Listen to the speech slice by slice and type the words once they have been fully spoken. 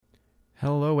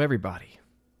Hello, everybody,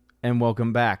 and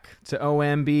welcome back to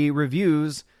OMB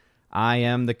Reviews. I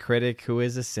am the critic who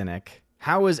is a cynic.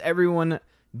 How is everyone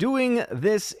doing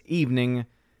this evening?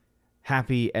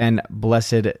 Happy and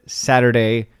blessed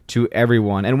Saturday to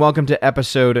everyone, and welcome to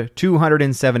episode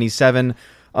 277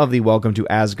 of the Welcome to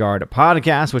Asgard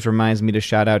podcast, which reminds me to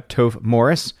shout out Toph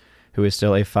Morris, who is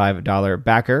still a $5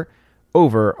 backer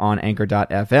over on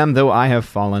Anchor.fm, though I have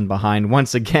fallen behind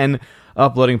once again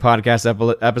uploading podcast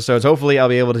episodes. Hopefully I'll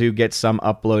be able to get some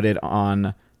uploaded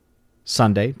on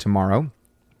Sunday, tomorrow.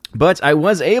 But I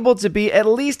was able to be at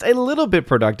least a little bit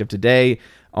productive today.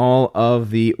 All of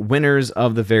the winners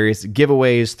of the various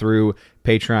giveaways through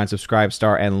Patreon,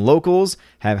 Subscribestar, and Locals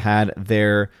have had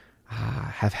their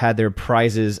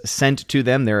prizes sent to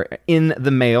them. They're in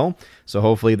the mail, so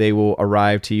hopefully they will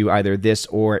arrive to you either this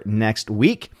or next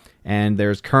week. And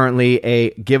there's currently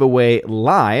a giveaway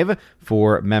live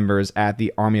for members at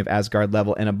the Army of Asgard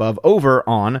level and above over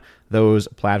on those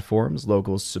platforms,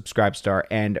 Locals, Subscribestar,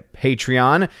 and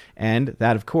Patreon. And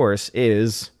that, of course,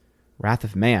 is Wrath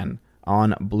of Man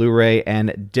on Blu-ray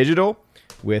and digital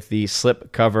with the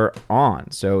slip cover on.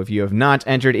 So if you have not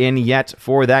entered in yet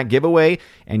for that giveaway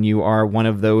and you are one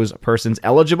of those persons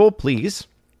eligible, please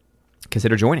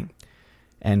consider joining.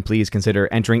 And please consider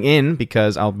entering in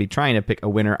because I'll be trying to pick a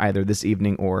winner either this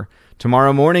evening or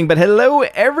tomorrow morning. But hello,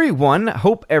 everyone.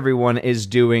 Hope everyone is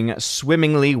doing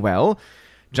swimmingly well.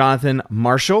 Jonathan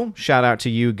Marshall, shout out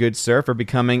to you, good sir, for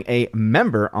becoming a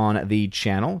member on the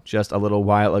channel just a little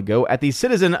while ago at the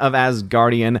Citizen of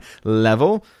Asgardian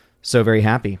level. So very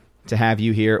happy to have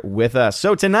you here with us.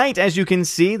 So tonight, as you can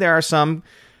see, there are some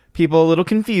people a little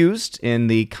confused in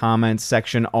the comments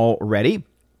section already.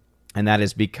 And that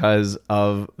is because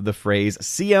of the phrase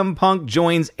CM Punk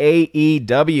joins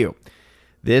AEW.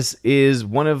 This is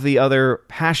one of the other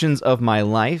passions of my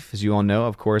life. As you all know,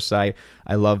 of course, I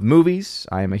love movies.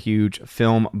 I am a huge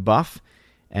film buff,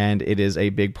 and it is a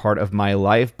big part of my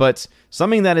life. But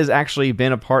something that has actually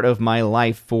been a part of my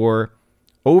life for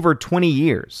over 20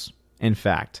 years, in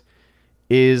fact,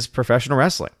 is professional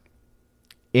wrestling.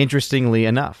 Interestingly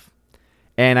enough.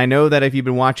 And I know that if you've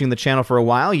been watching the channel for a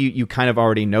while, you kind of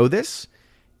already know this.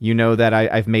 You know that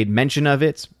I've made mention of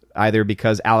it, either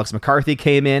because Alex McCarthy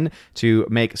came in to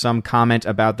make some comment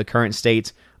about the current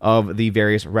state of the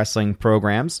various wrestling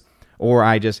programs, or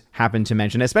I just happened to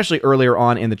mention, especially earlier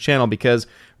on in the channel, because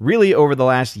really over the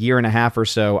last year and a half or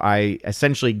so, I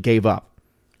essentially gave up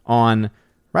on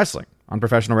wrestling, on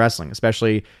professional wrestling,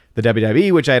 especially the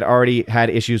WWE, which I had already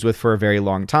had issues with for a very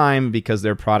long time because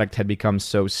their product had become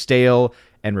so stale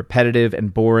and repetitive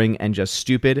and boring and just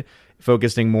stupid,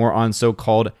 focusing more on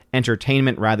so-called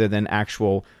entertainment rather than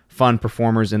actual fun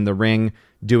performers in the ring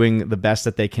doing the best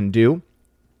that they can do,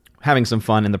 having some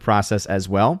fun in the process as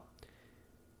well.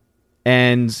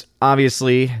 And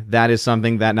obviously, that is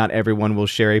something that not everyone will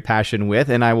share a passion with,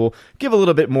 and I will give a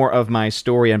little bit more of my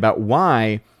story about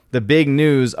why the big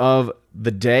news of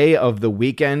the day, of the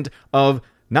weekend, of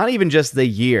not even just the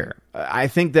year. I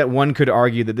think that one could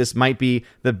argue that this might be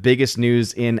the biggest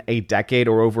news in a decade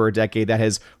or over a decade that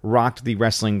has rocked the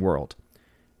wrestling world.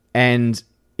 And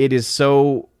it is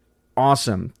so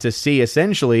awesome to see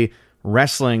essentially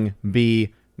wrestling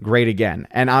be great again.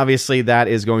 And obviously that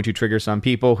is going to trigger some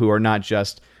people who are not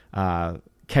just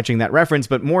catching that reference,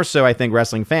 but more so I think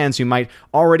wrestling fans who might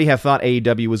already have thought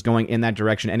AEW was going in that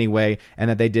direction anyway and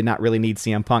that they did not really need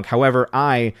CM Punk. However,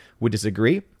 I would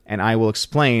disagree, and I will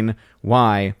explain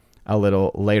why a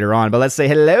little later on. But let's say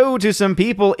hello to some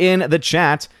people in the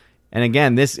chat. And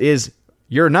again, this is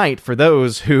your night for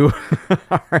those who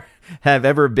have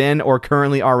ever been or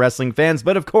currently are wrestling fans.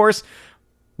 But of course,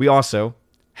 we also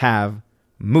have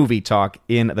movie talk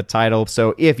in the title.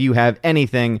 So if you have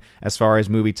anything as far as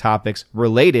movie topics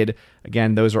related,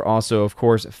 again, those are also, of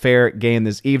course, fair game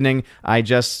this evening. I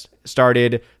just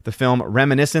started the film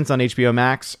Reminiscence on HBO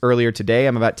Max earlier today.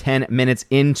 I'm about 10 minutes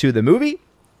into the movie,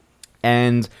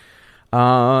 and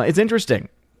it's interesting.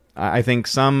 I think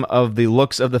some of the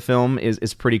looks of the film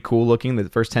is pretty cool looking. The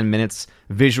first 10 minutes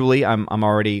visually, I'm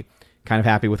already kind of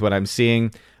happy with what I'm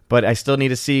seeing, but I still need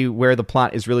to see where the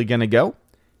plot is really going to go.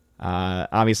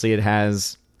 Obviously, it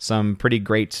has some pretty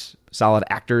great, solid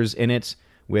actors in it,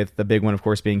 with the big one, of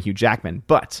course, being Hugh Jackman.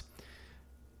 But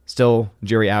still,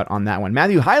 jury out on that one.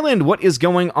 Matthew Hyland, what is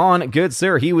going on, good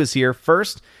sir? He was here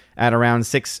first at around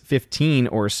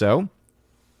 6:15 or so.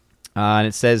 And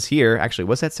it says here, actually,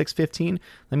 was that 6:15?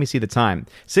 Let me see the time.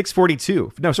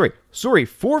 6:42. No, sorry,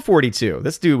 4:42.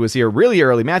 This dude was here really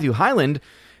early. Matthew Hyland,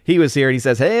 he was here, and he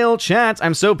says, "Hail, chat,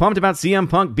 I'm so pumped about CM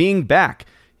Punk being back.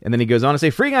 And then he goes on to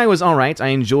say, Free Guy was all right. I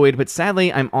enjoyed, but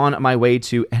sadly, I'm on my way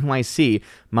to NYC.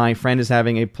 My friend is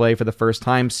having a play for the first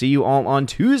time. See you all on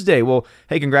Tuesday. Well,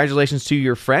 hey, congratulations to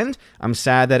your friend. I'm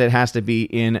sad that it has to be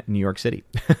in New York City.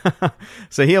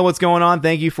 Sahil, what's going on?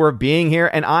 Thank you for being here.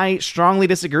 And I strongly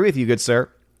disagree with you, good sir.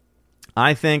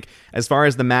 I think as far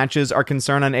as the matches are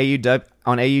concerned on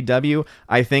AEW,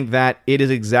 I think that it is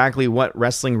exactly what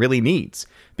wrestling really needs,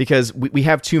 because we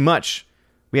have too much.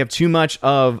 We have too much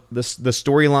of the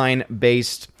storyline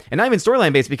based, and not even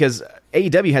storyline based, because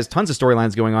AEW has tons of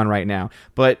storylines going on right now.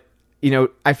 But, you know,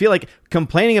 I feel like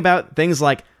complaining about things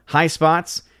like high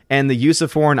spots and the use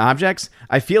of foreign objects,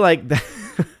 I feel like that,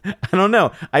 I don't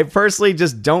know. I personally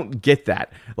just don't get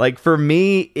that. Like, for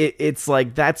me, it's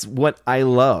like, that's what I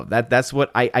love. That's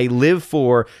what I live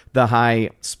for, the high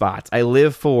spots. I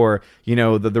live for, you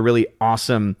know, the really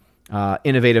awesome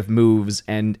innovative moves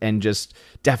and just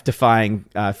death-defying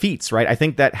feats, right? I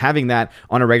think that having that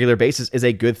on a regular basis is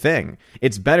a good thing.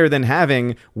 It's better than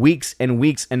having weeks and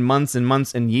weeks and months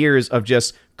and years of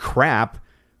just crap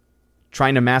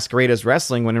trying to masquerade as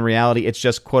wrestling, when in reality it's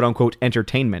just quote-unquote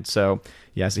entertainment. So,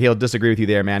 yes, he'll disagree with you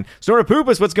there, man.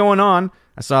 Snortapoopus, what's going on?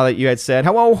 I saw that you had said,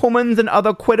 hello, humans and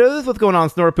other quitters. What's going on,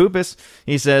 Snortapoopus?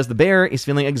 He says, the bear is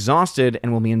feeling exhausted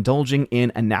and will be indulging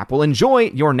in a nap. Well, enjoy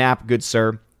your nap, good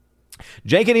sir.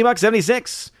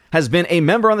 JKDBuck76 has been a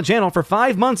member on the channel for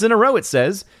 5 months in a row, it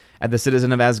says, at the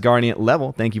Citizen of Asgardian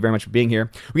level. Thank you very much for being here.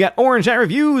 We got Orange Chat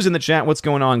Reviews in the chat. What's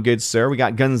going on, good sir? We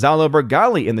got Gonzalo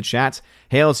Bergali in the chat.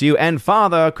 Hail to you. And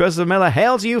Father, Christopher Miller,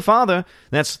 hail to you, Father.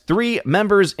 That's 3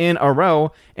 members in a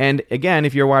row. And again,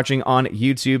 if you're watching on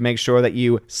YouTube, make sure that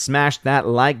you smash that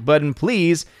like button,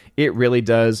 please. It really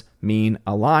does mean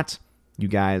a lot. You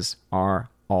guys are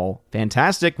all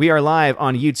fantastic. We are live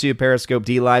on YouTube, Periscope,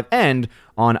 DLive, and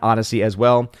on Odyssey as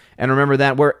well. And remember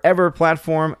that wherever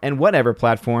platform and whatever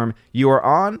platform you are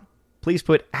on, please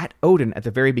put @Odin at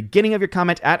the very beginning of your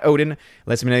comment. @Odin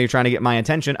lets me know you're trying to get my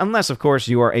attention, unless, of course,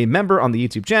 you are a member on the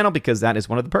YouTube channel, because that is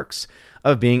one of the perks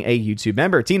of being a YouTube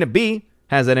member. Tina B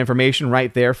has that information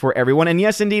right there for everyone. And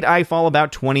yes, indeed, I fall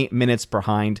about 20 minutes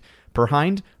behind.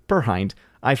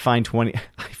 I find 20.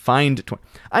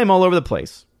 I'm all over the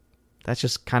place. That's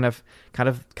just kind of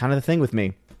the thing with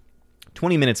me.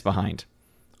 20 minutes behind.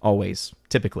 Always.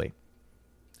 Typically.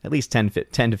 At least 10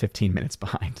 to 15 minutes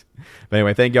behind. But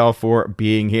anyway, thank y'all for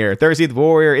being here. Thirsty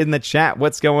Warrior in the chat.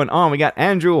 What's going on? We got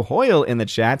Andrew Hoyle in the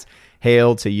chat.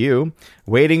 Hail to you.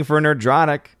 Waiting for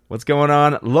Nerdrotic. What's going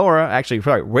on? Laura. Actually,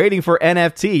 sorry. Waiting for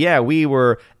NFT. Yeah, we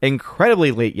were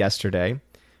incredibly late yesterday.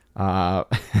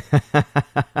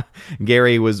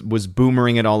 Gary was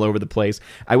boomering it all over the place.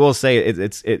 I will say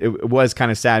it was kind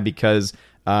of sad, because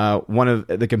one of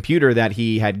the computer that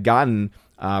he had gotten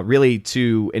really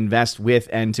to invest with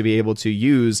and to be able to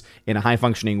use in a high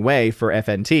functioning way for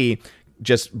FNT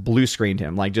just blue screened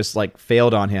him, just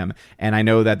failed on him. And I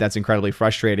know that that's incredibly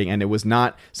frustrating, and it was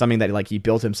not something that he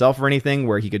built himself or anything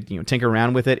where he could tinker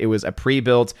around with it. It was a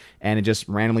pre-built, and it just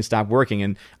randomly stopped working.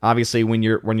 And obviously when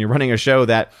you're running a show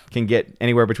that can get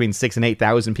anywhere between 6,000 and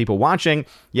 8,000 people watching,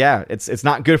 yeah, it's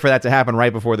not good for that to happen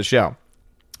right before the show.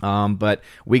 But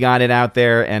we got it out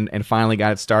there and finally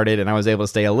got it started, and I was able to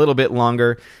stay a little bit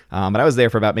longer. But I was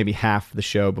there for about maybe half the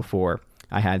show before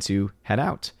I had to head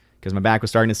out, because my back was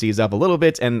starting to seize up a little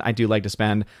bit, and I do like to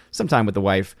spend some time with the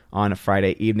wife on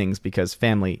Friday evenings, because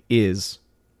family is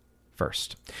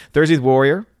first. Thursday's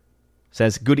Warrior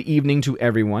says, good evening to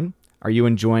everyone. Are you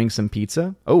enjoying some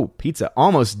pizza? Oh, pizza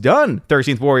almost done,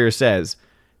 13th Warrior says.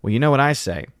 Well, you know what I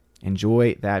say.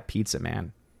 Enjoy that pizza,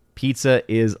 man. Pizza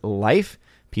is life.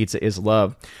 Pizza is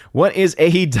love. What is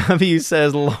AEW,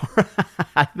 says Laura.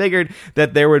 I figured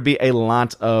that there would be a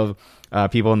lot of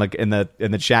people in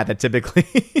the chat that typically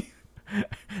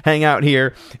hang out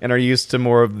here and are used to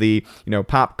more of the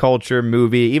pop culture,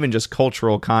 movie, even just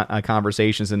cultural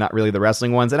conversations, and not really the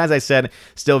wrestling ones. And as I said,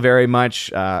 still very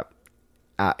much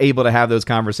able to have those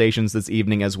conversations this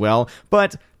evening as well,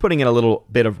 but putting in a little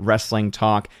bit of wrestling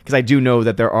talk, because I do know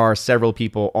that there are several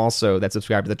people also that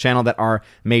subscribe to the channel that are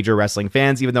major wrestling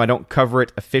fans. Even though I don't cover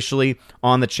it officially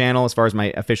on the channel as far as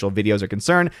my official videos are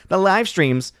concerned, the live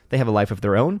streams, they have a life of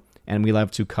their own, and we love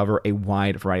to cover a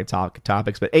wide variety of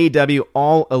topics. But AEW,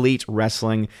 All Elite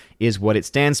Wrestling, is what it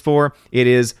stands for. It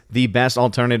is the best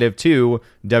alternative to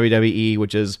WWE,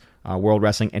 which is World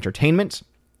Wrestling Entertainment.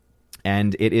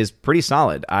 And it is pretty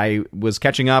solid. I was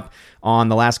catching up on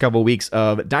the last couple of weeks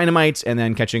of Dynamite, and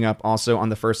then catching up also on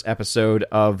the first episode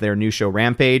of their new show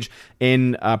Rampage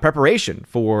in preparation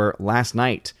for last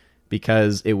night,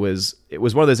 because it was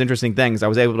one of those interesting things. I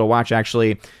was able to watch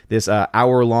actually this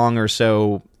hour-long or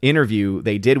so interview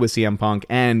they did with CM Punk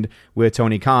and with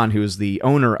Tony Khan, who's the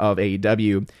owner of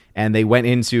AEW, and they went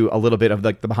into a little bit of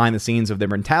the behind the scenes of their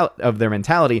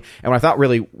mentality. And what I thought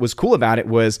really was cool about it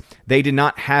was they did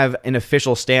not have an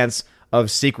official stance of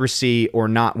secrecy or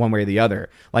not one way or the other.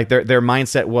 Like their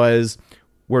mindset was,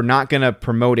 we're not going to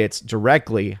promote it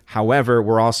directly. However,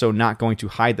 we're also not going to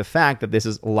hide the fact that this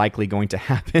is likely going to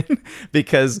happen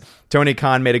because Tony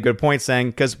Khan made a good point saying,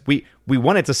 because we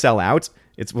want it to sell out.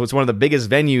 It's one of the biggest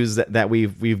venues that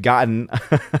we've gotten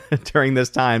during this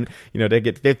time, to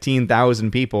get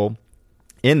 15,000 people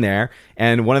in there.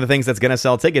 And one of the things that's going to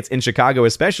sell tickets in Chicago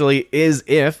especially is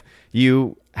if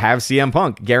you have CM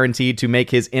Punk guaranteed to make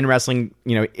his in-ring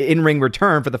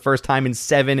return for the first time in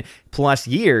 7+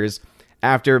 years,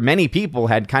 after many people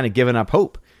had kind of given up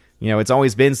hope. It's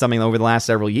always been something over the last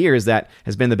several years that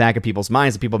has been in the back of people's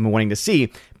minds that people have been wanting to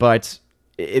see, but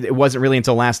it wasn't really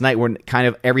until last night when kind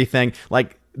of everything,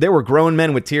 like there were grown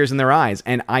men with tears in their eyes,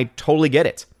 and I totally get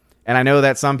it. And I know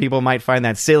that some people might find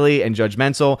that silly and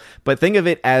judgmental, but think of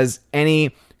it as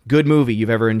any good movie you've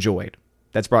ever enjoyed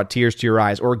that's brought tears to your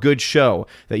eyes, or a good show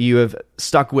that you have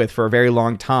stuck with for a very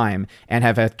long time and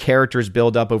have had characters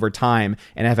build up over time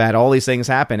and have had all these things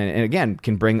happen and again,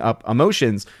 can bring up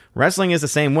emotions. Wrestling is the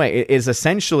same way. It is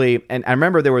essentially, and I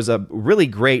remember there was a really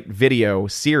great video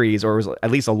series, or it was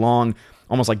at least a long,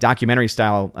 almost like documentary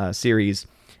style series,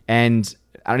 and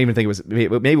I don't even think maybe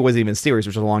it wasn't even a series,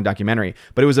 which was a long documentary,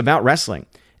 but it was about wrestling.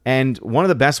 And one of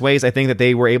the best ways I think that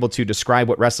they were able to describe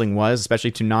what wrestling was, especially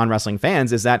to non-wrestling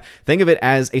fans, is that think of it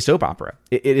as a soap opera.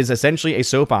 It is essentially a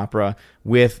soap opera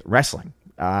with wrestling,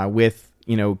 with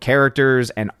characters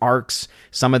and arcs,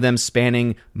 some of them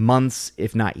spanning months,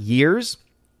 if not years.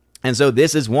 And so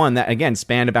this is one that, again,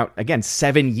 spanned about,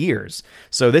 7 years.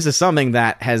 So this is something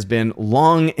that has been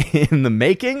long in the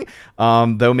making,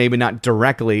 though maybe not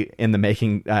directly in the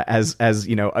making as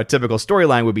a typical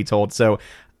storyline would be told. So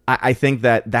I think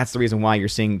that that's the reason why you're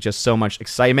seeing just so much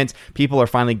excitement. People are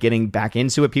finally getting back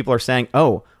into it. People are saying,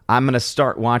 oh, I'm going to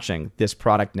start watching this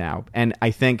product now. And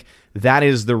I think that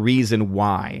is the reason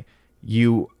why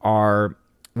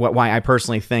why I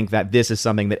personally think that this is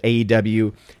something that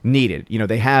AEW needed.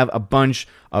 They have a bunch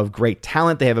of great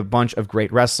talent. They have a bunch of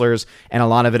great wrestlers. And a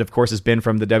lot of it, of course, has been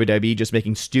from the WWE just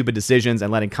making stupid decisions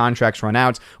and letting contracts run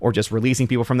out, or just releasing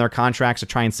people from their contracts to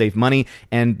try and save money.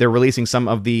 And they're releasing some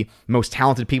of the most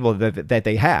talented people that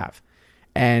they have.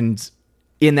 And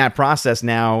in that process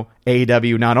now,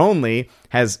 AEW not only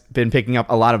has been picking up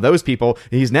a lot of those people,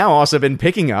 he's now also been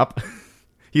picking up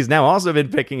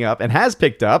and has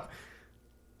picked up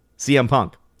CM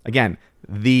Punk. Again,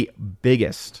 the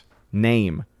biggest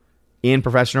name in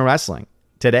professional wrestling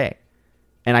today.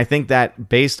 And I think that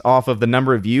based off of the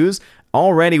number of views,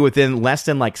 already within less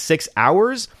than 6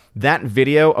 hours, that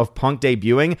video of Punk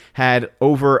debuting had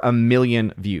over 1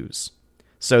 million views.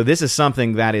 So this is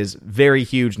something that is very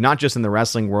huge, not just in the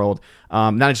wrestling world,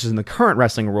 not just in the current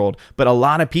wrestling world, but a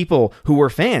lot of people who were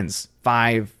fans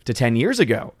 5 to 10 years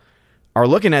ago are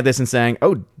looking at this and saying,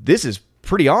 oh, this is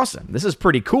pretty awesome. This is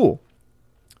pretty cool.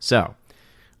 So,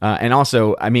 and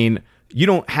also, I mean, you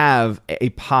don't have a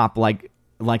pop like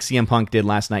CM Punk did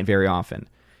last night very often.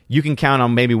 You can count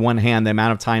on maybe one hand the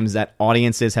amount of times that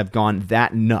audiences have gone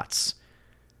that nuts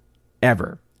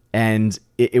ever. And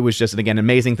it was just, again, an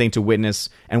amazing thing to witness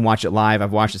and watch it live.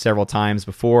 I've watched it several times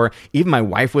before. Even my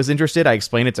wife was interested. I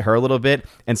explained it to her a little bit.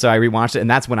 And so I rewatched it. And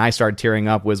that's when I started tearing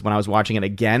up, was when I was watching it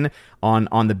again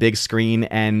on the big screen.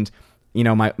 And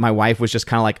my wife was just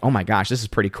kind of like, oh my gosh, this is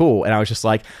pretty cool. And I was just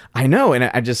like, I know. And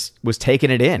I just was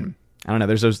taking it in. I don't know.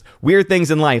 There's those weird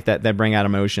things in life that bring out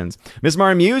emotions. Miss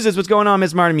Martin Muses, what's going on,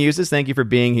 Miss Martin Muses? Thank you for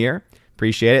being here.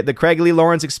 Appreciate it. The Craig Lee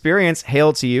Lawrence Experience,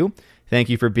 hail to you. Thank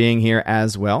you for being here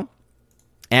as well.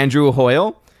 Andrew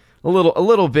Hoyle, a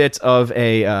little bit of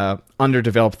a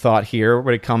underdeveloped thought here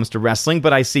when it comes to wrestling,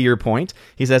 but I see your point.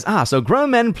 He says, so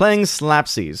grown men playing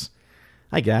slapsies.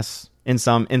 I guess. To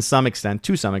some extent.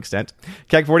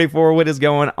 Keck44, what is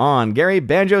going on? Gary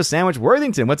Banjo Sandwich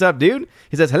Worthington, what's up, dude?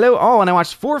 He says, hello all, and I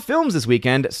watched 4 films this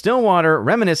weekend: Stillwater,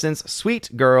 Reminiscence,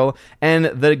 Sweet Girl, and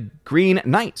The Green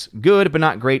Knight. Good, but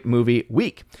not great movie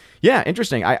week. Yeah,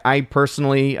 interesting. I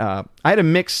personally, I had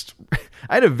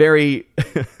a very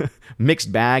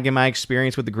mixed bag in my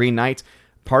experience with The Green Knight.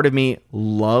 Part of me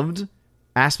loved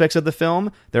aspects of the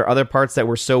film. There are other parts that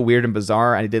were so weird and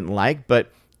bizarre I didn't like,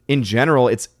 but in general,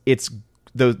 it's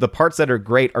the parts that are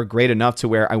great enough to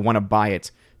where I want to buy it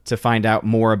to find out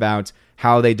more about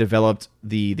how they developed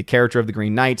the character of the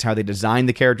Green Knight, how they designed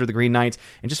the character of the Green Knight,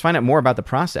 and just find out more about the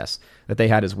process that they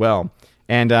had as well.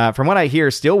 And from what I hear,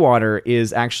 Stillwater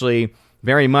is actually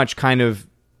very much kind of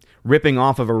ripping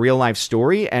off of a real life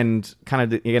story, and kind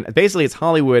of, again, basically it's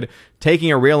Hollywood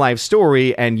taking a real life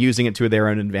story and using it to their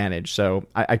own advantage. So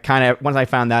I kind of, once I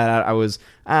found that out,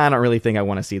 I don't really think I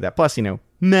want to see that. Plus,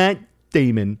 Matt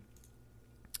Damon,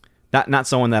 not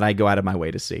someone that I go out of my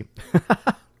way to see.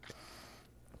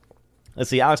 Let's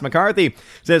see, Alex McCarthy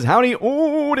says, howdy,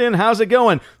 Odin, how's it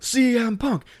going? CM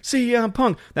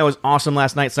Punk. That was awesome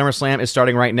last night. SummerSlam is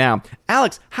starting right now.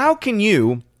 Alex, how can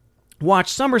you watch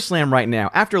SummerSlam right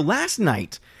now after last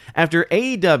night, after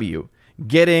AEW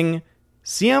getting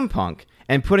CM Punk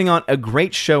and putting on a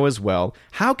great show as well?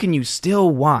 How can you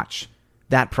still watch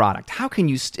that product? How can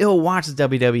you still watch the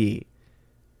WWE?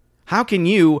 How can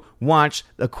you watch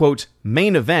the, quote,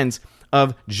 main event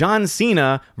of John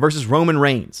Cena versus Roman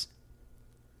Reigns?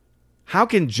 How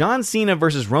can John Cena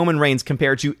versus Roman Reigns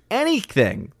compare to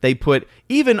anything they put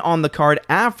even on the card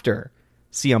after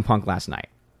CM Punk last night?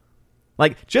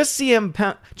 Like, just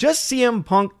CM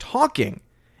Punk talking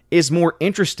is more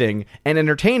interesting and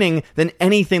entertaining than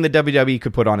anything the WWE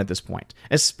could put on at this point,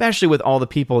 especially with all the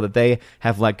people that they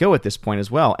have let go at this point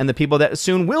as well, and the people that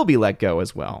soon will be let go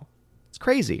as well. It's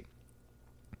crazy.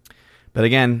 But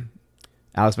again,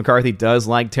 Alex McCarthy does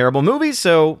like terrible movies,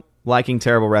 so liking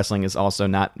terrible wrestling is also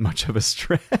not much of a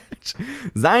stretch.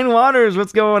 Zine Waters,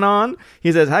 what's going on?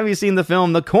 He says, have you seen the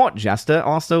film The Court Jester?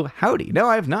 Also, howdy. No,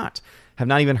 I have not. Have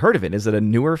not even heard of it. Is it a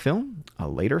newer film? A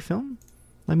later film?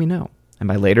 Let me know. And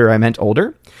by later, I meant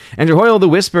older. Andrew Hoyle, the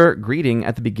Whisper, greeting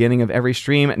at the beginning of every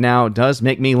stream now does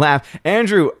make me laugh.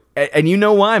 Andrew, and you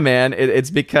know why, man. It's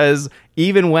because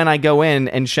even when I go in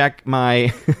and check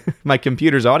my my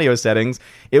computer's audio settings,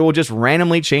 it will just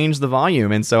randomly change the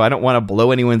volume. And so I don't want to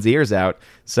blow anyone's ears out.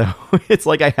 So it's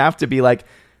like I have to be like,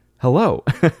 hello,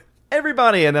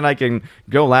 everybody. And then I can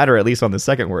go louder, at least on the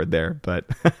second word there. But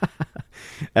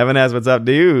Evan S., what's up,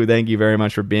 dude? Thank you very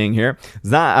much for being here.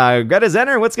 Greta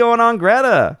Zenner, what's going on,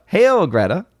 Greta? Hail,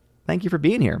 Greta. Thank you for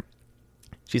being here.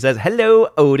 She says, hello,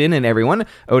 Odin and everyone.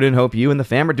 Odin, hope you and the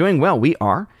fam are doing well. We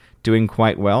are doing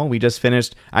quite well. I just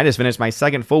finished my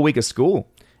second full week of school,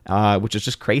 which is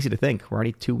just crazy to think. We're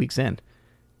already 2 weeks in.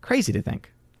 Crazy to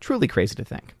think. Truly crazy to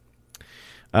think.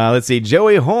 Let's see.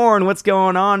 Joey Horn, what's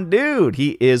going on, dude?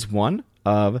 He is one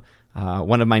of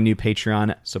my new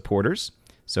Patreon supporters.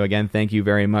 So again, thank you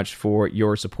very much for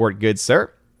your support, good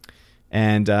sir.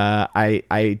 And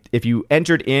if you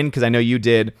entered in, because I know you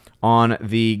did, on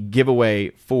the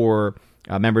giveaway for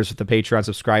members with the Patreon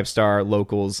Subscribe Star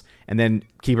locals, and then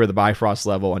Keeper of the Bifrost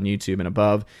level on YouTube and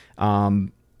above,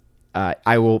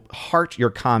 I will heart your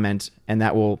comment, and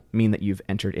that will mean that you've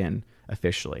entered in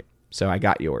officially. So I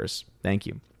got yours. Thank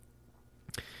you.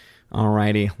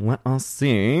 Alrighty, let us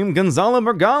see. Gonzalo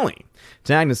Bergali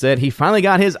tagged and said he finally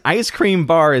got his ice cream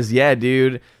bars. Yeah,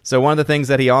 dude. So one of the things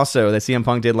that CM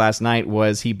Punk did last night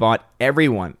was he bought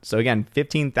everyone. So again,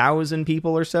 15,000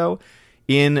 people or so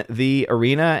in the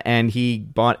arena, and he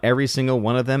bought every single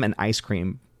one of them an ice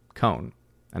cream cone,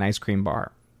 an ice cream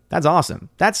bar. That's awesome.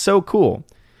 That's so cool.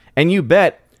 And you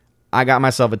bet I got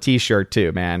myself a t-shirt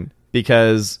too, man.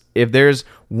 Because if there's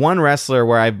one wrestler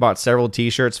where I've bought several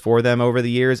t-shirts for them over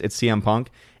the years, it's CM Punk.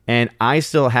 And I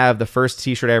still have the first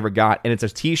t-shirt I ever got. And it's a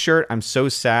t-shirt, I'm so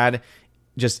sad,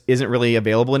 just isn't really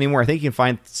available anymore. I think you can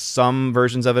find some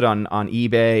versions of it on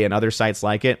eBay and other sites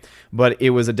like it. But it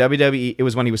was a WWE, it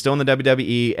was when he was still in the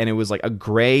WWE, and it was like a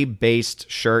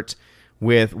gray-based shirt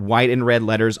with white and red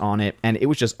letters on it. And it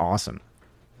was just awesome.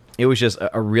 It was just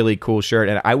a really cool shirt,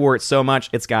 and I wore it so much.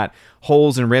 It's got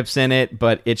holes and rips in it,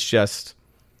 but it's just,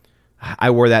 I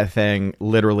wore that thing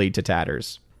literally to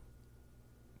tatters.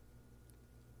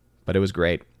 But it was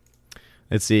great.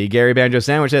 Let's see. Gary Banjo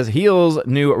Sandwich says, Heel's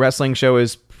new wrestling show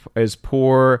is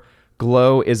Poor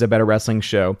Glow is a better wrestling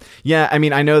show. Yeah, I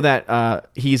mean, I know that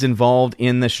he's involved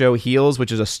in the show Heels,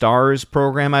 which is a Stars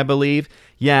program, I believe.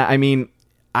 Yeah, I mean,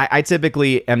 I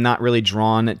typically am not really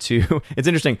drawn to... It's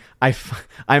interesting.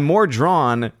 I'm more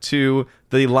drawn to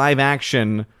the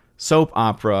live-action soap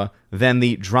opera than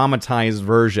the dramatized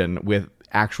version with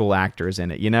actual actors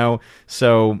in it, you know?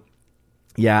 So,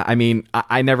 yeah, I mean,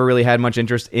 I never really had much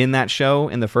interest in that show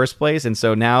in the first place, and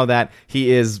so now that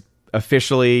he is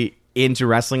officially into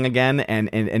wrestling again and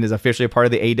is officially a part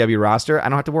of the AEW roster, I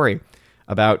don't have to worry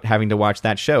about having to watch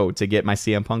that show to get my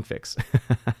CM Punk fix.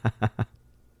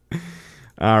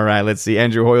 All right, let's see.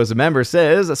 Andrew Hoyle's a member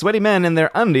says, sweaty men in their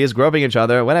undies groping each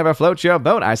other, whatever floats your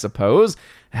boat, I suppose.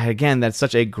 Again, that's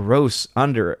such a gross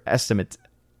underestimate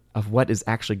of what is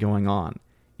actually going on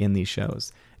in these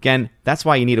shows. Again, that's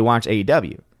why you need to watch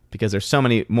AEW, because there's so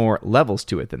many more levels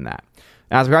to it than that.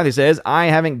 As McCarthy says, I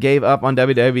haven't gave up on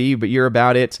WWE, but you're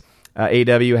about it.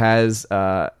 AEW has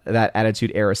that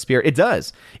Attitude Era spirit. It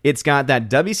does. It's got that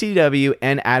WCW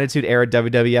and Attitude Era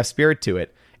WWF spirit to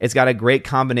it. It's got a great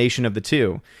combination of the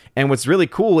two. And what's really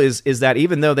cool is that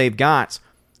even though they've got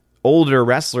older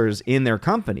wrestlers in their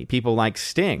company, people like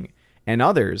Sting and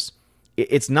others,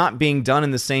 it's not being done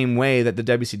in the same way that the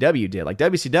WCW did. Like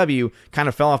WCW kind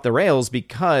of fell off the rails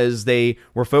because they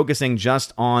were focusing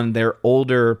just on their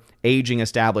older, aging,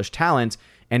 established talent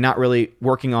and not really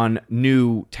working on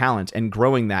new talent and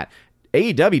growing that.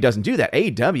 AEW doesn't do that.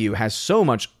 AEW has so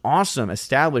much awesome,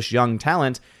 established young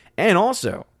talent and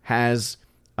also has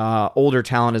older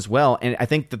talent as well. And I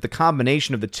think that the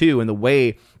combination of the two and the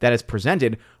way that it's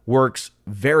presented works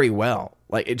very well.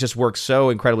 Like, it just works so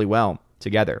incredibly well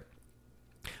together.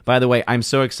 By the way, I'm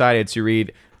so excited to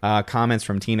read comments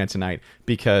from Tina tonight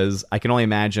because I can only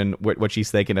imagine what she's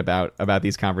thinking about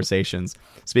these conversations.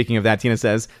 Speaking of that, Tina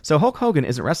says, so Hulk Hogan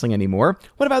isn't wrestling anymore.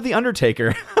 What about The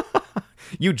Undertaker?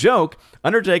 You joke.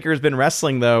 Undertaker has been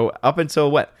wrestling, though, up until,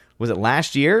 what, was it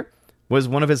last year? Was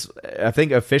one of his, I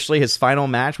think officially his final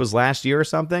match was last year or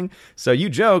something. So you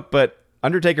joke, but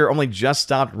Undertaker only just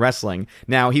stopped wrestling.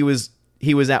 Now, he was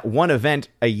at one event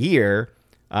a year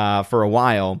for a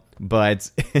while, but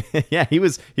yeah, he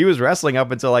was wrestling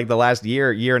up until like the last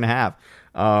year and a half,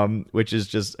 which is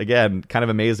just, again, kind of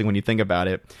amazing when you think about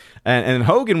it. And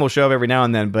Hogan will show up every now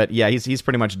and then, but yeah, he's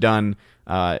pretty much done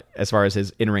as far as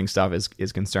his in-ring stuff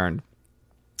is concerned.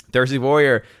 Thirsty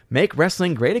Warrior, make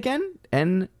wrestling great again?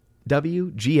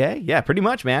 NWGA? Yeah, pretty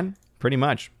much, man. Pretty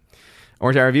much.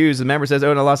 Orange Eye Reviews, the member says,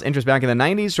 Oda lost interest back in the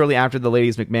 90s, shortly after the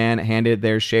ladies McMahon handed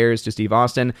their shares to Steve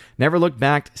Austin. Never looked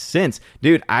back since.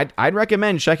 Dude, I'd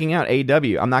recommend checking out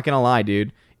AEW. I'm not going to lie,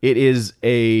 dude. It is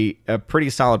a pretty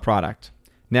solid product.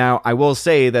 Now, I will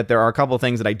say that there are a couple of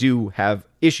things that I do have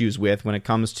issues with when it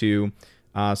comes to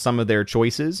some of their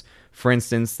choices. For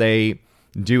instance, they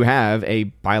do have a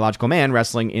biological man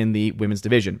wrestling in the women's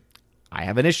division. I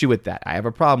have an issue with that. I have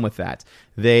a problem with that.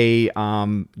 They,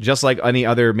 just like any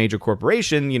other major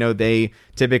corporation, they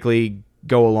typically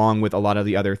go along with a lot of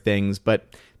the other things. But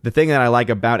the thing that I like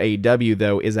about AEW,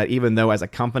 though, is that even though as a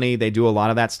company they do a lot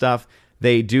of that stuff,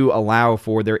 they do allow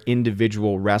for their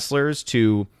individual wrestlers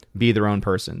to be their own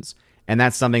persons. And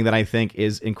that's something that I think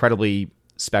is incredibly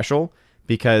special.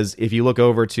 Because if you look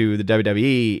over to the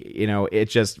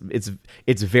WWE,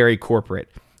 it's very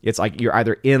corporate. It's like you're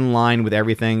either in line with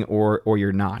everything or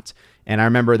you're not. And I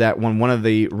remember that when one of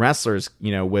the wrestlers,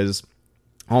 was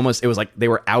almost, it was like they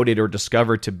were outed or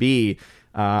discovered to be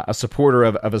a supporter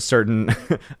of a certain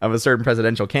of a certain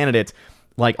presidential candidate.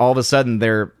 Like all of a sudden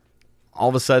their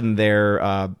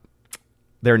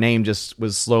name just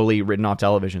was slowly written off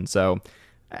television. So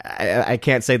I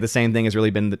can't say the same thing has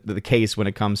really been the case when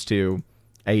it comes to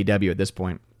AEW at this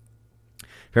point.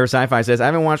 Fair Sci-Fi says, I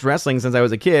haven't watched wrestling since I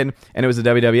was a kid, and it was the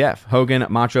WWF. Hogan,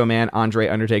 Macho Man, Andre,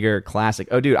 Undertaker, classic.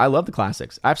 Oh, dude, I love the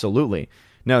classics. Absolutely.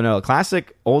 No,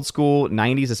 classic, old school,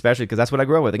 90s especially, because that's what I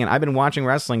grew up with. Again, I've been watching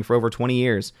wrestling for over 20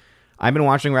 years. I've been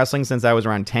watching wrestling since I was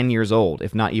around 10 years old,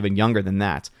 if not even younger than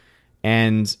that.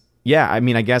 And yeah, I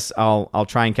mean, I guess I'll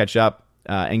try and catch up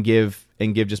and give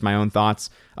just my own thoughts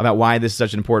about why this is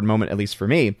such an important moment, at least for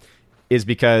me. Is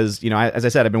because, as I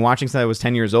said, I've been watching since I was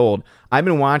 10 years old. I've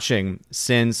been watching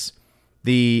since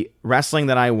the wrestling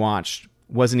that I watched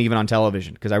wasn't even on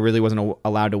television, because I really wasn't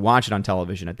allowed to watch it on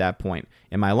television at that point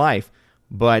in my life.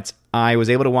 But I was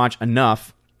able to watch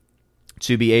enough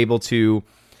to be able to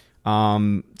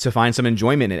find some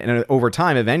enjoyment in it. And over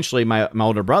time, eventually, my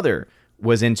older brother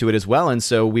was into it as well. And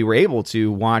so we were able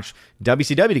to watch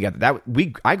WCW together.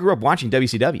 I grew up watching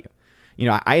WCW.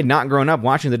 I had not grown up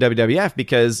watching the WWF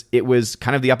because it was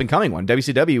kind of the up-and-coming one.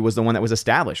 WCW was the one that was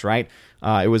established, right?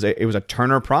 It was a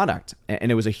Turner product,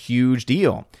 and it was a huge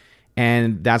deal.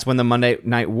 And that's when the Monday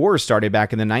Night Wars started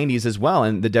back in the 90s as well,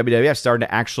 and the WWF started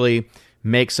to actually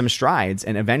make some strides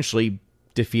and eventually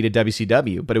defeated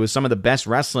WCW. But it was some of the best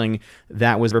wrestling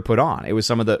that was ever put on. It was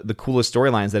some of the coolest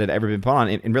storylines that had ever been put on,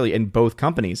 and really in both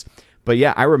companies. But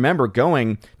yeah, I remember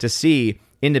going to see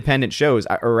independent shows,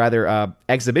 or rather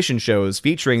exhibition shows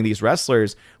featuring these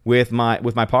wrestlers with my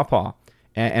pawpaw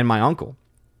and my uncle.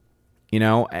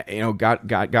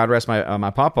 God rest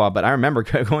my pawpaw, but I remember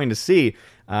going to see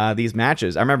these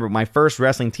matches. I remember my first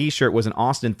wrestling T-shirt was an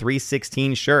Austin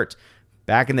 316 shirt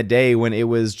back in the day when it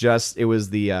was literally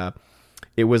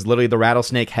the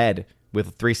rattlesnake head with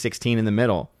 316 in the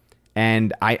middle,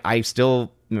 and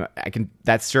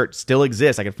that shirt still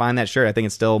exists. I can find that shirt. I think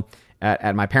it's still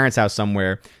at my parents' house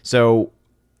somewhere. So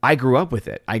I grew up with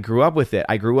it. I grew up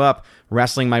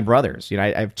wrestling my brothers.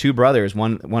 I have two brothers,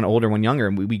 one older, one younger,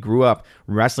 and we grew up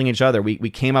wrestling each other.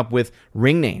 We came up with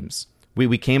ring names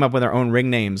We came up with our own ring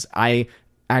names. I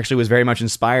actually was very much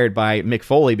inspired by Mick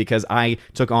Foley because I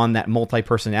took on that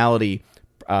multi-personality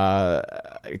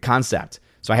concept.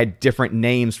 So I had different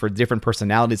names for different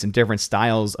personalities and different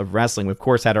styles of wrestling. We, of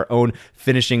course, had our own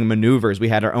finishing maneuvers. We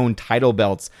had our own title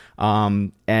belts.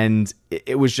 And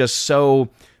it was just so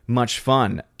much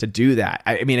fun to do that.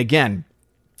 I mean, again,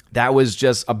 that was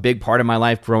just a big part of my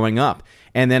life growing up.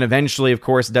 And then eventually, of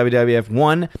course, WWF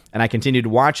won, and I continued to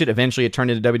watch it. Eventually, it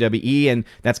turned into WWE, and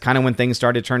that's kind of when things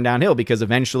started to turn downhill because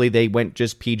eventually they went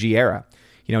just PG era.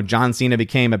 You know, John Cena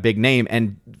became a big name,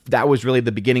 and that was really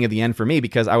the beginning of the end for me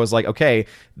because I was like, okay,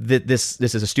 this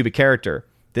is a stupid character.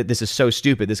 This is so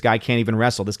stupid. This guy can't even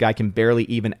wrestle. This guy can barely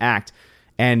even act.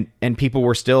 And people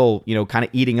were still, you know, kind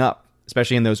of eating up,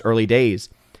 especially in those early days.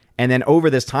 And then over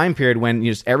this time period when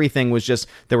just everything was just,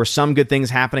 there were some good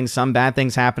things happening, some bad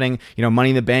things happening. You know, Money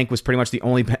in the Bank was pretty much the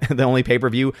only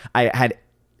pay-per-view I had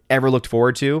ever looked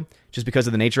forward to just because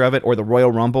of the nature of it, or the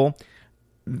Royal Rumble.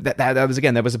 That was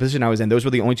the position I was in. Those were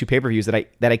the only two pay-per-views that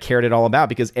I cared at all about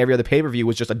because every other pay-per-view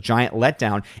was just a giant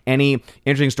letdown. Any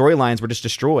interesting storylines were just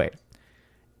destroyed.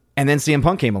 And then CM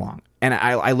Punk came along. And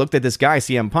I looked at this guy,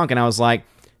 CM Punk, and I was like,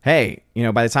 hey, you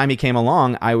know, by the time he came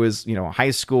along, I was, you know,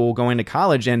 high school going to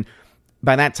college. And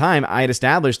by that time, I had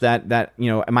established that,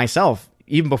 you know, myself,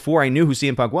 even before I knew who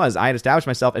CM Punk was, I had established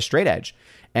myself as straight edge.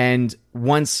 And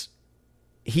once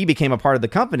he became a part of the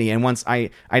company, and once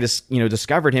I just, you know,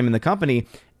 discovered him in the company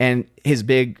and his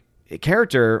big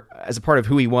character as a part of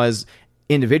who he was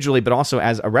individually, but also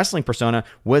as a wrestling persona,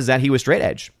 was that he was straight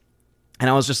edge. And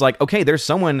I was just like, okay, there's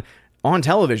someone on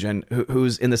television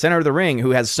who's in the center of the ring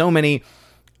who has so many,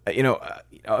 you know,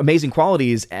 amazing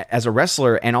qualities as a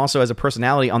wrestler and also as a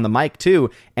personality on the mic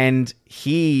too. And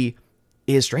he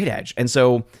is straight edge. And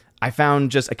so I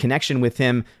found just a connection with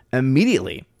him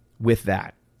immediately with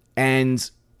that. And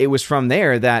it was from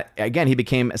there that, again, he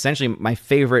became essentially my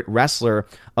favorite wrestler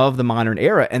of the modern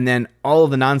era. And then all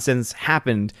of the nonsense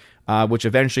happened, which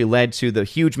eventually led to the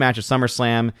huge match of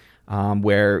SummerSlam,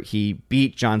 where he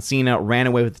beat John Cena, ran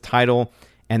away with the title.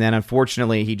 And then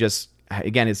unfortunately, he just,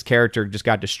 again, his character just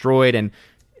got destroyed and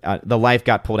the life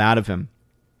got pulled out of him.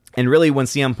 And really, when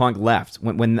CM Punk left,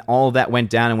 when all of that went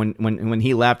down and when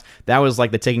he left, that was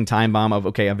like the ticking time bomb of,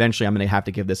 okay, eventually I'm going to have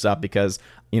to give this up because,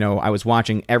 you know, I was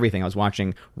watching everything. I was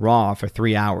watching Raw for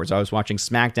 3 hours. I was watching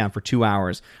SmackDown for 2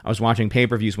 hours. I was watching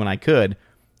pay-per-views when I could.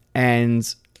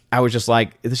 And I was just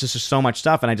like, this is just so much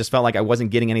stuff. And I just felt like I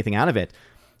wasn't getting anything out of it.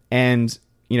 And,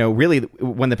 you know, really,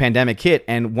 when the pandemic hit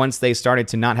and once they started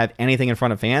to not have anything in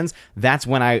front of fans, that's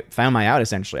when I found my out,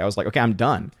 essentially. I was like, okay, I'm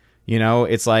done. You know,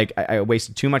 it's like I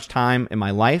wasted too much time in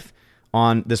my life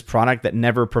on this product that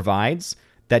never provides,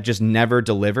 that just never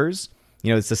delivers.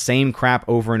 You know, it's the same crap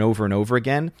over and over and over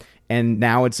again. And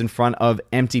now it's in front of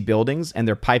empty buildings and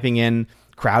they're piping in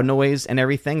crowd noise and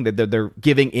everything. They're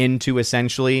giving in to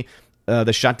essentially the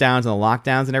shutdowns and the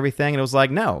lockdowns and everything. And it was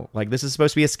like, no, like this is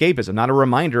supposed to be escapism, not a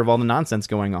reminder of all the nonsense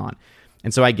going on.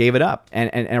 And so I gave it up.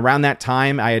 And around that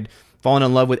time, I had fallen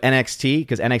in love with NXT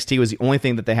because NXT was the only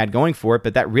thing that they had going for it,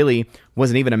 but that really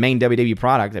wasn't even a main WWE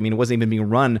product. I mean, it wasn't even being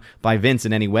run by Vince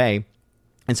in any way.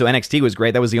 And so NXT was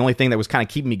great. That was the only thing that was kind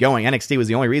of keeping me going. NXT was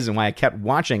the only reason why I kept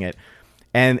watching it.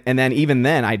 And then even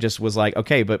then, I just was like,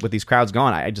 okay, but with these crowds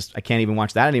gone, I can't even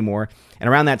watch that anymore. And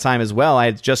around that time as well, I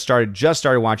had just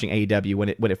started watching AEW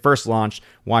when it first launched.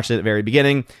 Watched it at the very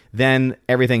beginning. Then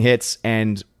everything hits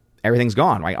and everything's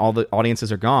gone. Right, all the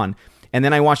audiences are gone. And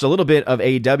then I watched a little bit of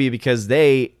AEW because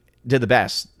they did the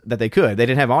best that they could. They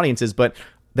didn't have audiences, but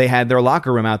they had their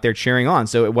locker room out there cheering on,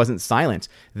 so it wasn't silent.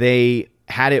 They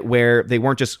had it where they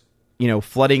weren't just, you know,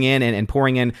 flooding in and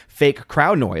pouring in fake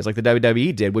crowd noise like the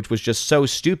WWE did, which was just so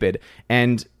stupid.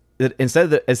 And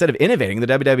instead of innovating, the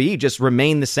WWE just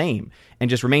remained the same and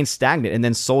just remained stagnant and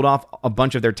then sold off a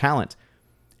bunch of their talent.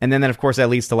 And then of course, that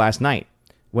leads to last night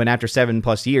when after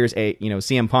 7+ years,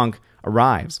 CM Punk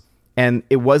arrives. And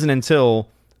it wasn't until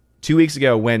 2 weeks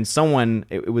ago when someone,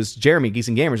 it was Jeremy, Geeks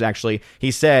and Gamers actually,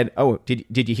 he said, oh,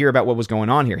 did you hear about what was going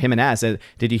on here? Him and Az said,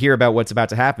 did you hear about what's about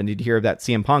to happen? Did you hear that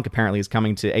CM Punk apparently is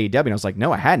coming to AEW? And I was like,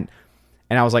 no, I hadn't.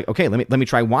 And I was like, okay, let me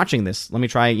try watching this. Let me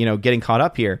try, getting caught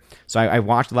up here. So I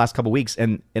watched the last couple weeks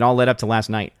and it all led up to last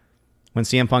night when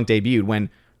CM Punk debuted, when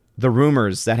the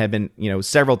rumors that had been,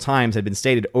 several times had been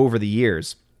stated over the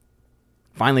years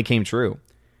finally came true.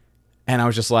 And I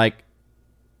was just like,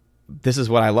 this is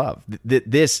what I love.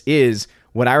 This is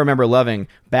what I remember loving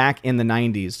back in the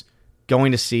 90s,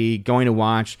 going to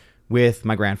watch with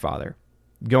my grandfather,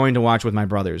 going to watch with my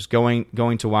brothers, going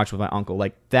to watch with my uncle.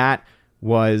 Like that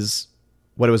was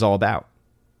what it was all about.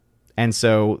 And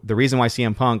so the reason why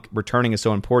CM Punk returning is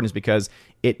so important is because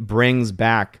it brings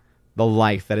back the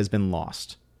life that has been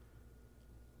lost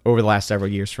over the last several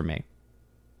years for me.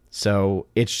 So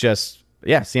it's just,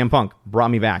 yeah, CM Punk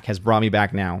has brought me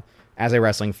back now as a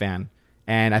wrestling fan.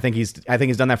 And I think he's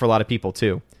done that for a lot of people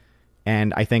too.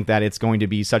 And I think that it's going to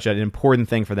be such an important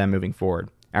thing for them moving forward.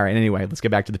 All right, anyway, let's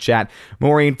get back to the chat.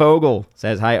 Maureen Fogel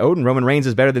says, hi, Odin, Roman Reigns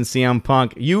is better than CM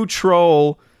Punk. You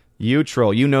troll.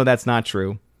 You know that's not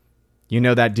true. You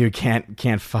know that dude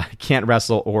can't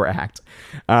wrestle or act.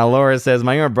 Laura says,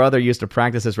 my younger brother used to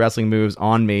practice his wrestling moves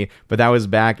on me, but that was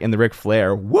back in the Ric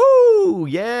Flair. Woo!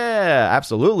 Yeah,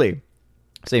 absolutely.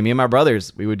 Say, me and my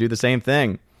brothers, we would do the same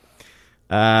thing.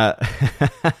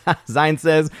 Zine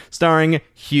says, starring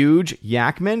Hugh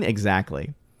Jackman.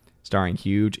 Exactly. Starring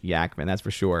Hugh Jackman, that's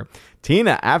for sure.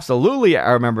 Tina, absolutely.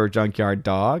 I remember Junkyard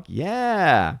Dog.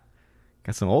 Yeah.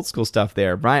 Got some old school stuff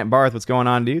there. Bryant Barth, what's going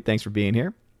on, dude? Thanks for being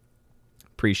here.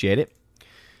 Appreciate it.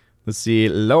 Let's see.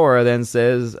 Laura then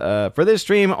says, for this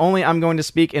stream, only I'm going to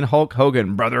speak in Hulk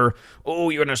Hogan, brother. Oh,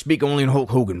 you're going to speak only in Hulk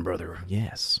Hogan, brother.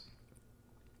 Yes.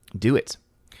 Do it.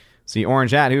 See,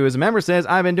 Orange Hat, who is a member, says,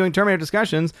 I've been doing Terminator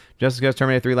discussions just because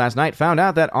Terminator 3 last night found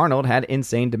out that Arnold had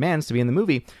insane demands to be in the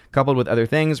movie, coupled with other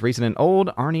things, recent and old,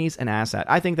 Arnie's an asshat.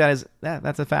 I think that's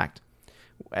a fact.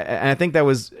 And I think that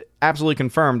was absolutely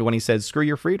confirmed when he said, screw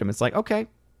your freedom. It's like, okay,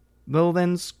 well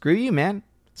then screw you, man.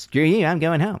 Screw you, I'm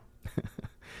going home.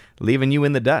 Leaving you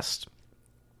in the dust.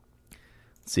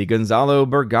 See, Gonzalo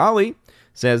Bergali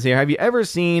says here, have you ever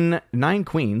seen Nine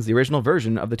Queens, the original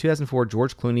version of the 2004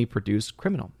 George Clooney produced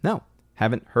Criminal? No,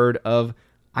 haven't heard of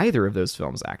either of those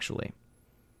films, actually.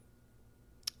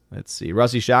 Let's see.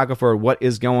 Rusty Shackelford, what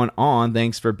is going on?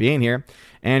 Thanks for being here.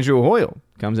 Andrew Hoyle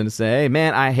comes in to say,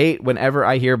 man, I hate whenever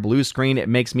I hear blue screen. It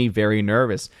makes me very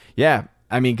nervous. Yeah,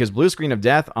 I mean, because blue screen of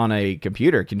death on a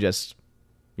computer can just,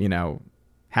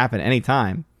 happen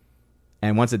anytime.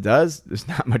 And once it does, there's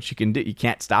not much you can do. You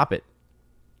can't stop it.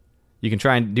 You can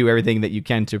try and do everything that you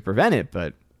can to prevent it,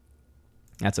 but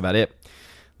that's about it.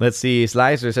 Let's see.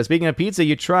 Slicer says, speaking of pizza,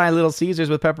 you try Little Caesars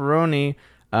with pepperoni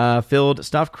filled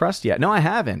stuffed crust yet? No, I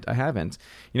haven't.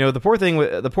 The poor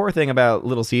thing about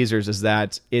Little Caesars is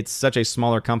that it's such a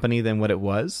smaller company than what it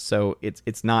was, so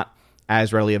it's not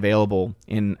as readily available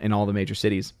in all the major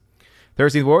cities.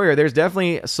 Thirsty Warrior, there's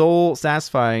definitely soul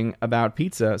satisfying about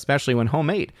pizza, especially when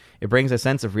homemade. It brings a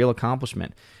sense of real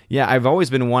accomplishment. Yeah, I've always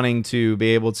been wanting to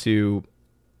be able to,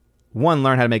 one,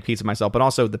 learn how to make pizza myself, but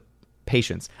also the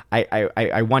patience.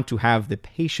 I want to have the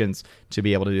patience to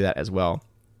be able to do that as well.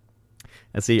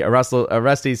 Let's see,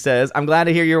 Rusty says, I'm glad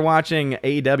to hear you're watching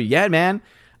AEW. Yeah, man.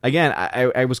 Again,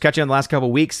 I was catching on the last couple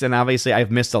of weeks, and obviously I've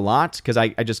missed a lot because I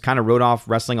just kind of wrote off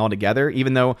wrestling altogether,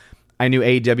 even though I knew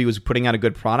AEW was putting out a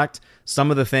good product.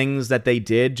 Some of the things that they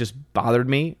did just bothered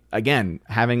me. Again,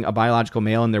 having a biological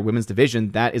male in their women's division,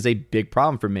 that is a big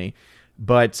problem for me.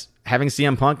 But having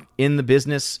CM Punk in the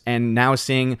business and now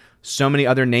seeing so many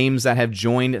other names that have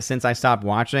joined since I stopped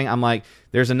watching, I'm like,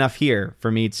 there's enough here for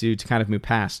me to kind of move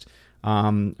past.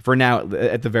 For now,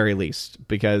 at the very least.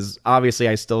 Because obviously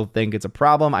I still think it's a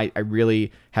problem. I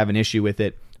really have an issue with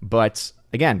it. But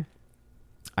again,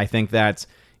 I think that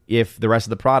if the rest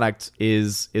of the product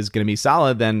is going to be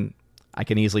solid, then I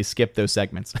can easily skip those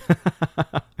segments.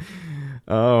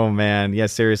 Oh, man. Yeah,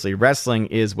 seriously. Wrestling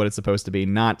is what it's supposed to be,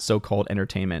 not so-called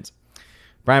entertainment.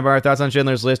 Brian Barr, thoughts on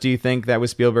Schindler's List? Do you think that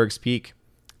was Spielberg's peak?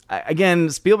 Again,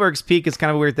 Spielberg's peak is kind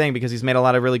of a weird thing because he's made a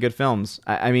lot of really good films.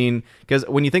 I mean, because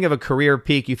when you think of a career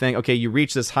peak, you think, okay, you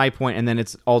reach this high point and then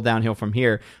it's all downhill from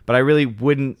here. But I really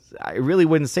wouldn't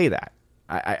say that.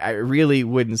 I really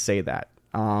wouldn't say that.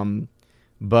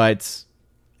 But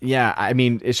yeah, I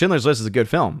mean, Schindler's List is a good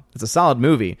film. It's a solid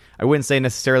movie. I wouldn't say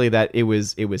necessarily that it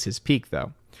was his peak,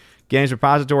 though. Games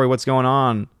Repository, what's going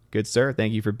on? Good, sir.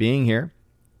 Thank you for being here.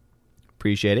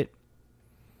 Appreciate it.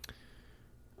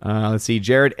 Let's see.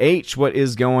 Jared H., what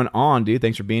is going on, dude?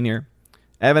 Thanks for being here.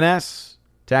 Evan S.,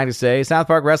 tag to say, South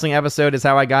Park wrestling episode is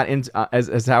how I got into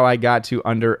is how I got to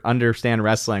understand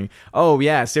wrestling. Oh,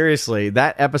 yeah, seriously.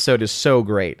 That episode is so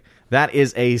great. That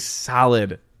is a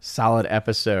solid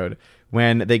episode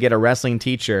when they get a wrestling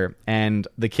teacher and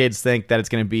the kids think that it's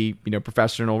going to be,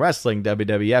 professional wrestling,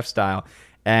 WWF style.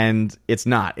 And it's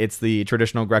not. It's the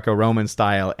traditional Greco-Roman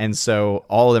style. And so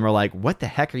all of them are like, what the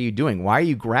heck are you doing? Why are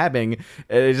you grabbing?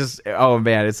 It's just, oh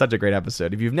man, it's such a great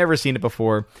episode. If you've never seen it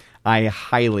before, I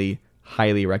highly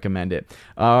recommend it.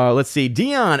 Let's see.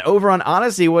 Dion over on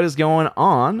Odyssey. What is going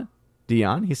on?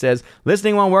 Dion, he says,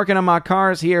 listening while working on my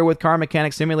cars here with Car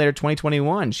Mechanic Simulator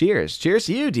 2021. Cheers. Cheers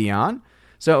to you, Dion.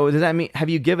 So does that mean, have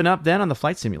you given up then on the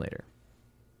flight simulator?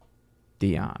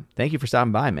 Dion, thank you for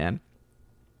stopping by, man.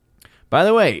 By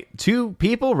the way, 2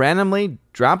 people randomly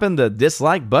dropping the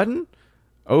dislike button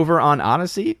over on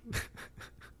Odyssey?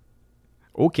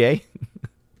 Okay.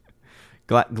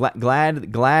 Glad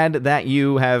that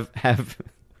you have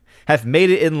made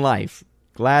it in life.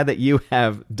 Glad that you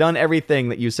have done everything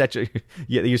that you set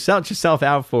yourself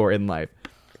out for in life.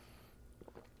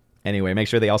 Anyway, make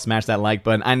sure they all smash that like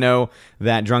button. I know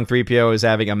that Drunk 3PO is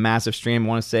having a massive stream. I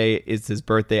want to say it's his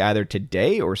birthday either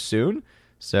today or soon.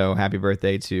 So happy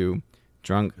birthday to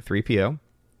Drunk 3PO.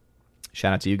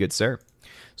 Shout out to you, good sir.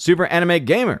 Super Anime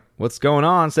Gamer, what's going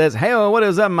on? Says, hey, what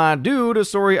is up, my dude?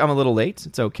 Sorry, I'm a little late.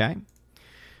 It's okay.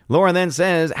 Laura then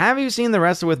says, have you seen The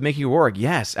Wrestler with Mickey Rourke?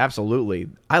 Yes, absolutely.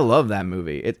 I love that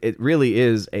movie. It really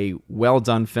is a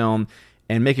well-done film,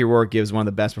 and Mickey Rourke gives one of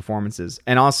the best performances.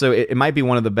 And also, it might be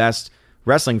one of the best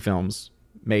wrestling films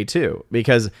made, too,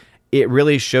 because it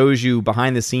really shows you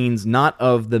behind the scenes, not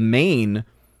of the main,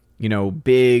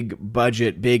 big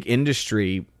budget, big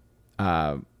industry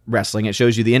wrestling. It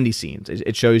shows you the indie scenes.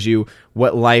 It shows you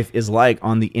what life is like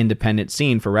on the independent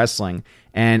scene for wrestling.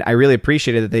 And I really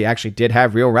appreciated that they actually did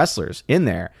have real wrestlers in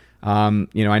there. I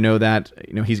know that,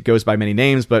 he goes by many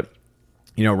names, but,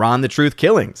 Ron the Truth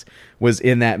Killings was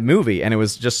in that movie, and it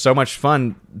was just so much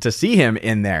fun to see him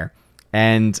in there.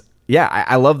 And yeah,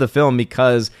 I love the film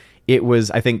because it was,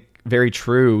 I think, very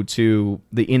true to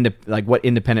the what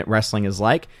independent wrestling is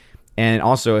like. And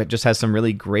also, it just has some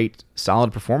really great,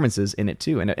 solid performances in it,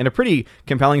 too. And a pretty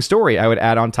compelling story, I would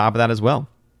add on top of that as well.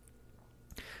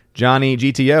 Johnny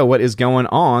GTO, what is going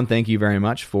on? Thank you very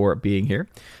much for being here.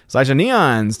 Slasha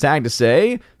Neon's tag to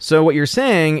say, so what you're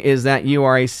saying is that you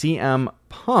are a CM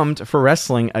pumped for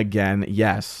wrestling again.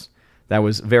 Yes, that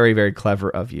was very, very clever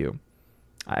of you.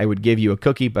 I would give you a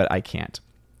cookie, but I can't.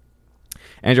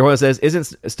 Andrew Hoyle says,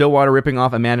 isn't Stillwater ripping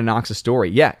off Amanda Knox's story?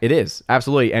 Yeah, it is.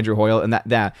 Absolutely, Andrew Hoyle. And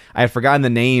that I had forgotten the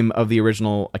name of the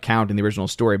original account in the original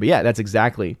story. But yeah, that's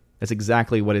exactly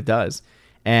what it does.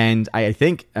 And I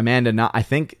think I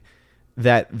think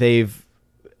that they've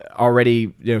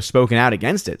already spoken out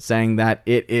against it, saying that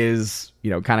it is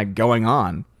kind of going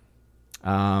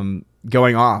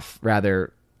off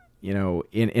rather, in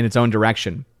its own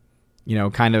direction,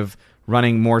 kind of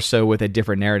running more so with a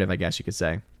different narrative, I guess you could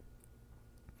say.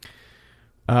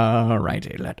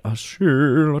 Alrighty, let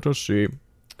us see.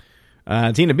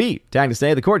 Tina B, tag to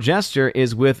say, the court jester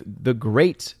is with the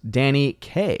great Danny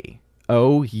K.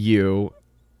 OU.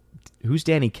 Who's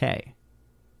Danny K?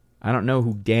 I don't know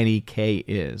who Danny K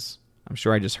is. I'm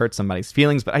sure I just hurt somebody's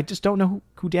feelings, but I just don't know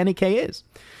who Danny K is.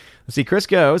 Let's see,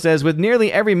 Crisco says, with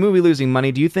nearly every movie losing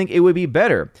money, do you think it would be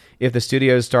better if the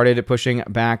studios started pushing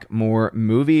back more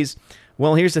movies?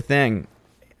 Well, here's the thing.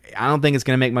 I don't think it's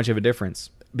going to make much of a difference.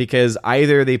 Because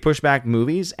either they push back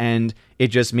movies and it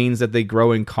just means that they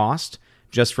grow in cost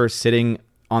just for sitting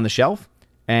on the shelf,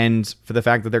 and for the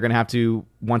fact that they're going to have to,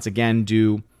 once again,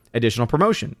 do additional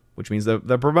promotion, which means the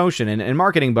promotion and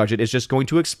marketing budget is just going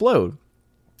to explode.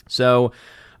 So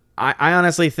I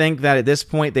honestly think that at this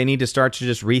point they need to start to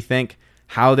just rethink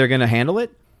how they're going to handle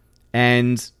it.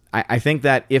 And I think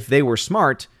that if they were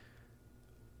smart,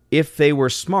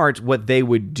 what they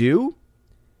would do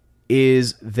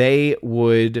is they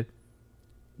would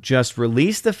just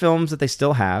release the films that they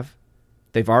still have.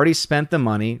 They've already spent the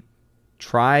money.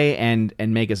 Try and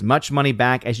make as much money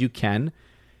back as you can.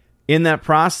 In that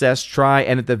process, try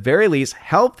and at the very least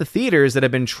help the theaters that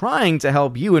have been trying to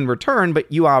help you in return,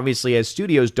 but you obviously as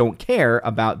studios don't care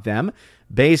about them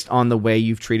based on the way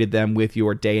you've treated them with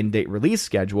your day and date release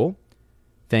schedule.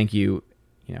 Thank you,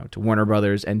 to Warner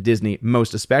Brothers and Disney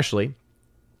most especially.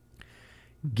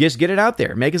 Just get it out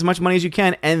there. Make as much money as you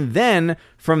can. And then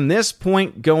from this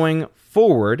point going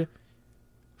forward,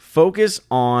 focus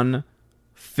on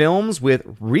films with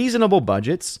reasonable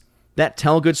budgets that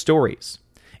tell good stories.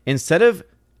 Instead of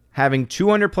having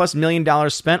 $200+ million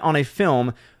spent on a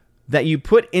film that you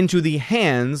put into the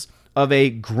hands of a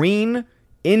green,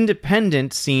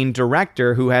 independent scene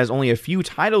director who has only a few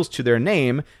titles to their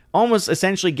name, almost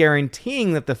essentially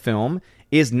guaranteeing that the film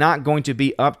is not going to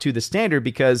be up to the standard,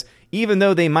 because even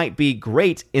though they might be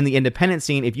great in the independent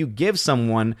scene, if you give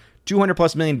someone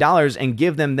 $200+ million and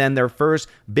give them then their first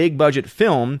big budget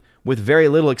film with very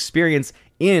little experience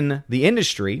in the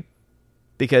industry,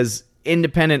 because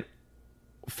independent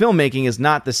filmmaking is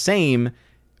not the same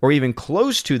or even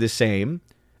close to the same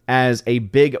as a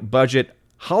big budget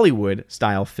Hollywood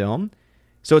style film.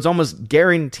 So it's almost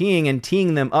guaranteeing and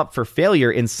teeing them up for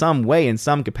failure in some way, in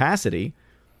some capacity.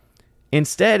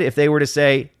 Instead, if they were to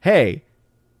say, hey,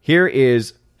 here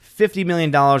is $50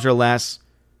 million or less,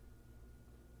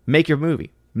 make your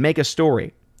movie, make a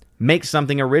story, make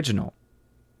something original.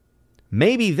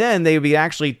 Maybe then they would be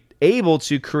actually able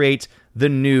to create the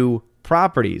new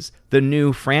properties, the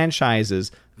new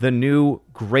franchises, the new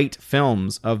great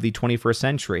films of the 21st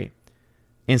century,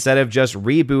 instead of just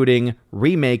rebooting,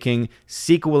 remaking,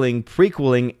 sequeling,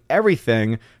 prequeling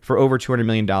everything for over $200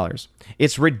 million.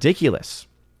 It's ridiculous.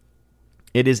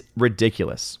 It is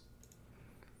ridiculous.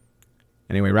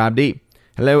 Anyway, Rob D.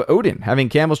 Hello, Odin. Having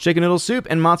Campbell's chicken noodle soup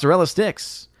and mozzarella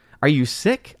sticks. Are you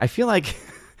sick? I feel like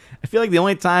the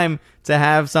only time to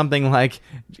have something like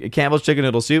Campbell's chicken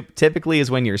noodle soup typically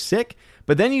is when you're sick.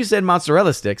 But then you said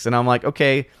mozzarella sticks, and I'm like,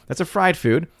 okay, that's a fried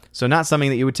food, so not something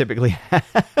that you would typically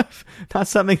have. Not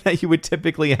something that you would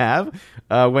typically have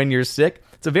when you're sick.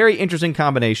 It's a very interesting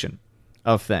combination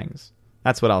of things.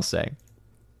 That's what I'll say.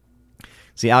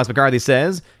 See, Alex McCarthy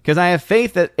says, because I have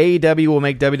faith that AEW will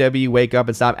make WWE wake up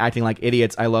and stop acting like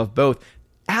idiots. I love both.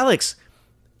 Alex,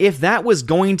 if that was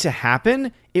going to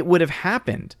happen, it would have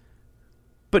happened.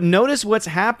 But notice what's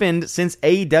happened since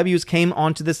AEW's came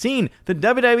onto the scene. The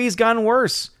WWE's gotten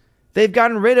worse. They've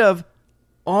gotten rid of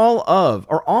all of,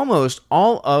 or almost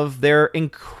all of, their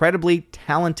incredibly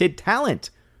talented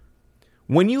talent.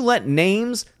 When you let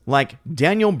names like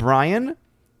Daniel Bryan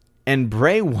and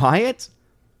Bray Wyatt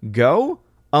go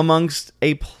amongst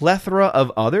a plethora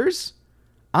of others,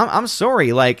 I'm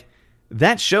sorry, like,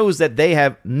 that shows that they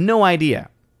have no idea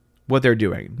what they're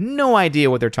doing, no idea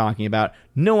what they're talking about,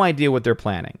 no idea what they're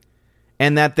planning,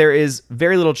 and that there is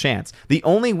very little chance. The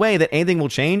only way that anything will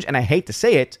change, and I hate to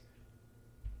say it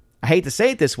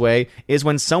this way, is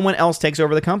when someone else takes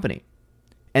over the company.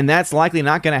 And that's likely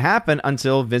not going to happen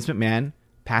until Vince McMahon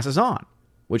passes on,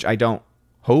 which I don't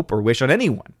hope or wish on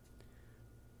anyone.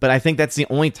 But I think that's the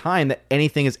only time that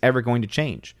anything is ever going to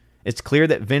change. It's clear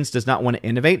that Vince does not want to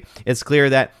innovate. It's clear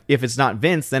that if it's not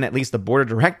Vince, then at least the board of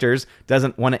directors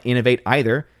doesn't want to innovate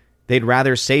either. They'd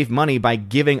rather save money by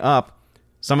giving up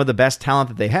some of the best talent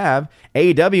that they have.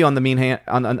 AEW, in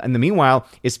the meanwhile,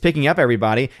 is picking up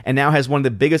everybody and now has one of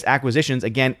the biggest acquisitions,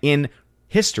 again, in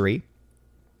history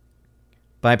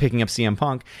by picking up CM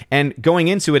Punk. And going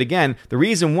into it again, the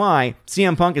reason why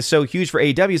CM Punk is so huge for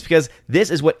AEW is because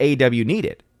this is what AEW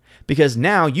needed. Because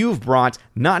now you've brought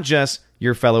not just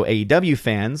your fellow AEW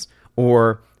fans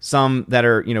or some that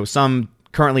are, some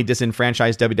currently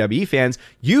disenfranchised WWE fans,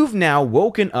 you've now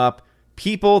woken up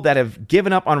people that have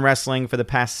given up on wrestling for the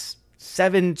past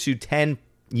 7 to 10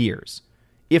 years,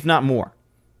 if not more.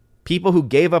 People who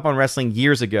gave up on wrestling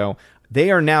years ago,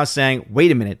 they are now saying,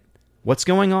 wait a minute, what's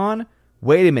going on?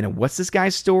 Wait a minute, what's this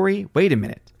guy's story? Wait a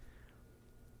minute.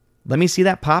 Let me see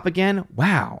that pop again?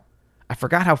 Wow. I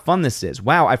forgot how fun this is.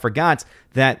 Wow, I forgot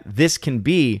that this can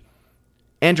be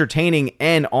entertaining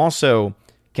and also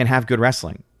can have good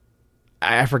wrestling.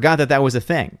 I forgot that that was a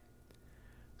thing.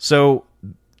 So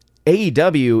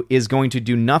AEW is going to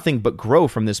do nothing but grow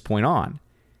from this point on.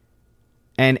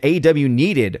 And AEW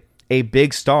needed a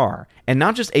big star. And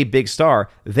not just a big star,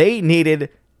 they needed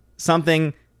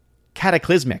something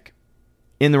cataclysmic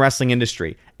in the wrestling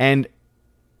industry. And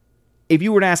if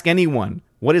you were to ask anyone,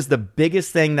 what is the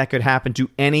biggest thing that could happen to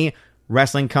any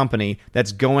wrestling company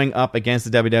that's going up against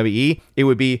the WWE? It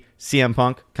would be CM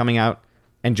Punk coming out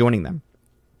and joining them.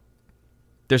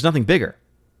 There's nothing bigger.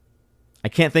 I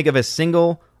can't think of a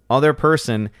single other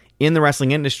person in the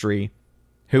wrestling industry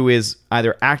who is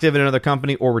either active in another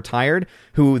company or retired,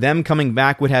 who them coming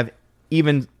back would have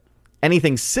even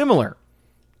anything similar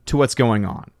to what's going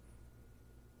on.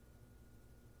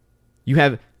 You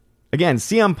have, again,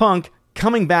 CM Punk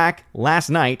coming back last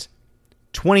night,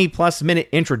 20-plus minute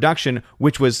introduction,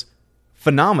 which was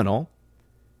phenomenal.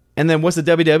 And then what's the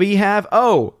WWE have?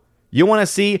 Oh, you want to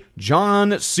see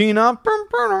John Cena?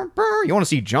 You want to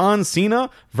see John Cena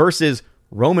versus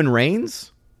Roman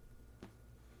Reigns?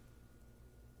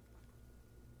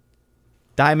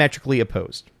 Diametrically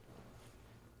opposed.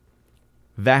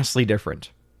 Vastly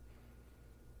different.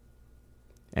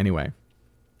 Anyway.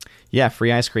 Yeah,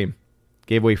 free ice cream.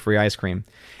 Gave away free ice cream.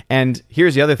 And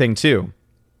here's the other thing, too.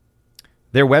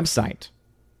 Their website,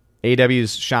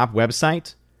 AEW's shop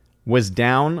website, was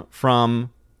down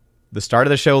from the start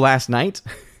of the show last night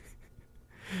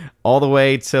all the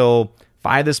way till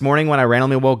 5 this morning when I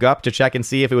randomly woke up to check and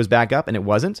see if it was back up, and it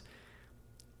wasn't.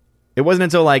 It wasn't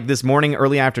until like this morning,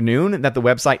 early afternoon, that the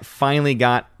website finally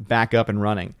got back up and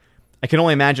running. I can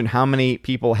only imagine how many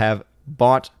people have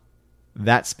bought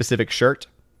that specific shirt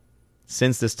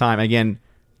since this time. Again,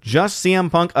 just CM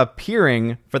Punk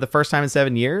appearing for the first time in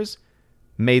 7 years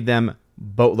made them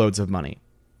boatloads of money.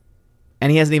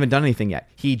 And he hasn't even done anything yet.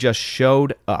 He just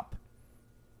showed up.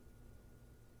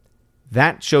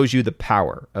 That shows you the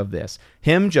power of this.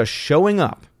 Him just showing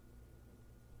up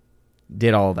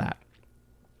did all that.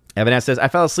 Evan S. says, I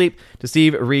fell asleep to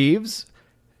Steve Reeves,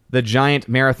 The Giant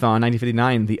Marathon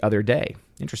 1959 the other day.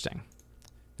 Interesting.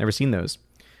 Never seen those.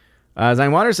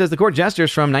 Zion Waters says The Court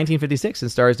Jesters from 1956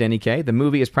 and stars Danny Kaye. The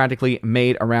movie is practically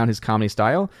made around his comedy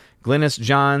style. Glynis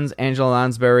Johns, Angela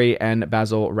Lansbury, and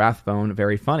Basil Rathbone,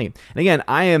 very funny. And again,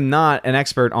 I am not an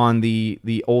expert on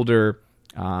the older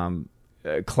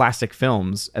classic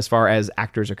films as far as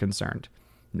actors are concerned.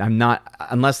 I'm not,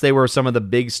 unless they were some of the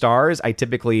big stars. I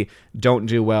typically don't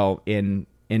do well in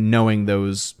knowing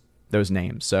those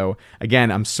names. So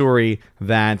again, I'm sorry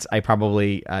that I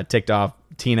probably ticked off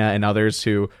Tina and others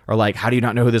who are like, how do you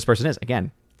not know who this person is?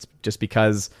 Again, it's just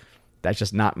because that's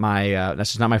just not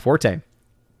my forte.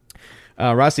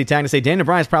 Rusty tagged to say Daniel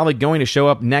Bryan is probably going to show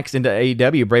up next into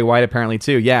AEW. Bray Wyatt apparently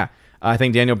too. Yeah, I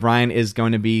think Daniel Bryan is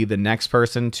going to be the next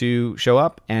person to show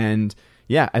up, and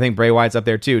yeah, I think Bray Wyatt's up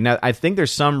there too. Now, I think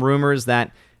there's some rumors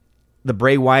that the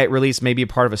Bray Wyatt release may be a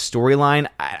part of a storyline.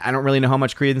 I don't really know how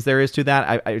much credence there is to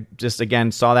that. I just,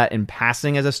 again, saw that in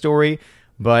passing as a story.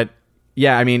 But,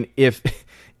 yeah, I mean, if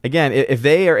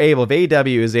they are able, if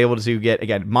AEW is able to get,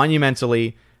 again,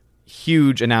 monumentally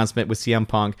huge announcement with CM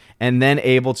Punk, and then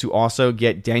able to also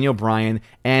get Daniel Bryan,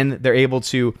 and they're able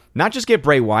to not just get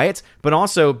Bray Wyatt, but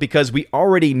also because we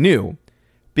already knew,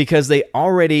 because they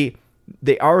already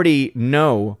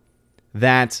know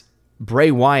that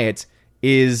Bray Wyatt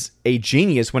is a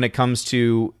genius when it comes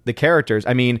to the characters.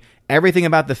 I mean, everything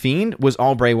about The Fiend was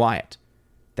all Bray Wyatt.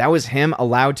 That was him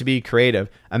allowed to be creative.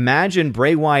 Imagine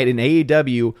Bray Wyatt in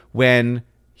AEW when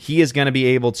he is going to be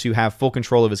able to have full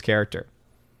control of his character.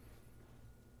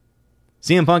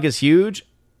 CM Punk is huge.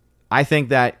 I think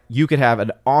that you could have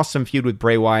an awesome feud with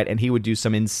Bray Wyatt, and he would do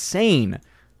some insane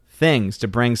things to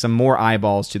bring some more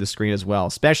eyeballs to the screen as well,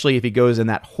 especially if he goes in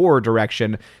that horror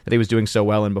direction that he was doing so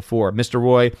well in before. Mr.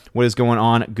 Roy, what is going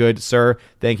on? Good, sir.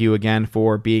 Thank you again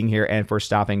for being here and for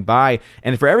stopping by.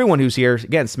 And for everyone who's here,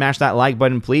 again, smash that like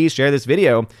button. Please share this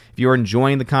video if you're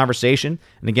enjoying the conversation.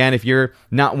 And again, if you're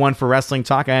not one for wrestling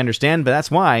talk, I understand, but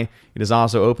that's why it is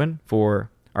also open for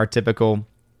our typical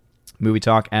movie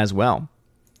talk as well.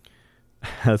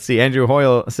 Let's see. Andrew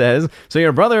Hoyle says, so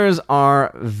your brothers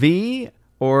are V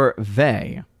or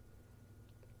they?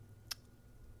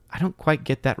 I don't quite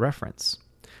get that reference.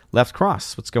 Left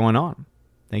Cross, what's going on?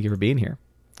 Thank you for being here.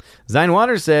 Zion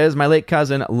Waters says, my late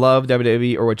cousin loved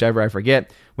WWE or whichever, I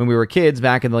forget. When we were kids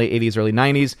back in the late 80s, early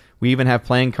 90s, we even have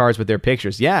playing cards with their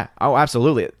pictures. Yeah, oh,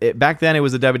 absolutely. Back then, it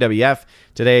was the WWF.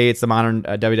 Today, it's the modern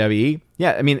WWE.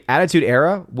 Yeah, I mean, Attitude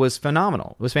Era was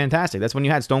phenomenal. It was fantastic. That's when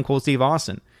you had Stone Cold Steve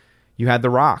Austin. You had The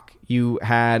Rock. You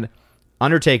had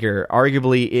Undertaker,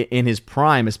 arguably in his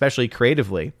prime, especially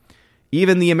creatively.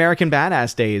 Even the American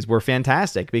Badass days were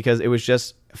fantastic because it was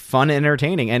just fun and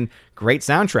entertaining and great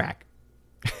soundtrack.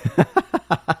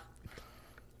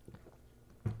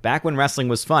 Back when wrestling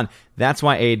was fun. That's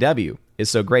why AEW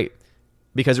is so great,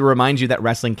 because it reminds you that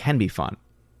wrestling can be fun.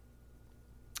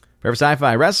 Forever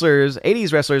Sci-Fi wrestlers,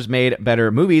 80s wrestlers made better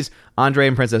movies. Andre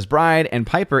and Princess Bride and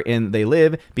Piper in They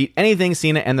Live beat anything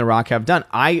Cena and The Rock have done.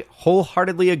 I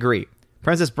wholeheartedly agree.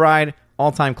 Princess Bride,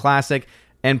 all-time classic.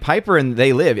 And Piper and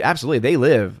They Live, absolutely, They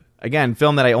Live. Again,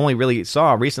 film that I only really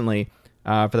saw recently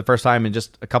for the first time in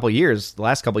just a couple years. The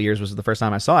last couple years was the first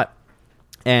time I saw it.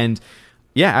 And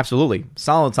yeah, absolutely.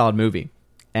 Solid movie.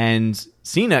 And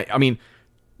Cena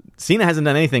hasn't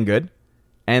done anything good.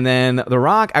 And then The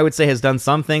Rock, I would say, has done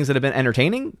some things that have been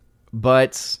entertaining.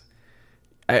 But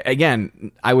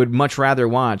again, I would much rather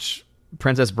watch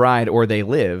Princess Bride or They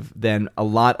Live than a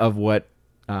lot of what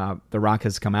The Rock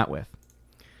has come out with.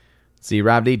 See,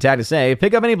 Rob D tagged to say,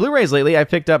 pick up any Blu-rays lately? I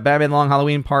picked up Batman Long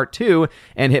Halloween Part 2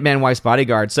 and Hitman Wife's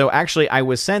Bodyguard. So actually, I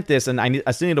was sent this, and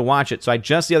I still need to watch it. So I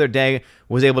just the other day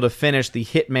was able to finish the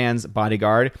Hitman's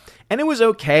Bodyguard, and it was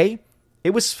okay. It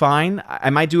was fine.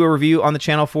 I might do a review on the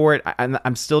channel for it.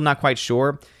 I'm still not quite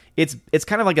sure. It's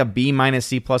kind of like a B-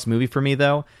 C+ movie for me,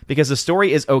 though, because the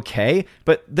story is okay,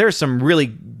 but there's some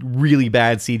really, really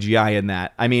bad CGI in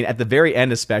that. I mean, at the very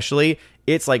end especially,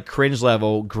 it's like cringe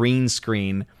level green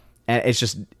screen. And it's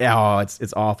just,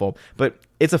 it's awful. But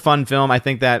it's a fun film. I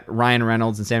think that Ryan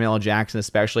Reynolds and Samuel L. Jackson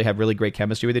especially have really great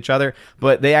chemistry with each other.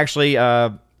 But they actually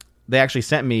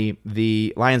sent me,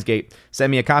 the Lionsgate sent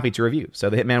me a copy to review. So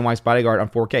the Hitman Wife's Bodyguard on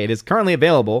 4K. It is currently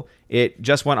available. It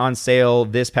just went on sale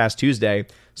this past Tuesday.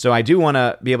 So I do want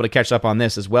to be able to catch up on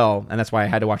this as well. And that's why I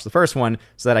had to watch the first one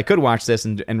so that I could watch this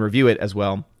and review it as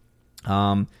well.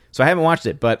 So I haven't watched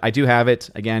it, but I do have it.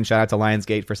 Again, shout out to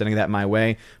Lionsgate for sending that my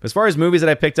way. But as far as movies that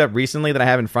I picked up recently that I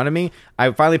have in front of me, I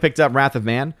finally picked up Wrath of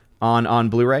Man on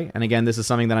Blu-ray. And again, this is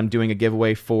something that I'm doing a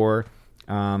giveaway for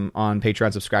on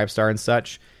Patreon, Subscribestar, and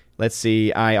such. Let's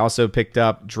see. I also picked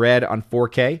up Dread on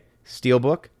 4K,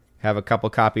 Steelbook. Have a couple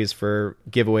copies for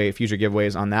future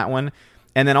giveaways on that one.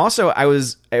 And then also I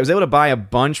was able to buy a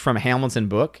bunch from Hamilton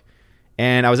Book.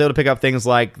 And I was able to pick up things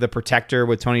like The Protector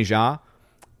with Tony Jaa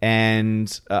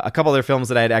and a couple other films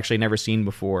that I had actually never seen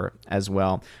before as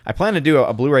well. I plan to do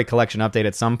a Blu-ray collection update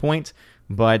at some point,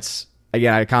 but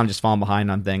again, I kind of just fallen behind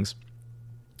on things.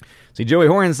 See, Joey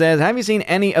Horn says, have you seen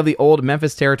any of the old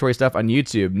Memphis Territory stuff on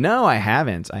YouTube? No, I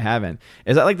haven't.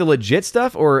 Is that like the legit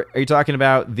stuff, or are you talking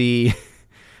about the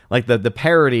like the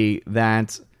parody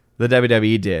that the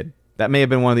WWE did? That may have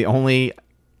been one of the only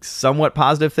somewhat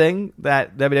positive thing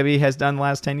that WWE has done the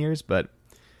last 10 years, but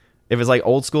if it's like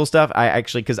old school stuff,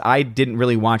 because I didn't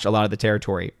really watch a lot of the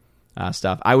Territory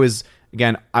stuff. I was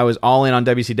all in on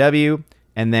WCW,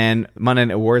 and then Monday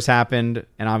Night Wars happened,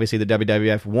 and obviously the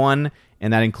WWF won,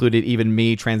 and that included even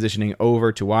me transitioning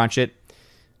over to watch it.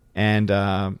 And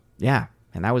and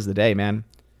that was the day, man.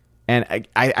 And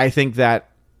I think that,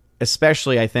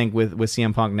 especially I think with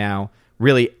CM Punk now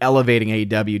really elevating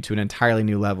AEW to an entirely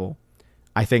new level,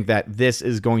 I think that this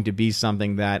is going to be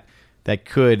something that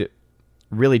could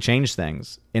really change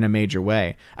things in a major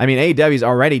way. I mean, AEW is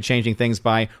already changing things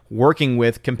by working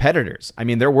with competitors. I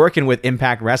mean, they're working with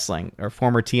Impact Wrestling, or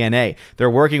former TNA. They're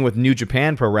working with New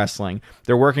Japan Pro Wrestling.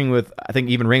 They're working with, I think,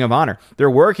 even Ring of Honor. They're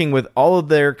working with all of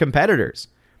their competitors.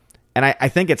 And I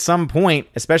think at some point,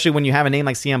 especially when you have a name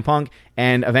like CM Punk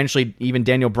and eventually even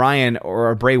Daniel Bryan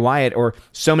or Bray Wyatt or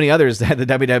so many others that the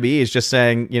WWE is just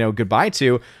saying, goodbye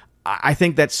to, I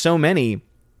think that so many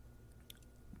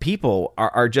people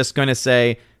are just going to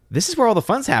say, this is where all the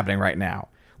fun's happening right now.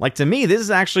 Like, to me, this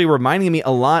is actually reminding me a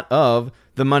lot of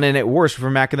the Monday Night Wars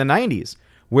from back in the 90s,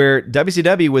 where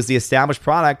WCW was the established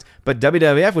product, but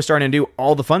WWF was starting to do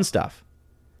all the fun stuff.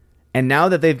 And now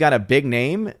that they've got a big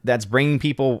name that's bringing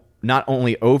people not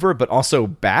only over, but also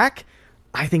back,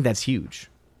 I think that's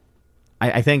huge.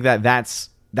 I think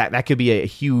that could be a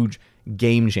huge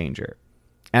game changer.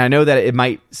 And I know that it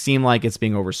might seem like it's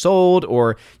being oversold,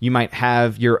 or you might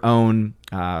have your own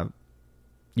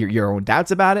your own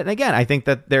doubts about it. And again, I think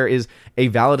that there is a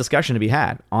valid discussion to be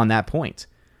had on that point.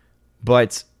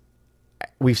 But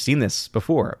we've seen this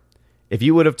before. If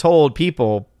you would have told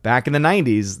people back in the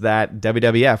 90s that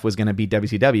WWF was going to beat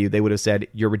WCW, they would have said,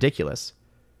 you're ridiculous.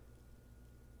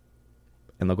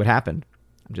 And look what happened.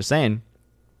 I'm just saying.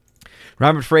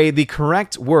 Robert Frey, the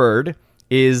correct word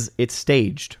is it's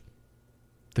staged.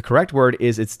 The correct word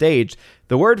is it's staged.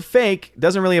 The word fake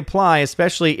doesn't really apply,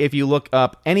 especially if you look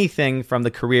up anything from the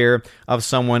career of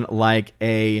someone like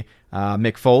a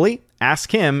Mick Foley.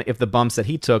 Ask him if the bumps that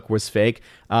he took was fake.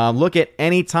 Look at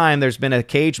any time there's been a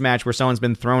cage match where someone's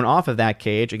been thrown off of that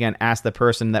cage. Again, ask the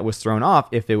person that was thrown off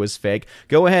if it was fake.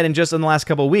 Go ahead and just in the last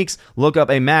couple of weeks, look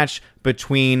up a match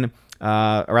between...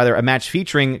 or rather, a match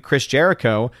featuring Chris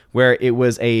Jericho, where it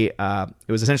was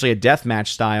essentially a death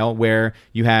match style, where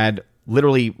you had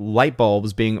literally light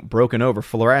bulbs being broken over.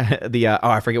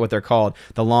 I forget what they're called.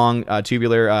 The long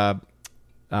tubular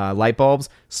light bulbs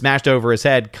smashed over his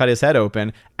head, cut his head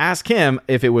open. Ask him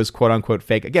if it was quote unquote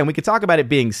fake. Again, we could talk about it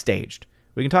being staged.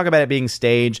 We can talk about it being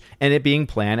staged and it being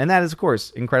planned, and that is, of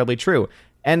course, incredibly true.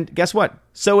 And guess what?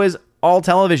 So is all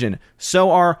television.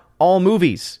 So are all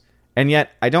movies. And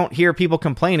yet, I don't hear people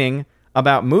complaining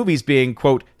about movies being,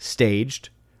 quote, staged,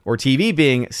 or TV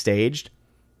being staged.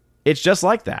 It's just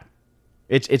like that.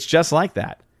 It's just like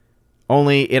that.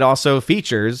 Only it also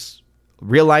features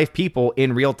real-life people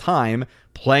in real time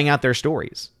playing out their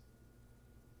stories.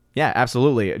 Yeah,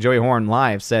 absolutely. Joey Horn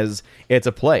Live says it's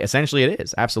a play. Essentially, it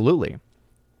is. Absolutely.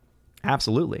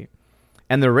 Absolutely.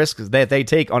 And the risks that they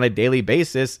take on a daily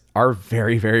basis are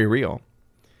very, very real.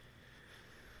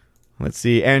 Let's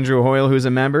see. Andrew Hoyle, who's a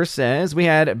member, says, we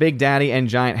had Big Daddy and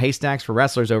giant haystacks for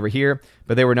wrestlers over here,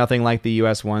 but they were nothing like the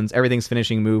U.S. ones. Everything's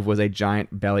finishing move was a giant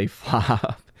belly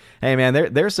flop. Hey,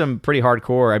 man, there's some pretty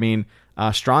hardcore. I mean,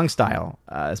 strong style,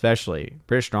 especially.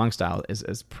 British strong style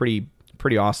is pretty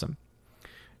awesome.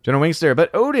 General Wingster,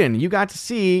 but Odin, you got to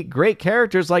see great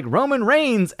characters like Roman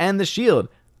Reigns and The Shield.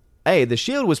 Hey, The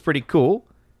Shield was pretty cool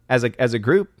as a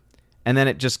group, and then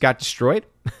it just got destroyed.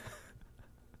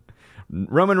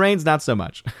 Roman Reigns, not so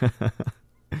much.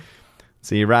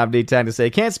 See, Rob D. had to say,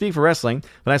 can't speak for wrestling,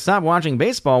 but I stopped watching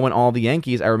baseball when all the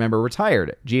Yankees I remember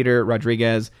retired. Jeter,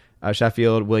 Rodriguez,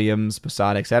 Sheffield, Williams,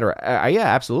 Posada, etc. Yeah,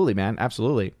 absolutely, man.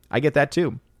 Absolutely. I get that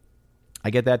too.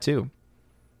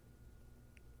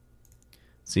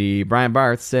 See, Brian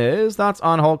Barth says, thoughts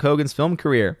on Hulk Hogan's film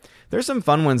career? There's some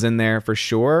fun ones in there for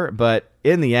sure, but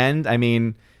in the end, I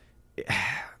mean,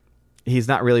 he's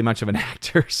not really much of an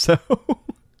actor, so...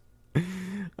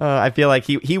 I feel like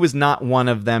he was not one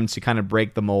of them to kind of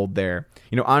break the mold there.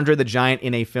 You know, Andre the Giant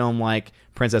in a film like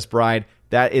Princess Bride,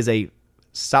 that is a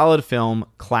solid film,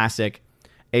 classic.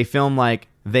 A film like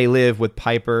They Live with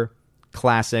Piper,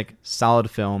 classic, solid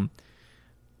film.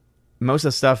 most of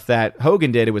the stuff that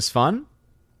Hogan did, it was fun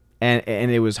and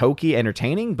it was hokey,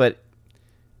 entertaining, but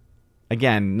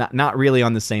again, not really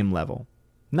on the same level.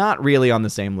 Not really on the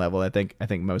same level, I think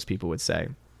most people would say.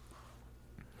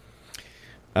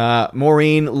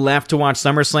 Maureen left to watch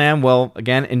SummerSlam. Well,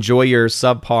 again, enjoy your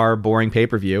subpar, boring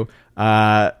pay-per-view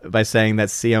by saying that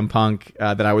CM Punk,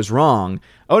 that I was wrong.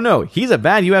 Oh no, he's a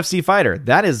bad UFC fighter.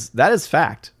 That is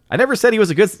fact. I never said he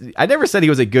was a good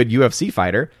UFC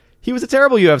fighter. He was a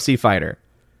terrible UFC fighter.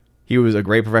 He was a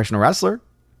great professional wrestler.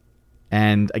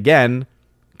 And again,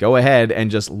 go ahead and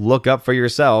just look up for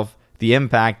yourself the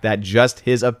impact that just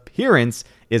his appearance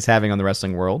is having on the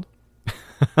wrestling world.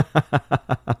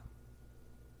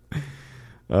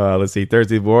 Let's see.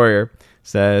 Thursday Warrior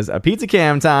says, a pizza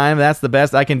cam time. That's the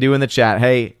best I can do in the chat.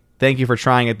 Hey, thank you for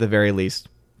trying at the very least.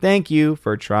 Thank you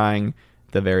for trying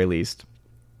at the very least.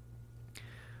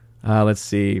 Let's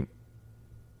see.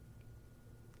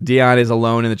 Dion is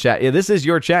alone in the chat. Yeah, this is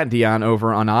your chat, Dion,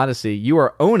 over on Odyssey. You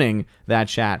are owning that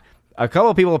chat. A couple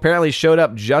of people apparently showed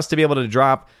up just to be able to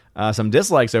drop some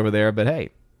dislikes over there, but hey,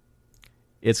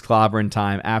 it's clobbering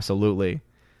time. Absolutely.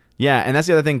 Yeah, and that's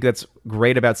the other thing that's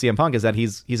great about CM Punk is that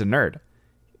he's a nerd.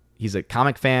 He's a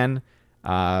comic fan.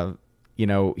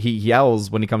 He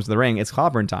yells when he comes to the ring, it's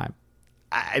clobbering time.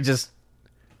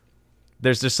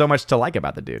 There's just so much to like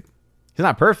about the dude. He's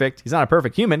not perfect. He's not a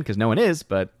perfect human, because no one is,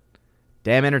 but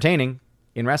damn entertaining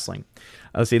in wrestling.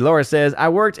 Let's see. Laura says, I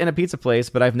worked in a pizza place,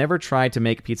 but I've never tried to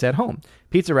make pizza at home.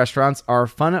 Pizza restaurants are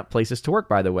fun places to work,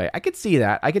 by the way. I could see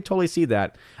that. I could totally see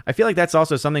that. I feel like that's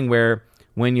also something where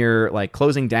when you're like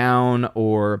closing down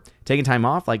or taking time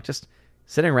off, like just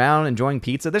sitting around enjoying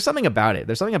pizza, there's something about it.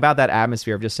 There's something about that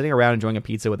atmosphere of just sitting around enjoying a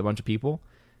pizza with a bunch of people.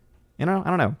 I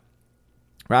don't know.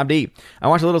 Rob D. I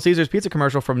watched a Little Caesars pizza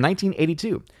commercial from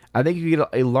 1982. I think you could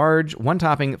get a large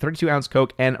one-topping 32-ounce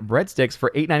Coke and breadsticks for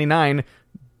 $8.99.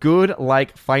 Good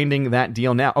like finding that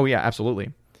deal now. Oh, yeah,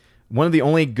 absolutely. One of the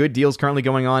only good deals currently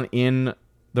going on in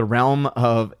the realm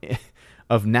of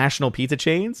national pizza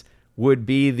chains would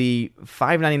be the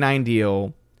 $5.99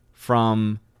 deal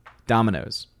from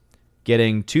Domino's.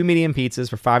 Getting 2 medium pizzas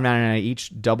for $5.99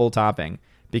 each, double topping,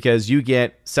 because you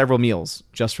get several meals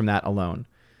just from that alone.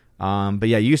 But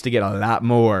yeah, you used to get a lot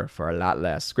more for a lot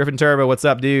less. Griffin Turbo, what's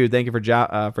up, dude? Thank you for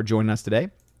joining us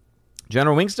today.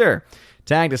 General Winkster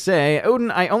tagged to say, Odin,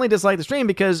 I only dislike the stream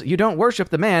because you don't worship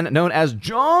the man known as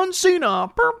John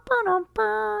Cena.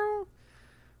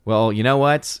 Well, you know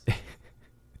what?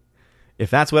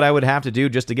 If that's what I would have to do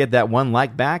just to get that one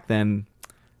like back, then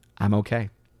I'm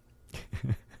okay.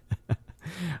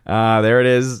 There it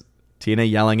is. Tina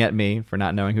yelling at me for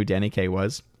not knowing who Danny Kaye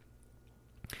was.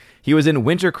 He was in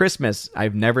Winter Christmas.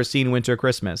 I've never seen Winter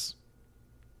Christmas.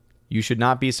 You should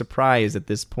not be surprised at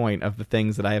this point of the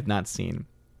things that I have not seen.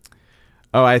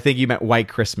 Oh, I think you meant White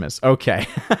Christmas. Okay.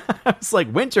 I was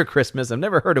like, Winter Christmas? I've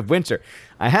never heard of Winter.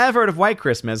 I have heard of White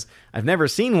Christmas. I've never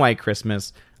seen White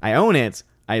Christmas. I own it.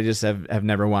 I just have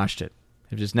never watched it.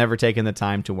 I've just never taken the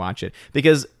time to watch it.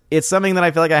 Because it's something that I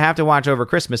feel like I have to watch over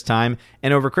Christmas time.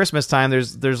 And over Christmas time,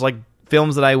 there's like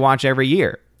films that I watch every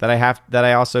year that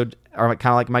I also are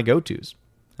kind of like my go-tos.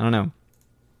 I don't know.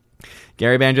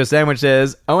 Gary Banjo Sandwich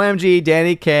says, OMG,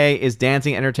 Danny Kaye is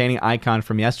dancing entertaining icon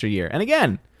from yesteryear. And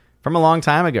again, from a long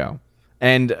time ago.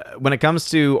 And when it comes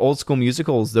to old school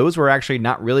musicals, those were actually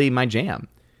not really my jam.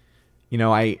 You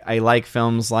know, I like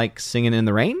films like Singin' in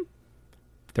the Rain.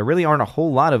 There really aren't a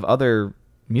whole lot of other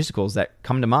musicals that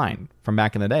come to mind from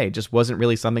back in the day. It just wasn't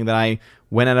really something that I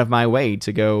went out of my way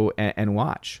to go and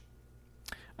watch.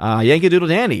 Yankee Doodle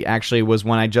Dandy actually was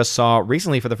one I just saw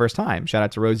recently for the first time. Shout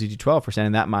out to Rosie G12 for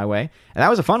sending that my way. And that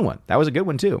was a fun one. That was a good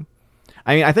one too.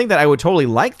 I mean, I think that I would totally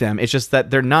like them. It's just that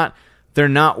they're not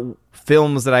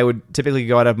films that I would typically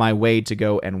go out of my way to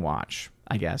go and watch,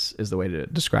 I guess, is the way to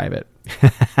describe it.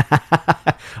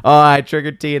 Oh, I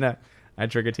triggered Tina.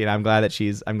 I'm glad that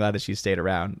she's stayed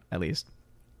around, at least.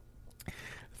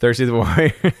 Thirsty the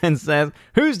Warrior and says,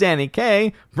 who's Danny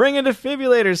Kaye? Bring a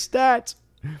defibrillator stat.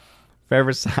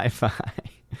 Forever Sci-Fi.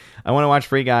 I want to watch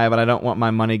Free Guy, but I don't want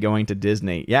my money going to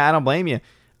Disney. Yeah, I don't blame you.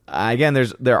 Again,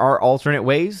 there are alternate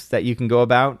ways that you can go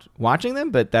about watching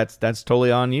them, but that's totally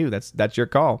on you. That's your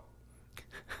call.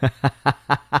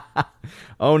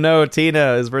 Oh no,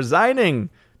 Tina is resigning.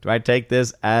 Do I take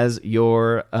this as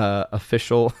your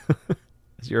official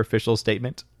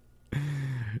statement?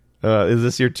 Is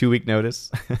this your 2-week notice?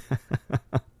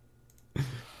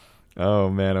 Oh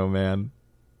man.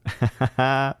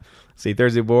 See,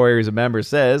 Thursday Warriors, a member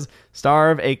says,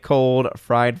 starve, a cold,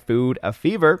 fried food, a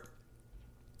fever.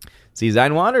 See,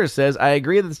 Zine Waters says, I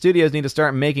agree that the studios need to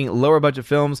start making lower budget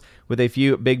films with a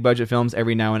few big budget films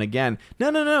every now and again.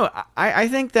 No. I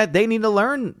think that they need to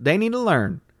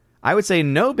learn. I would say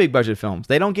no big budget films.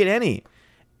 They don't get any.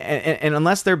 And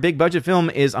unless their big budget film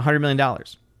is $100 million.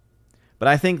 But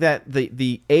I think that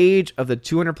the age of the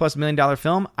 $200+ million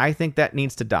film, I think that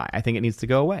needs to die. I think it needs to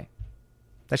go away.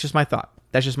 That's just my thought.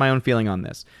 That's just my own feeling on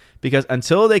this. Because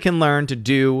until they can learn to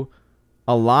do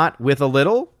a lot with a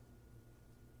little,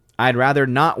 I'd rather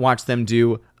not watch them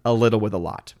do a little with a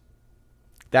lot.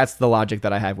 That's the logic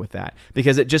that I have with that.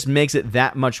 Because it just makes it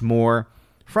that much more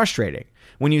frustrating.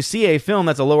 When you see a film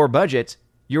that's a lower budget,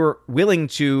 you're willing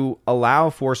to allow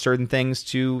for certain things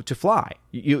to fly.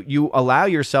 You allow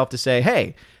yourself to say,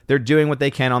 hey, they're doing what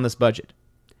they can on this budget.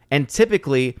 And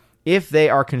typically, if they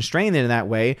are constrained in that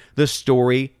way, the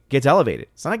story gets elevated.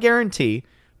 It's not a guarantee,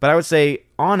 but I would say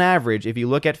on average, if you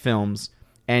look at films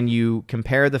and you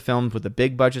compare the films with the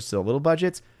big budgets to the little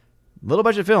budget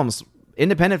films,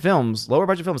 independent films, lower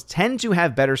budget films tend to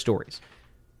have better stories.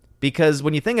 Because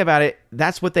when you think about it,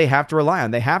 that's what they have to rely on.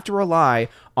 They have to rely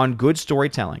on good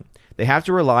storytelling. They have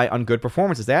to rely on good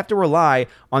performances. They have to rely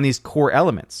on these core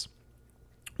elements.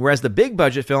 Whereas the big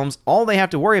budget films, all they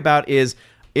have to worry about is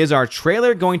our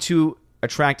trailer going to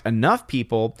attract enough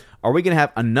people? Are we going to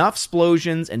have enough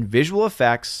explosions and visual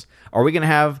effects? Are we going to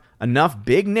have enough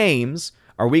big names?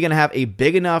 Are we going to have a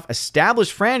big enough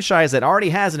established franchise that already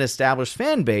has an established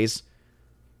fan base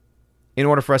in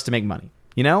order for us to make money?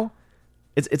 You know?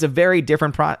 It's a very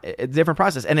different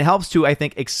process, and it helps to, I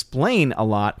think, explain a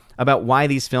lot about why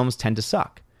these films tend to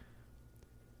suck.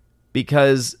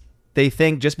 Because they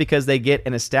think just because they get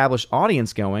an established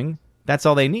audience going, that's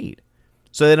all they need.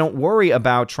 So they don't worry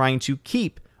about trying to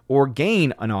keep or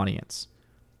gain an audience.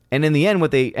 And in the end,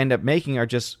 what they end up making are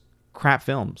just crap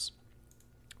films.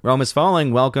 Rome is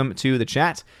Falling, welcome to the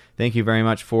chat. Thank you very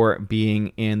much for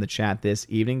being in the chat this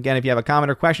evening. Again, if you have a comment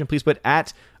or question, please put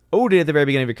 @ Odin at the very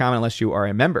beginning of your comment unless you are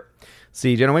a member.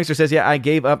 See, General Wingster says, yeah, I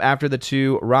gave up after the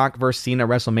 2 Rock vs. Cena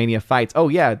WrestleMania fights. Oh,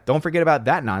 yeah, don't forget about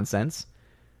that nonsense.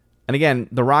 And again,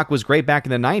 The Rock was great back in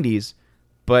the 90s,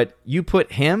 but you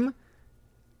put him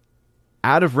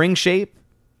out of ring shape,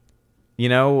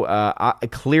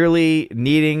 clearly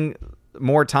needing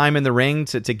more time in the ring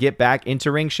to get back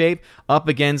into ring shape, up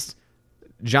against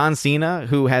John Cena,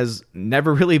 who has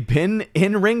never really been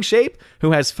in ring shape,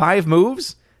 who has 5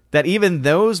 moves, that even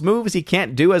those moves he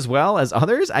can't do as well as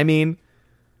others. I mean,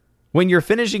 when your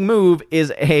finishing move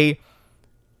is a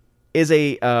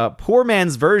poor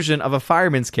man's version of a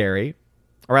fireman's carry,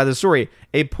 or rather,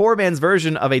 a poor man's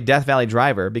version of a Death Valley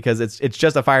driver, because it's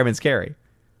just a fireman's carry.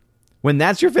 When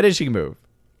that's your finishing move,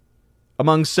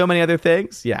 among so many other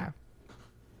things, yeah,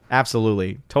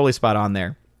 absolutely, totally spot on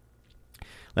there.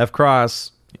 Left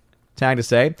Cross tag to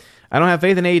say, I don't have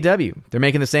faith in AEW. They're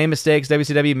making the same mistakes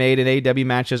WCW made, and AEW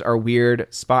matches are weird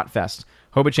spot fest.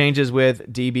 Hope it changes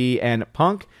with DB and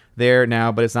Punk there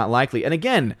now, but it's not likely. And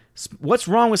again, what's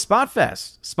wrong with spot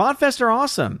fest? Spot fest are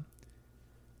awesome.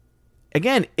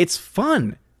 Again, it's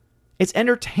fun. It's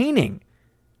entertaining.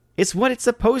 It's what it's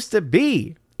supposed to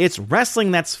be. It's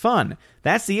wrestling that's fun.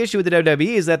 That's the issue with the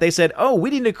WWE, is that they said, oh, we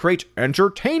need to create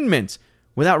entertainment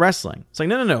without wrestling. It's like,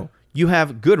 no. You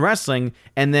have good wrestling,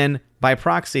 and then by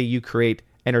proxy, you create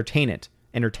entertainment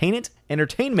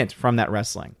from that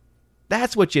wrestling.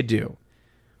 That's what you do.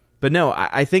 But no,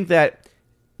 I think that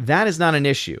is not an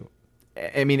issue.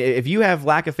 I mean, if you have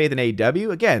lack of faith in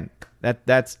AEW, again,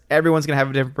 that's everyone's going to have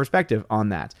a different perspective on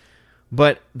that.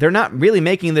 But they're not really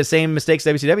making the same mistakes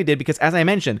WCW did, because, as I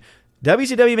mentioned,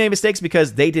 WCW made mistakes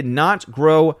because they did not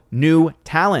grow new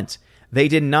talent. They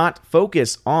did not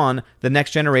focus on the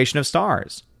next generation of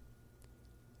stars.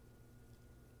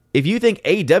 If you think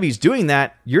AEW is doing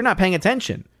that, you're not paying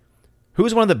attention.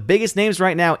 Who's one of the biggest names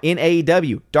right now in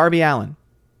AEW? Darby Allin.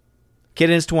 Kid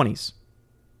in his 20s.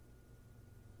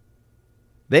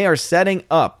 They are setting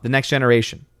up the next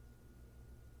generation.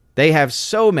 They have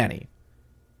so many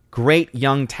great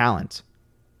young talent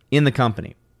in the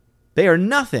company. They are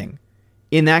nothing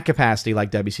in that capacity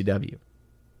like WCW.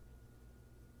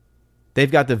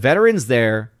 They've got the veterans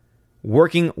there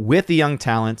working with the young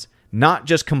talent, not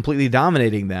just completely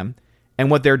dominating them.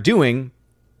 And what they're doing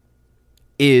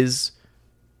is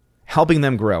helping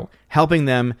them grow, helping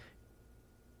them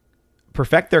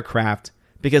perfect their craft,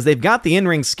 because they've got the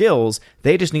in-ring skills.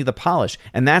 They just need the polish.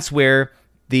 And that's where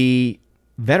the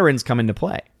veterans come into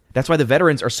play. That's why the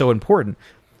veterans are so important.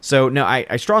 So, no,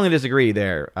 I strongly disagree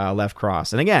there, Left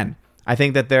Cross. And again, I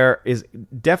think that there is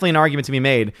definitely an argument to be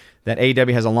made that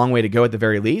AEW has a long way to go at the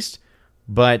very least.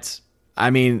 But, I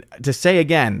mean, to say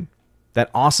again that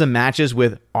awesome matches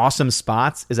with awesome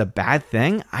spots is a bad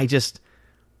thing.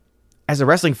 As a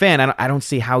wrestling fan, I don't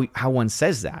see how one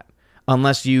says that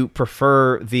unless you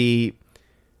prefer the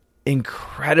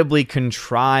incredibly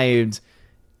contrived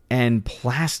and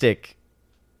plastic,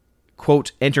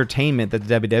 quote, entertainment that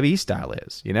the WWE style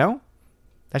is, you know?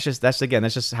 That's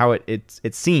just how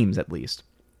it seems, at least.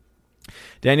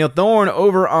 Daniel Thorne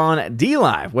over on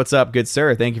D-Live. What's up, good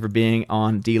sir? Thank you for being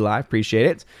on D-Live. Appreciate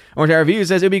it. Orange Review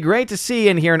says, it would be great to see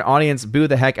and hear an audience boo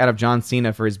the heck out of John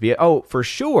Cena for his BS. Oh, for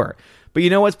sure. But you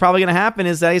know what's probably going to happen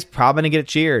is that he's probably going to get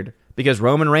cheered because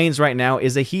Roman Reigns right now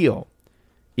is a heel.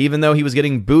 Even though he was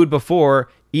getting booed before,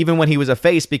 even when he was a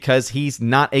face, because he's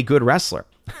not a good wrestler.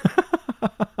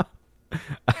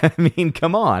 I mean,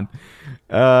 come on.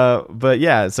 But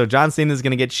yeah, so John Cena is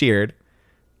going to get cheered.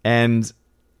 And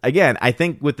again, I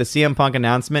think with the CM Punk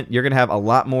announcement, you're going to have a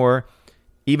lot more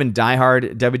even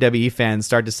diehard WWE fans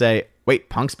start to say, wait,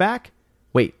 Punk's back?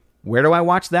 Wait, where do I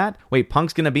watch that? Wait,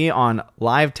 Punk's going to be on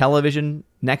live television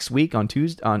next week on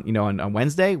Tuesday, on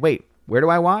Wednesday? Wait, where do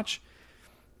I watch?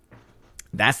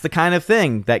 That's the kind of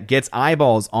thing that gets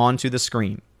eyeballs onto the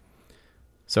screen.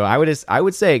 So I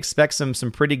would say expect some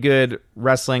pretty good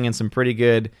wrestling and some pretty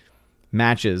good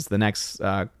matches the next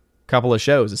couple of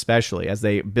shows, especially as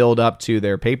they build up to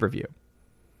their pay-per-view,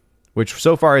 which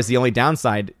so far is the only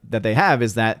downside that they have,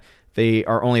 is that they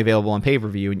are only available on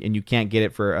pay-per-view and you can't get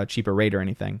it for a cheaper rate or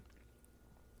anything.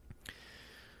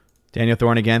 Daniel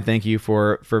Thorne, again, thank you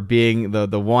for being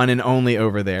the one and only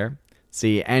over there.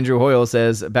 See, Andrew Hoyle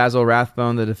says, Basil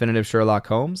Rathbone, the definitive Sherlock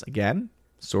Holmes. Again,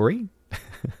 sorry.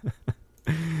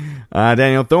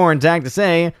 Daniel Thorne tagged to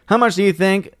say, how much do you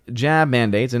think jab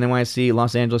mandates in NYC,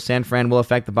 Los Angeles, San Fran will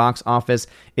affect the box office?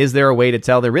 Is there a way to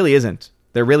tell? There really isn't.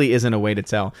 There really isn't a way to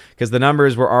tell because the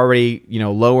numbers were already,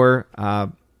 lower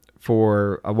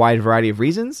for a wide variety of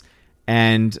reasons.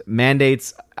 And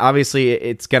mandates, obviously,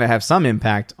 it's going to have some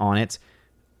impact on it.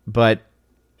 But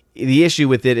the issue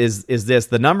with it is this.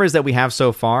 The numbers that we have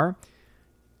so far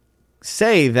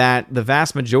say that the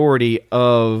vast majority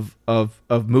of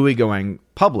movie-going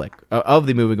public, of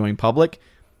the movie-going public,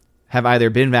 have either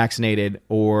been vaccinated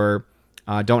or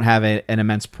don't have an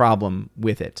immense problem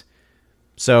with it.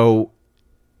 So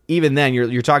even then,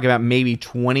 you're talking about maybe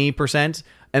 20%.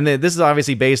 And this is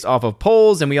obviously based off of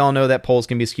polls, and we all know that polls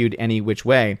can be skewed any which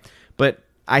way. But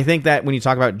I think that when you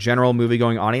talk about general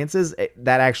movie-going audiences,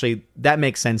 that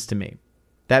makes sense to me.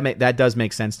 That does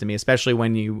make sense to me, especially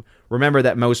when you remember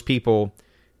that most people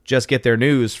just get their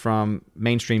news from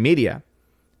mainstream media,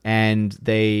 and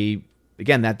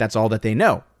that's all that they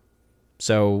know.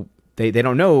 So they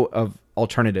don't know of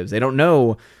alternatives. They don't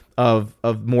know of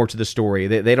more to the story.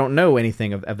 They don't know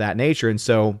anything of that nature, and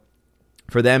so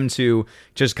for them to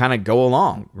just kind of go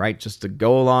along, right? Just to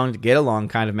go along, to get along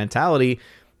kind of mentality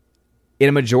in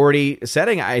a majority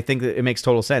setting, I think that it makes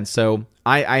total sense. So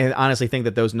I honestly think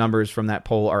that those numbers from that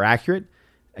poll are accurate.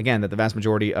 Again, that the vast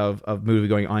majority of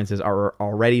movie-going audiences are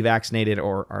already vaccinated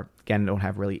or don't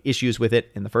have really issues with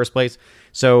it in the first place.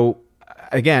 So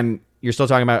again, you're still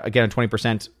talking about, again, a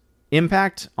 20%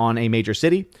 impact on a major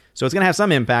city. So it's going to have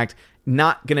some impact,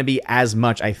 not going to be as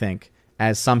much, I think,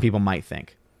 as some people might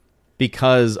think,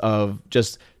 because of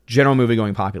just general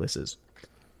movie-going populaces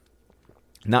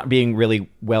not being really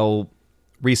well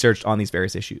researched on these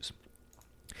various issues.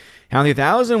 Houndy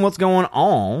 1000, what's going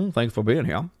on? Thanks for being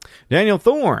here. Daniel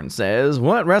Thorne says,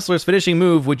 what wrestler's finishing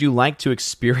move would you like to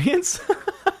experience?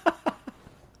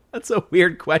 That's a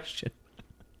weird question.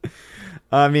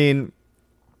 I mean,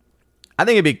 I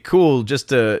think it'd be cool just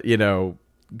to,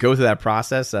 go through that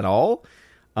process at all.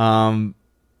 I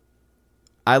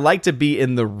like to be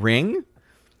in the ring.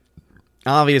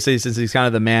 Obviously, since he's kind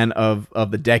of the man of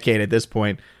the decade at this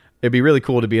point, it'd be really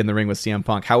cool to be in the ring with CM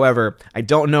Punk. However, I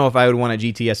don't know if I would want a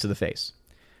GTS to the face.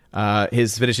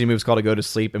 His finishing move is called a go to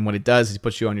sleep, and what it does is he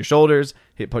puts you on your shoulders,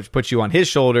 he puts you on his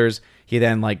shoulders, he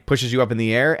then pushes you up in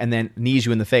the air, and then knees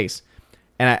you in the face.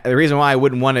 And the reason why I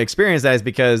wouldn't want to experience that is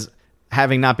because,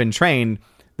 having not been trained,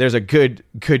 there's a good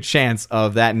chance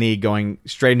of that knee going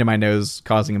straight into my nose,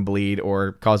 causing a bleed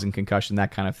or causing concussion,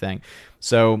 that kind of thing.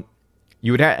 So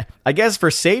you would have, I guess,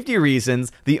 for safety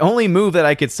reasons, the only move that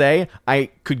I could say I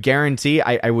could guarantee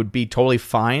I would be totally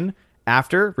fine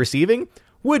after receiving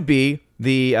would be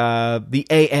the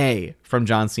AA from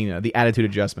John Cena, the attitude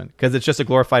adjustment, because it's just a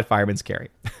glorified fireman's carry.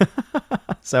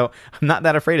 So I'm not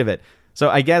that afraid of it. So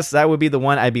I guess that would be the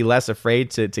one I'd be less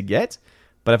afraid to get.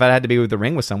 But if I had to be with the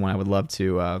ring with someone, I would love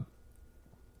to.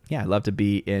 I'd love to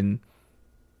be in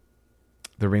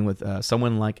the ring with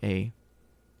someone like a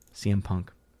CM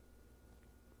Punk.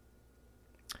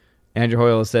 Andrew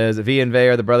Hoyle says, V and Vey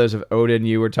are the brothers of Odin.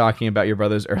 You were talking about your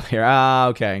brothers earlier. Ah,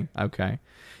 okay.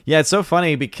 Yeah, it's so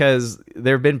funny because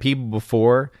there have been people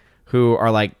before who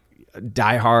are like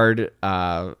diehard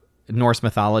Norse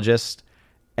mythologists,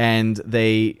 and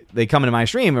they come into my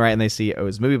stream, right, and they see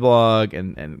his movie blog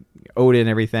and Odin and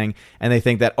everything, and they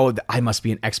think that, oh, I must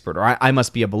be an expert, or I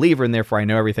must be a believer, and therefore I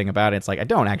know everything about it. It's like, I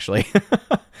don't actually.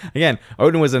 Again,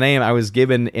 Odin was a name I was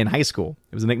given in high school.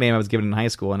 It was a nickname I was given in high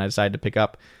school, and I decided to pick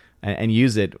up and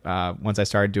use it once I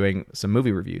started doing some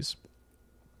movie reviews.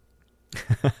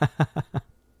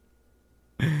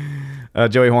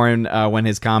 Joey Horn, when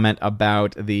his comment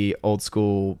about the old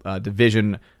school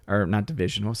division, or not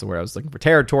division, what's the word I was looking for?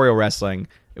 Territorial wrestling.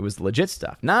 It was legit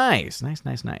stuff. Nice.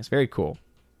 Very cool.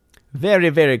 Very,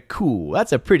 very cool.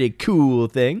 That's a pretty cool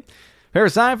thing. Here,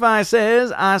 Sci-Fi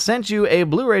says, I sent you a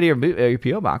Blu-ray to your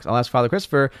P.O. box. I'll ask Father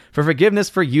Christopher for forgiveness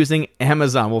for using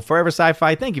Amazon. Well, Forever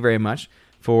Sci-Fi, thank you very much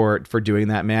for doing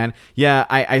that, man. Yeah,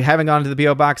 I haven't gone to the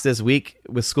P.O. box this week.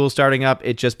 With school starting up,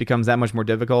 it just becomes that much more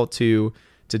difficult to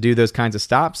do those kinds of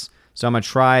stops. So I'm gonna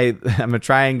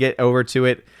try and get over to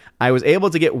it. I was able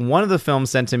to get one of the films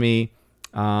sent to me,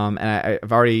 and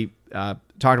I've already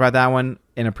talked about that one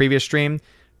in a previous stream.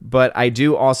 But I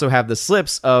do also have the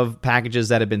slips of packages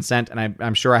that have been sent, and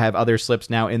I'm sure I have other slips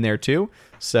now in there too.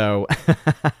 So,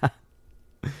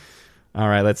 all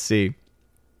right, let's see.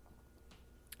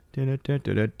 Daniel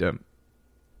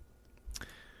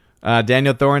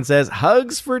Thorne says,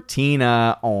 hugs for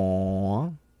Tina.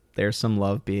 Aww. There's some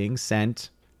love being sent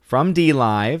from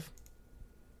D-Live.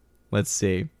 Let's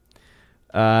see.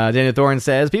 Daniel Thorne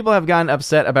says, people have gotten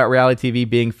upset about reality TV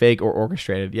being fake or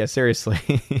orchestrated. Yeah, seriously.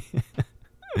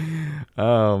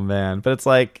 Oh, man. But it's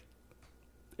like,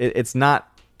 it's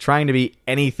not trying to be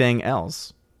anything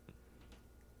else.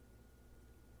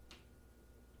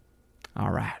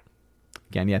 All right.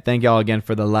 Again, yeah, thank y'all again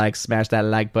for the likes. Smash that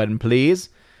like button, please.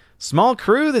 Small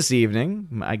crew this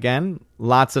evening. Again,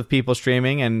 lots of people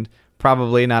streaming, and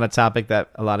probably not a topic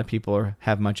that a lot of people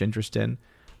have much interest in,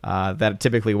 that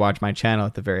typically watch my channel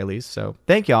at the very least. So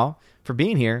thank y'all for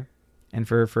being here and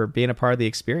for being a part of the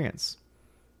experience.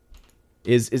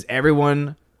 Is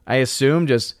everyone, I assume,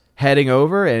 just heading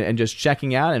over and just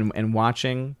checking out and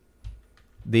watching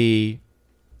the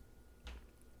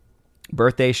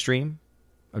birthday stream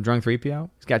of Drunk 3PO?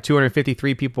 He's got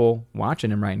 253 people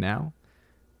watching him right now.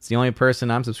 It's the only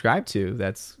person I'm subscribed to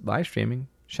that's live streaming.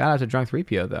 Shout out to Drunk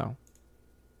 3PO, though.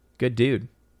 Good dude.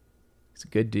 He's a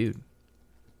good dude.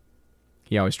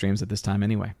 He always streams at this time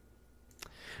anyway.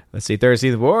 Let's see. Thursday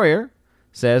the Warrior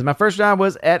says, my first job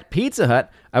was at Pizza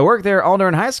Hut. I worked there all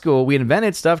during high school. We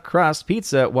invented stuffed crust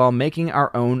pizza while making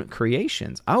our own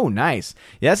creations. Oh, nice.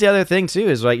 Yeah, that's the other thing, too,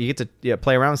 is like you get to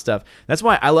play around with stuff. That's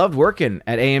why I loved working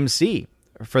at AMC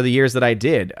for the years that I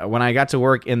did. When I got to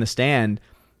work in the stand,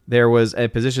 there was a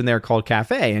position there called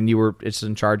Cafe, and you were just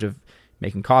in charge of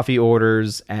making coffee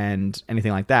orders and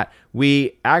anything like that.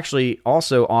 We actually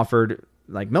also offered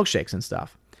like milkshakes and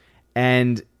stuff.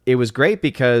 And it was great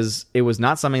because it was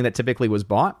not something that typically was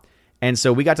bought. And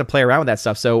so we got to play around with that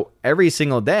stuff. So every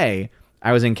single day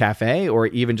I was in Cafe or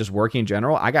even just working in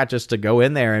general, I got just to go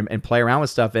in there and play around with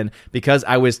stuff. And because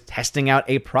I was testing out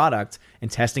a product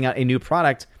and testing out a new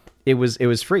product, it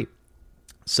was free.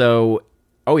 So,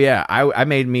 oh yeah, I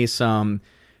made me some,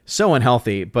 so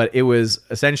unhealthy, but it was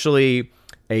essentially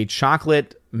a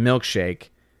chocolate milkshake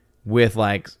with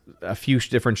like a few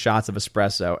different shots of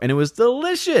espresso. And it was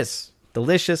delicious.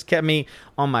 Delicious. Kept me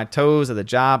on my toes at the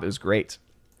job. It was great.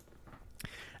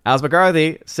 Alice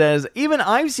McCarthy says, even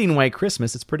I've seen White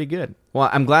Christmas. It's pretty good. Well,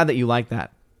 I'm glad that you like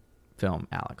that film,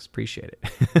 Alex. Appreciate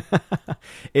it.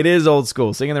 It is old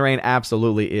school. Singing in the Rain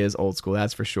absolutely is old school.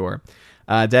 That's for sure.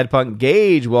 Dead Punk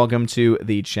Gage, welcome to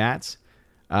the chat.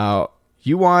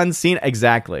 Yuan Cena,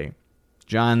 exactly.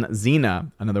 John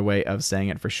Zena, another way of saying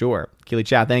it for sure. Keely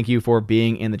Chat, thank you for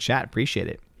being in the chat. Appreciate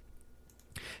it.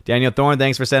 Daniel Thorne,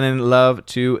 thanks for sending love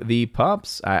to the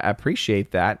pups. I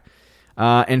appreciate that.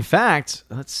 In fact,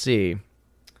 let's see.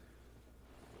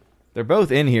 They're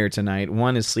both in here tonight.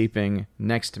 One is sleeping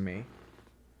next to me.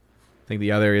 I think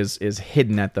the other is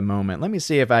hidden at the moment. Let me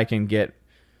see if I can get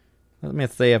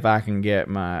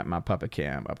my puppet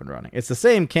cam up and running. It's the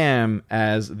same cam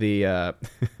as the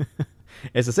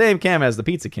it's the same cam as the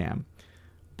pizza cam,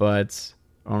 but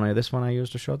only this one I use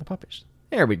to show the puppies.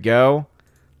 There we go.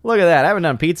 Look at that. I haven't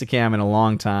done pizza cam in a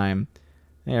long time.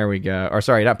 There we go. Or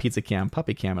sorry, not pizza cam,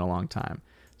 puppy cam in a long time.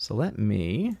 So let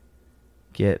me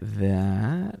get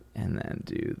that and then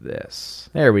do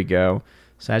this. There we go.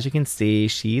 So as you can see,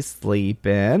 she's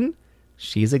sleeping.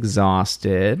 She's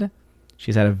exhausted.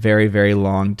 She's had a very, very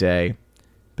long day.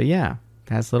 But yeah,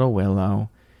 that's little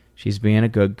Willow. She's being a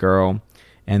good girl.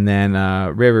 And then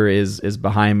River is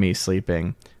behind me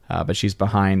sleeping, but she's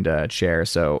behind a chair,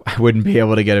 so I wouldn't be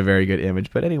able to get a very good image.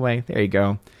 But anyway, there you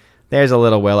go. There's a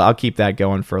little Willow. I'll keep that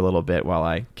going for a little bit while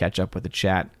I catch up with the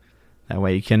chat. That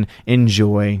way you can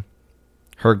enjoy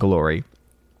her glory.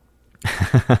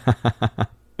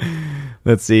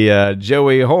 Let's see.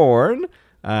 Joey Horn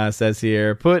says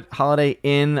here, put Holiday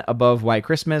Inn above White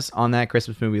Christmas on that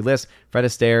Christmas movie list. Fred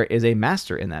Astaire is a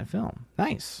master in that film.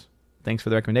 Nice. Thanks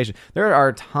for the recommendation. There are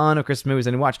a ton of Christmas movies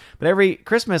I need to watch, but every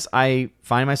Christmas I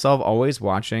find myself always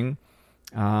watching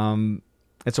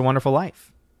It's a Wonderful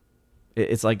Life.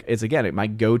 It's again my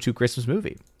go-to Christmas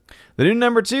movie. The new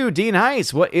number 2, Dean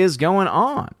Heiss. What is going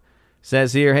on?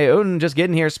 Says here, hey, Odin, just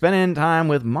getting here, spending time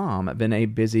with mom. I've been a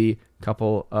busy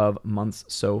couple of months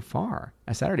so far.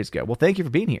 As Saturdays go. Well, thank you for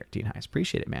being here, Dean Heiss.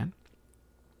 Appreciate it, man.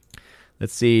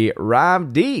 Let's see.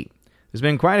 Rob D. There's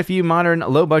been quite a few modern,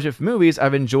 low-budget movies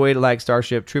I've enjoyed, like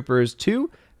Starship Troopers 2,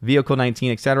 Vehicle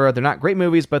 19, etc. They're not great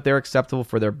movies, but they're acceptable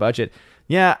for their budget.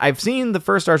 Yeah, I've seen the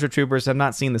first Starship Troopers. I've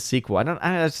not seen the sequel.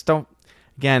 I just don't.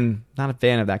 Again, not a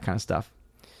fan of that kind of stuff.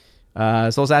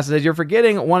 Soul Assassin says, you're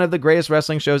forgetting one of the greatest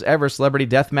wrestling shows ever, Celebrity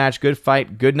Deathmatch, Good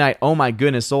Fight, Good Night. Oh my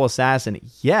goodness, Soul Assassin.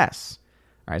 Yes.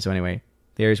 All right, so anyway,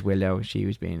 there's Willow. She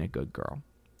was being a good girl.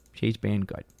 She's being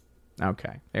good.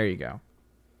 Okay, there you go.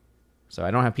 So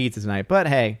I don't have pizza tonight, but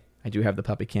hey, I do have the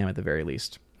puppy cam at the very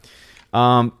least.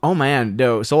 Oh man,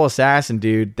 no, Soul Assassin,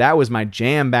 dude, that was my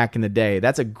jam back in the day.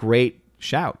 That's a great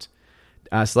shout.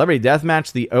 Celebrity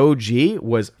Deathmatch, the OG,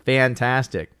 was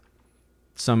fantastic.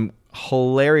 Some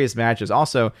hilarious matches.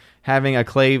 Also, having a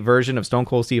clay version of Stone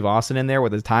Cold Steve Austin in there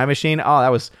with his time machine. That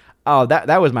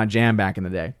was my jam back in the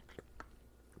day.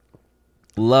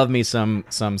 Love me some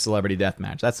Celebrity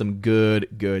Deathmatch. That's some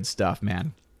good stuff,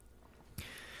 man.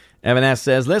 Evan S.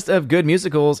 says, list of good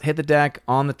musicals, Hit the Deck,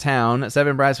 On the Town,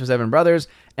 Seven Brides for Seven Brothers,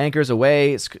 Anchors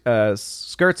Away,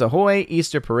 Skirts Ahoy,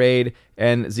 Easter Parade,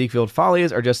 and Ziegfeld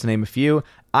Follies are just to name a few.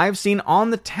 I've seen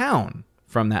On the Town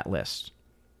from that list.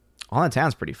 On the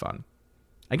Town's pretty fun.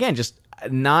 Again, just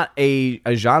not a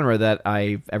genre that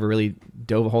I've ever really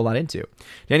dove a whole lot into.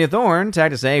 Daniel Thorne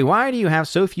tagged to say, why do you have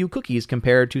so few cookies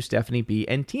compared to Stephanie B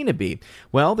and Tina B?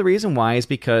 Well, the reason why is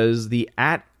because the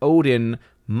 @Odin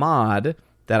mod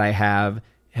that I have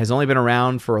has only been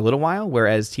around for a little while,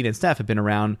 whereas Tina and Steph have been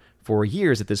around for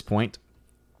years at this point,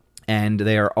 and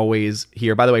they are always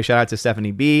here. By the way, shout out to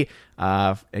Stephanie B.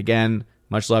 Again,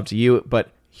 much love to you,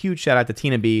 but huge shout out to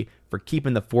Tina B for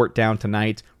keeping the fort down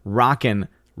tonight, rocking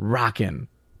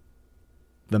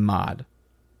the mod.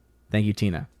 Thank you,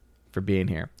 Tina, for being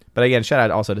here. But again, shout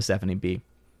out also to Stephanie B.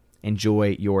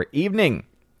 Enjoy your evening.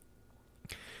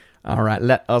 All right,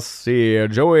 let us see.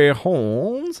 Joey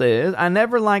Holmes says, I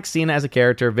never liked Cena as a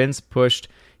character. Vince pushed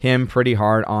him pretty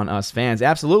hard on us fans.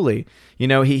 Absolutely. You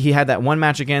know, he had that one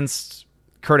match against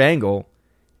Kurt Angle,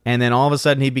 and then all of a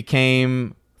sudden he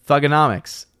became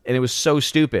Thugonomics, and it was so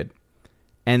stupid.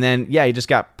 And then, yeah, he just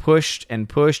got pushed,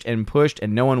 and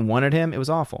no one wanted him. It was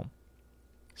awful.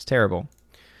 It's terrible.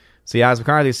 So, Yaz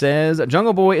McCarthy says,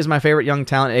 Jungle Boy is my favorite young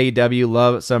talent at AEW.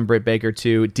 Love some Britt Baker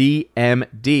too.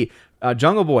 DMD.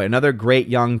 Jungle Boy, another great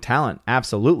young talent.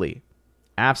 Absolutely.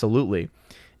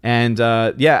 And,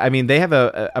 yeah, I mean, they have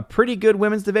a pretty good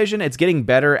women's division. It's getting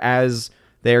better as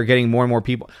they're getting more and more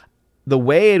people. The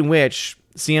way in which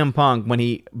CM Punk, when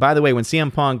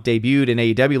CM Punk debuted in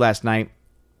AEW last night,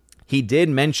 he did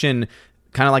mention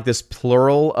kind of like this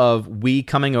plural of we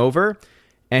coming over,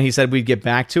 and he said we'd get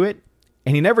back to it,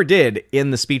 and he never did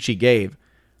in the speech he gave.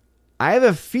 I have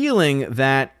a feeling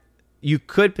that you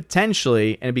could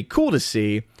potentially, and it'd be cool to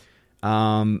see,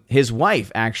 his wife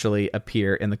actually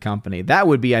appear in the company. That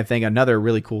would be, I think, another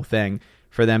really cool thing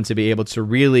for them to be able to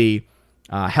really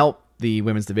help the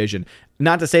women's division.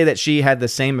 Not to say that she had the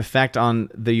same effect on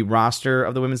the roster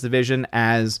of the women's division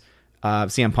as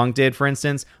CM Punk did, for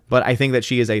instance, but I think that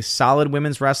she is a solid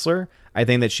women's wrestler. I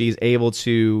think that she's able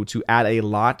to add a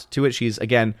lot to it. She's,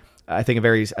 again, I think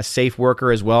a safe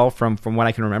worker as well from what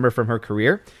I can remember from her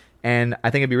career. And I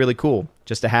think it'd be really cool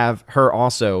just to have her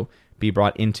also be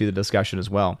brought into the discussion as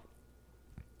well.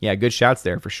 Yeah, good shouts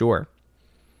there for sure.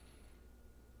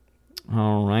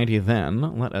 Alrighty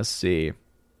then, let us see.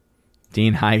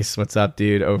 Dean Heiss, what's up,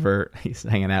 dude? He's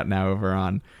hanging out now over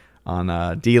on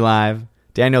D-Live.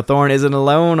 Daniel Thorne isn't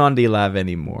alone on D-Live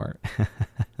anymore.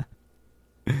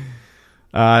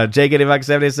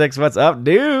 Jake8576, what's up,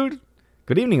 dude?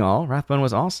 Good evening, all. Rathbone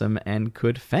was awesome and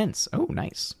could fence. Oh,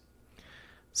 nice.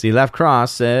 See, Left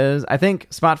Cross says, I think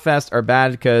Spotfest are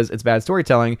bad because it's bad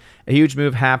storytelling. A huge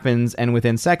move happens, and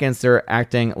within seconds, they're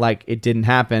acting like it didn't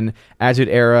happen. Attitude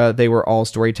Era, they were all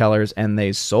storytellers, and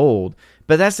they sold.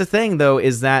 But that's the thing, though,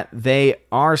 is that they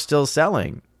are still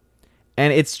selling.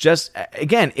 And it's just,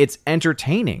 again, it's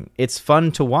entertaining. It's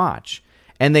fun to watch.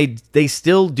 And they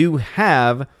still do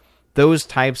have those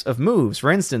types of moves.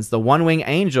 For instance, the One Wing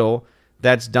Angel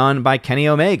that's done by Kenny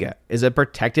Omega is a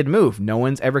protected move. No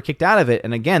one's ever kicked out of it.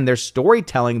 And again, there's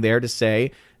storytelling there to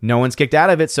say no one's kicked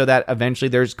out of it so that eventually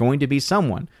there's going to be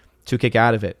someone to kick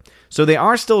out of it. So they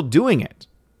are still doing it.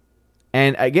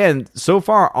 And again, so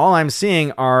far, all I'm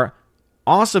seeing are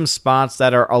awesome spots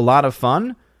that are a lot of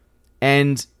fun,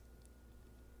 and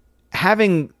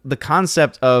having the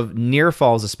concept of near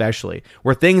falls, especially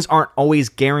where things aren't always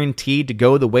guaranteed to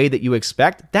go the way that you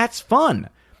expect, that's fun.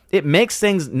 It makes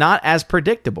things not as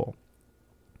predictable.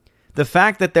 The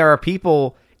fact that there are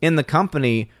people in the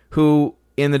company who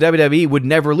in the WWE would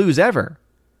never lose ever,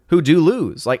 who do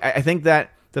lose. Like, I think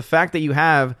that the fact that you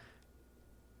have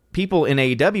people in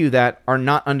AEW that are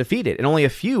not undefeated, and only a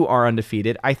few are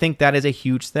undefeated, I think that is a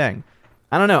huge thing.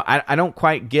 I don't know. I don't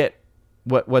quite get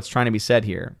what's trying to be said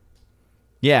here.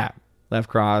 Yeah, Left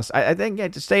Cross. I think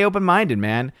just stay open-minded,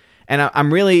 man. And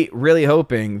I'm really, really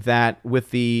hoping that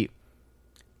with the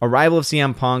arrival of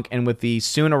CM Punk and with the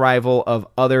soon arrival of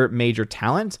other major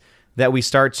talent, that we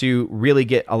start to really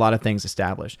get a lot of things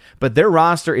established. But their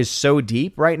roster is so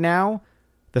deep right now,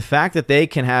 the fact that they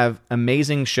can have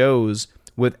amazing shows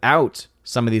without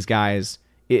some of these guys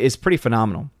is pretty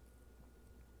phenomenal.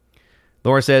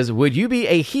 Laura says, would you be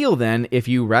a heel then if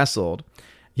you wrestled?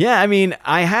 Yeah, I mean,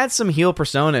 I had some heel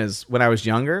personas when I was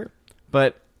younger,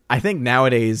 but I think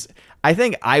nowadays, I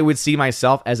think I would see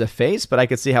myself as a face, but I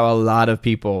could see how a lot of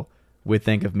people would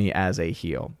think of me as a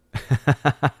heel.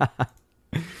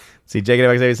 See,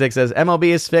 JKWX86 says, MLB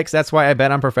is fixed, that's why I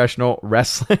bet on professional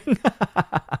wrestling.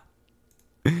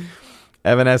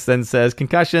 Evan S. then says,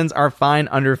 concussions are fine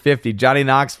under 50. Johnny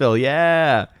Knoxville,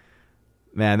 yeah.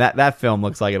 Man, that film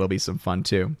looks like it'll be some fun,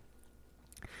 too.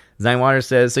 Zine Water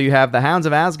says, so you have the Hounds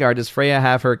of Asgard. Does Freya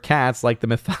have her cats like the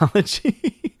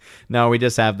mythology? No, we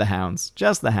just have the hounds.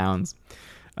 Just the hounds.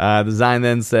 The Zine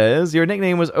then says, your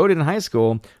nickname was Odin in high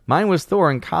school. Mine was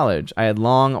Thor in college. I had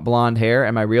long blonde hair,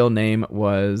 and my real name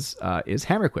is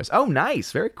Hammerquist. Oh,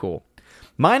 nice. Very cool.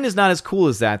 Mine is not as cool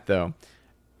as that, though.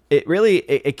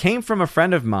 It came from a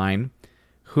friend of mine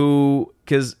who,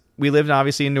 because we lived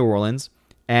obviously in New Orleans,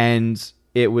 and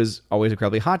it was always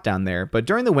incredibly hot down there. But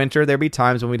during the winter, there'd be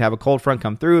times when we'd have a cold front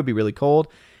come through. It'd be really cold.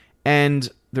 And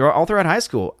all throughout high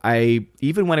school,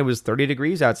 even when it was 30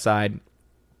 degrees outside,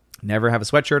 never have a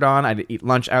sweatshirt on. I'd eat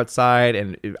lunch outside,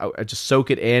 and I'd just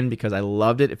soak it in because I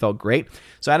loved it. It felt great.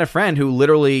 So I had a friend who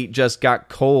literally just got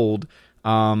cold,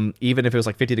 even if it was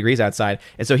like 50 degrees outside.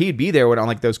 And so he'd be there when on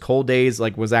like those cold days,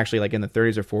 like was actually like in the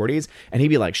 30s or 40s, and he'd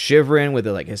be like shivering with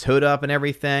like his hood up and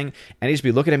everything. And he'd just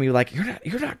be looking at me like,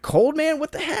 you're not cold, man?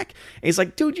 What the heck? And he's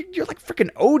like, dude, you're like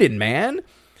freaking Odin, man.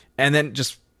 And then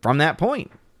just from that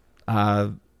point,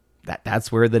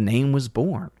 that's where the name was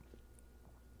born.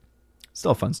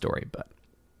 Still a fun story, but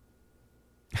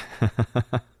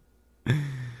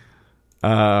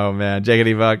oh man,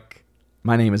 Jaggedy Buck.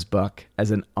 My name is Buck,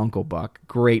 as in Uncle Buck.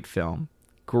 Great film.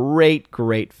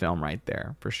 Great film right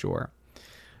there, for sure.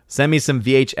 Send me some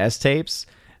VHS tapes.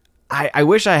 I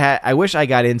wish I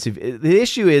got into... The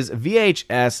issue is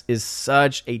VHS is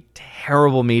such a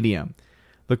terrible medium.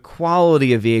 The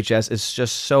quality of VHS is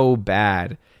just so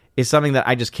bad. It's something that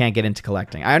I just can't get into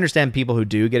collecting. I understand people who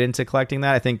do get into collecting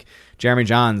that. I think Jeremy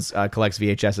Johns collects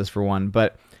VHSs for one,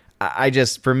 but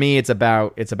for me, it's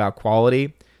about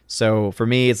quality. So for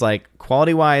me, it's like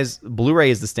quality-wise, Blu-ray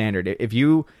is the standard.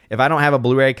 If I don't have a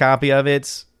Blu-ray copy of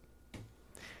it,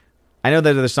 I know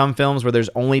that there's some films where there's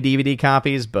only DVD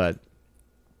copies, but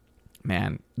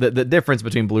man, the difference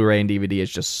between Blu-ray and DVD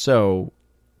is just so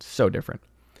different.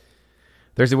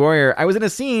 Thirsty Warrior, I was in a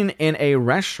scene in a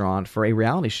restaurant for a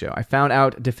reality show. I found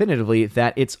out definitively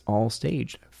that it's all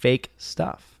staged. Fake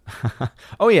stuff.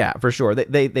 Oh yeah, for sure.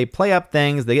 They play up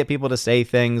things. They get people to say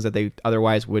things that they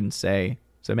otherwise wouldn't say.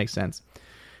 So it makes sense.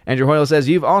 Andrew Hoyle says,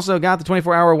 you've also got the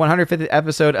 24-hour 150th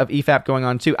episode of EFAP going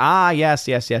on too. Ah, yes,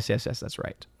 that's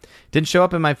right. Didn't show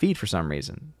up in my feed for some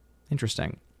reason.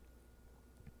 Interesting.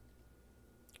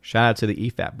 Shout out to the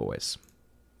EFAP boys.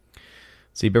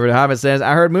 See, Beverly Hobbit says,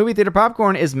 I heard movie theater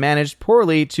popcorn is managed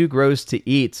poorly, too gross to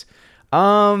eat.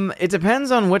 It depends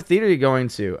on what theater you're going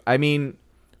to. I mean,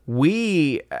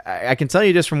 I can tell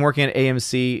you just from working at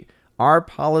AMC, our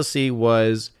policy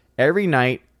was every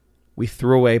night we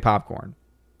threw away popcorn.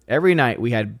 Every night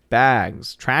we had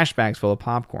trash bags full of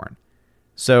popcorn.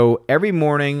 So every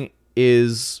morning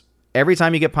every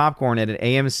time you get popcorn at an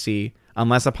AMC,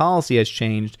 unless a policy has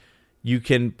changed, you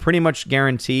can pretty much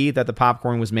guarantee that the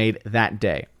popcorn was made that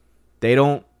day. They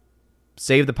don't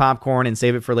save the popcorn and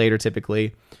save it for later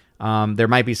typically. There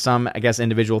might be some, I guess,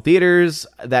 individual theaters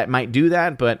that might do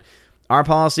that, but our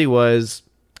policy was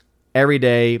every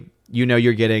day,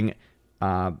 you're getting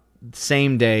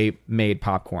same day made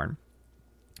popcorn.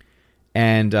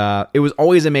 And it was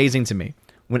always amazing to me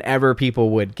whenever people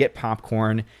would get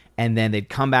popcorn and then they'd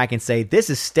come back and say, this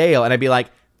is stale. And I'd be like,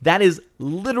 that is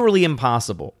literally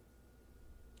impossible.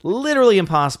 Literally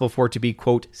impossible for it to be,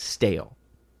 quote, stale.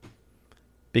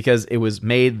 Because it was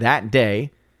made that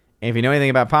day. And if you know anything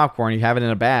about popcorn, you have it in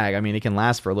a bag. I mean, it can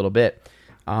last for a little bit.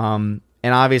 And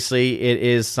obviously, it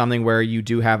is something where you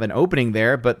do have an opening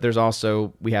there, but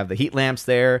we have the heat lamps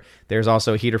there. There's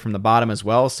also a heater from the bottom as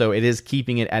well. So it is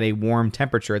keeping it at a warm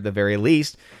temperature at the very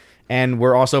least. And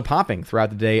we're also popping throughout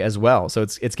the day as well. So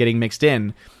it's getting mixed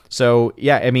in. So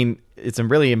yeah, I mean, it's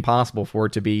really impossible for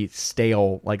it to be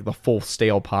stale, like the full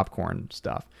stale popcorn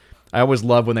stuff. I always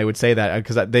love when they would say that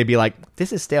because they'd be like,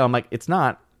 this is stale. I'm like, it's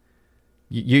not.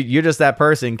 You're just that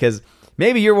person, because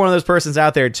maybe you're one of those persons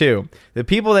out there too. The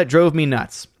people that drove me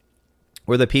nuts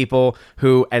were the people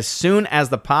who, as soon as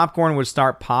the popcorn would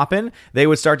start popping, they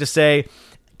would start to say,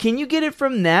 can you get it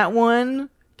from that one?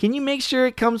 Can you make sure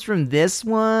it comes from this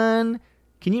one?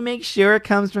 Can you make sure it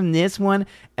comes from this one?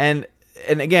 And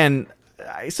again,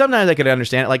 sometimes I could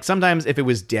understand it. Like sometimes if it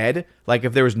was dead, like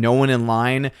if there was no one in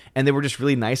line and they were just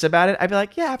really nice about it, I'd be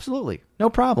like, yeah, absolutely. No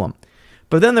problem.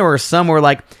 But then there were some where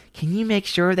like, can you make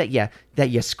sure that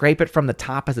you scrape it from the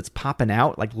top as it's popping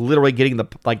out? Like literally getting the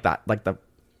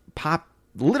pop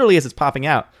literally as it's popping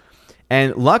out.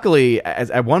 And luckily,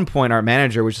 at one point, our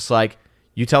manager was just like,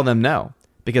 you tell them no,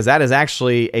 because that is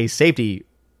actually a safety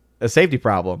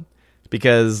problem.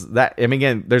 Because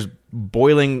again, there's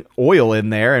boiling oil in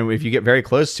there, and if you get very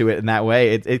close to it in that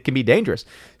way, it can be dangerous.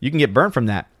 You can get burnt from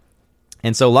that.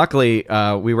 And so luckily,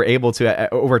 we were able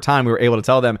to, over time, we were able to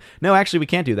tell them, no, actually, we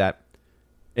can't do that.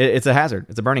 It's a hazard.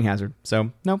 It's a burning hazard.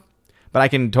 So, no. But I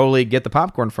can totally get the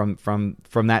popcorn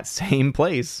from that same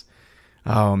place.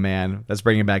 Oh, man. That's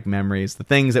bringing back memories. The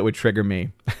things that would trigger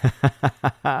me.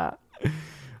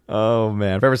 Oh,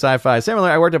 man. Forever Sci-Fi. Similar,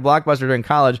 I worked at Blockbuster during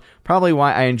college. Probably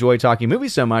why I enjoy talking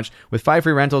movies so much. With 5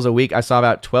 free rentals a week, I saw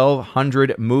about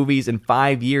 1,200 movies in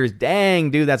 5 years.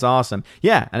 Dang, dude, that's awesome.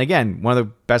 Yeah, and again, one of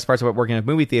the best parts about working at a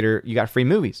movie theater, you got free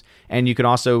movies. And you could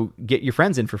also get your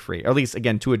friends in for free, or at least,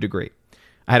 again, to a degree.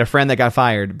 I had a friend that got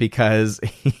fired because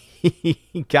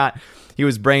he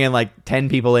was bringing like 10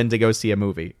 people in to go see a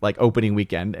movie, like opening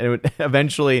weekend. And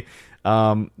eventually,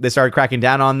 they started cracking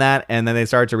down on that, and then they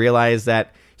started to realize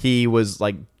that he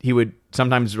would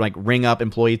sometimes like ring up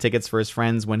employee tickets for his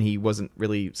friends when he wasn't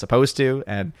really supposed to,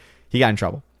 and he got in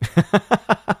trouble.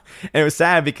 And it was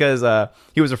sad because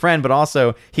he was a friend, but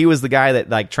also he was the guy that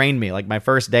like trained me. Like my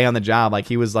first day on the job, like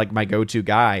he was like my go-to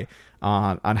guy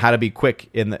on how to be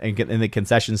quick in the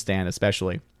concession stand,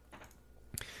 especially.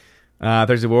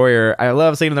 Thursday Warrior. I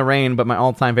love Singing in the Rain, but my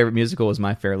all-time favorite musical is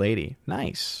My Fair Lady.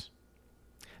 Nice.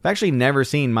 I've actually never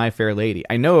seen My Fair Lady.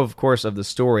 I know, of course, of the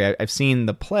story. I've seen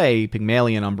the play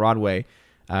Pygmalion on Broadway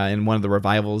in one of the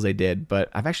revivals they did, but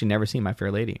I've actually never seen My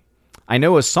Fair Lady. I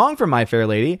know a song from My Fair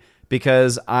Lady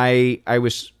because I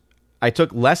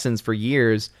took lessons for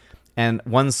years, and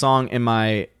one song in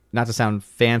my, not to sound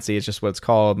fancy, it's just what it's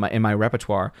called, in my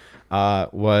repertoire,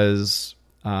 was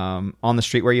On the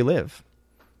Street Where You Live.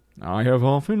 I have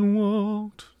often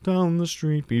walked down the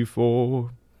street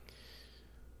before.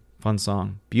 Fun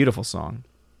song. Beautiful song.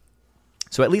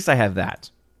 So at least I have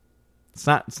that. It's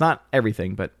not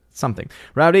everything, but something.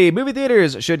 Rowdy, movie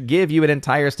theaters should give you an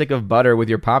entire stick of butter with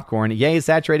your popcorn. Yay,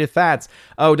 saturated fats.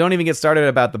 Oh, don't even get started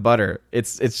about the butter.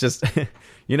 It's just,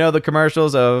 the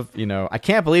commercials of, I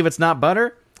can't believe it's not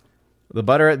butter. The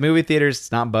butter at movie theaters,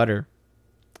 it's not butter.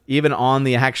 Even on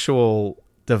the actual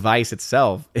device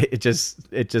itself, it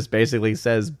just basically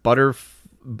says butter.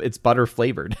 It's butter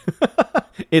flavored.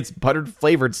 It's butter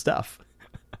flavored stuff.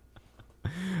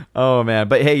 Oh man,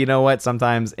 but hey, you know what?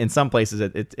 Sometimes in some places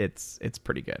it's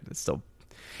pretty good.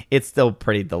 It's still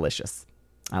pretty delicious.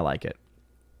 I like it.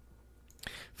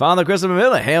 Father Christopher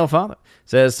Miller, hail Father,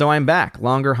 says, so I'm back.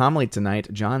 Longer homily tonight,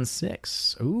 John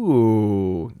 6.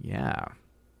 Ooh, yeah.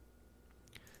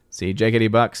 See,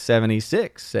 JKD Buck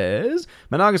 76 says,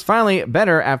 my dog is finally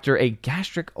better after a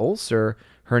gastric ulcer.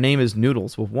 Her name is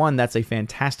Noodles. Well, one, that's a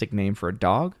fantastic name for a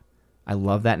dog. I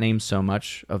love that name so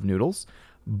much, of Noodles.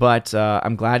 But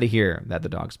I'm glad to hear that the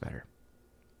dog's better.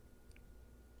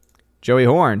 Joey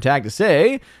Horn tagged to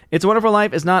say, It's a Wonderful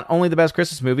Life is not only the best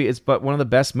Christmas movie, it's but one of the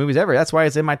best movies ever. That's why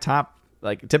it's in my top,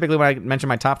 typically when I mention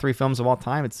my top 3 films of all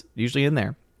time, it's usually in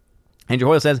there. Andrew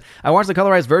Hoyle says, I watched the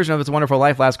colorized version of It's a Wonderful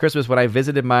Life last Christmas when I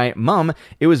visited my mom.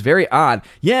 It was very odd.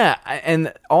 Yeah,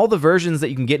 and all the versions that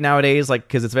you can get nowadays, like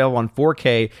because it's available on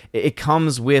 4K, it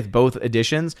comes with both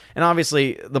editions. And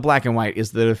obviously, the black and white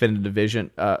is the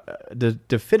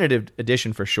definitive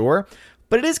edition for sure.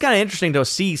 But it is kind of interesting to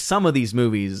see some of these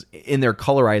movies in their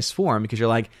colorized form because you're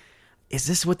like, is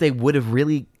this what they would have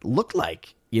really looked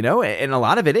like? You know, and a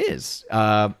lot of it is.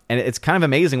 And it's kind of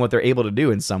amazing what they're able to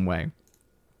do in some way.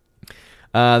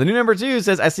 The new number 2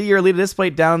 says, I see your Alita display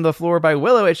down the floor by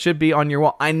Willow. It should be on your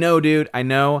wall. I know, dude. I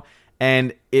know.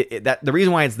 And that the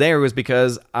reason why it's there was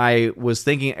because I was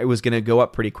thinking it was going to go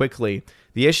up pretty quickly.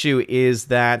 The issue is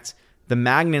that the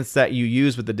magnets that you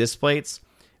use with the disc plates,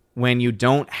 when you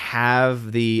don't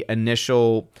have the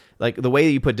initial, like the way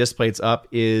that you put disc plates up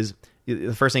is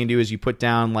the first thing you do is you put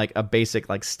down like a basic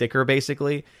like sticker,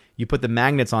 basically. You put the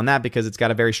magnets on that because it's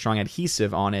got a very strong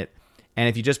adhesive on it. And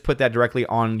if you just put that directly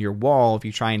on your wall, if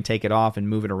you try and take it off and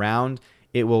move it around,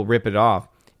 it will rip it off.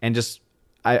 And just,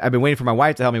 I've been waiting for my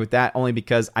wife to help me with that only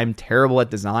because I'm terrible at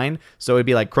design. So it'd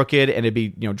be like crooked and it'd be,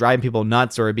 driving people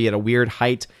nuts, or it'd be at a weird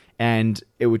height and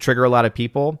it would trigger a lot of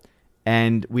people.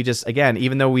 And we just, again,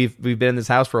 even though we've been in this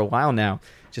house for a while now,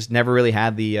 just never really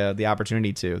had the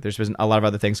opportunity to. There's been a lot of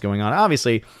other things going on.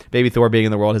 Obviously, Baby Thor being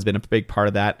in the world has been a big part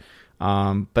of that.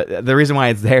 But the reason why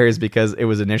it's there is because it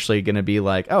was initially going to be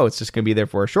like, oh, it's just going to be there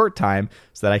for a short time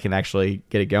so that I can actually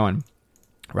get it going.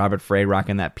 Robert Frey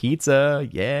rocking that pizza.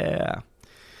 Yeah.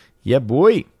 Yeah,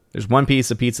 boy. There's one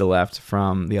piece of pizza left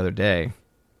from the other day.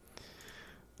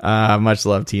 Much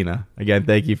love, Tina. Again,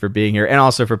 thank you for being here and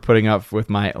also for putting up with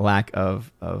my lack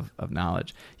of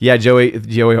knowledge. Yeah,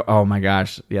 Joey, oh my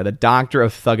gosh. Yeah, the Doctor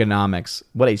of Thugonomics.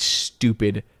 What a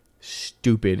stupid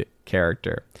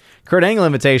character. Kurt Angle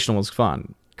Invitational was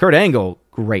fun. Kurt Angle,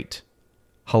 great.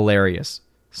 Hilarious.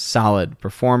 Solid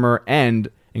performer and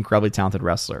incredibly talented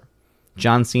wrestler.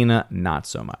 John Cena, not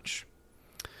so much.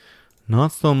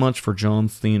 Not so much for John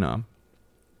Cena.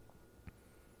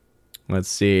 Let's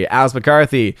see. Alice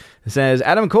McCarthy says,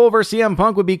 Adam Cole versus CM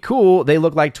Punk would be cool. They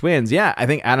look like twins. Yeah, I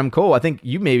think Adam Cole, I think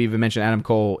you maybe even mentioned Adam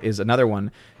Cole is another one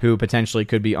who potentially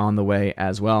could be on the way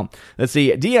as well. Let's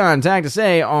see. Dion tagged to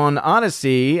say on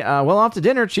Odyssey, well, off to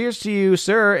dinner. Cheers to you,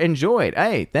 sir. Enjoyed.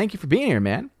 Hey, thank you for being here,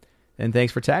 man. And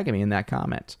thanks for tagging me in that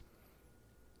comment.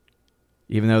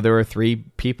 Even though there were 3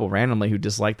 people randomly who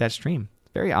disliked that stream.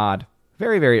 Very odd.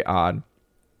 Very, very odd.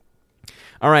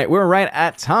 All right, we're right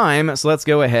at time, so let's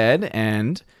go ahead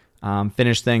and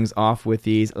finish things off with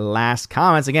these last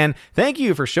comments. Again, thank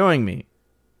you for showing me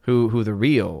who the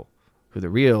real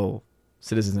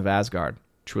citizens of Asgard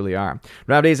truly are.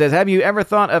 Rob D says, have you ever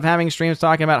thought of having streams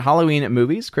talking about Halloween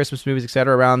movies, Christmas movies,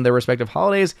 etc., around their respective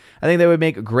holidays? I think they would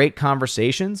make great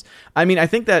conversations. I mean, I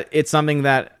think that it's something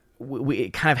that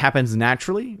it kind of happens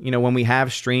naturally. When we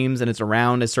have streams and it's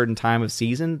around a certain time of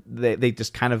season, they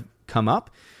just kind of come up.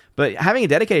 But having a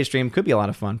dedicated stream could be a lot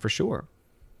of fun for sure.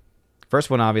 First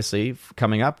one, obviously,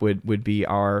 coming up would be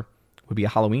a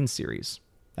Halloween series.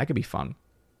 That could be fun.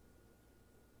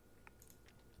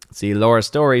 See, Laura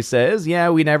Story says, yeah,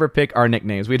 we never pick our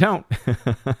nicknames. We don't.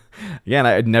 Again,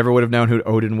 I never would have known who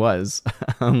Odin was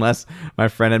unless my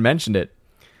friend had mentioned it.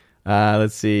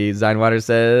 Let's see. Zinewater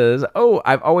says, oh,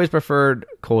 I've always preferred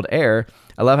cold air.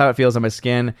 I love how it feels on my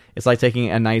skin. It's like taking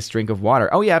a nice drink of water.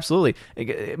 Oh, yeah, absolutely.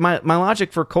 My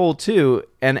logic for cold, too,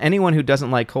 and anyone who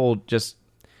doesn't like cold just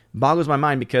boggles my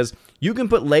mind because you can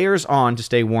put layers on to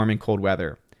stay warm in cold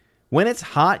weather. When it's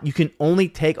hot, you can only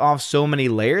take off so many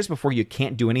layers before you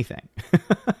can't do anything.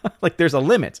 Like, there's a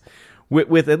limit.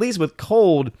 With at least with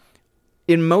cold,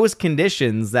 in most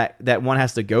conditions that one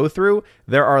has to go through,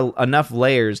 there are enough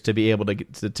layers to be able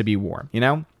to be warm,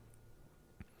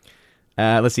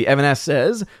 Let's see. Evan S.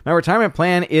 says, my retirement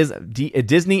plan is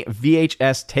Disney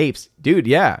VHS tapes. Dude,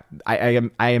 yeah.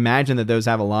 I imagine that those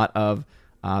have a lot of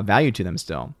value to them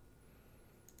still.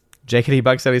 JKD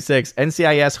Buck 76.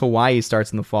 NCIS Hawaii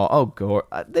starts in the fall. Oh,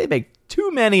 they make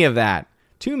too many of that.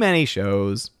 Too many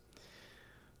shows.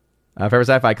 Forever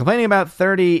Sci-Fi. Complaining about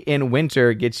 30 in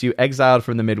winter gets you exiled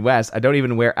from the Midwest. I don't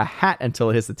even wear a hat until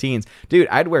it hits the teens. Dude,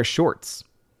 I'd wear shorts.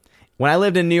 When I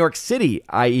lived in New York City,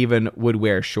 I even would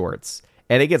wear shorts.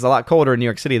 And it gets a lot colder in New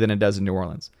York City than it does in New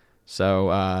Orleans.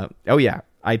 So, oh yeah,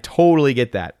 I totally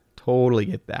get that. Totally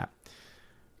get that.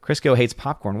 Crisco hates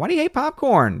popcorn. Why do you hate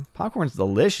popcorn? Popcorn's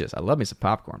delicious. I love me some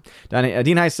popcorn.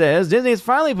 Dean High says, Disney is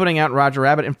finally putting out Roger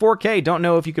Rabbit in 4K. Don't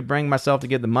know if you could bring myself to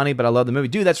give the money, but I love the movie.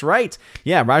 Dude, that's right.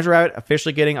 Yeah, Roger Rabbit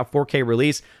officially getting a 4K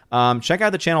release. Check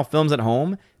out the channel Films at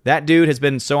Home. That dude has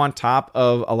been so on top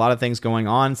of a lot of things going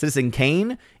on. Citizen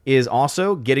Kane is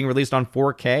also getting released on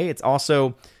 4K. It's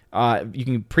also You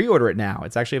can pre-order it now.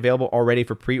 It's actually available already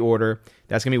for pre-order.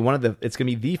 That's gonna be it's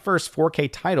gonna be the first 4K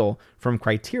title from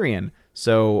Criterion.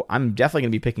 So I'm definitely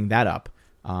gonna be picking that up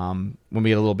when we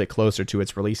get a little bit closer to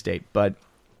its release date. But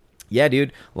yeah,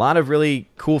 dude, a lot of really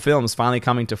cool films finally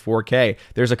coming to 4K.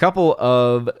 There's a couple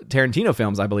of Tarantino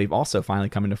films, I believe, also finally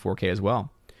coming to 4K as well.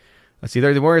 Let's see,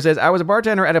 the Warrior says, I was a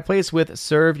bartender at a place with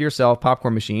serve-yourself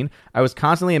popcorn machine. I was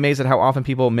constantly amazed at how often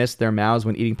people miss their mouths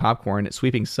when eating popcorn.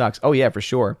 Sweeping sucks. Oh, yeah, for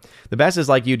sure. The best is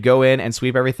like you'd go in and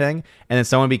sweep everything, and then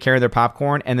someone would be carrying their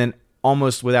popcorn, and then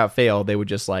almost without fail, they would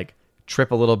just like trip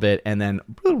a little bit, and then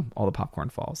boom, all the popcorn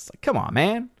falls. It's like, come on,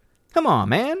 man. Come on,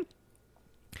 man.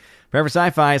 Forever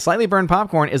Sci-Fi, slightly burned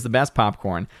popcorn is the best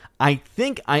popcorn. I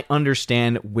think I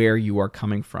understand where you are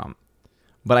coming from,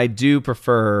 but I do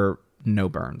prefer no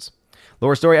burns.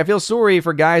 Lower Story, I feel sorry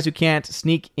for guys who can't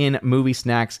sneak in movie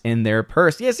snacks in their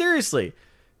purse. Yeah, seriously.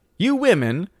 You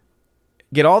women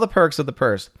get all the perks of the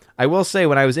purse. I will say,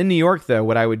 when I was in New York, though,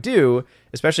 what I would do,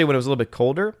 especially when it was a little bit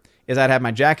colder, is I'd have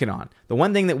my jacket on. The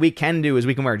one thing that we can do is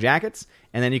we can wear jackets,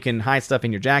 and then you can hide stuff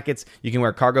in your jackets. You can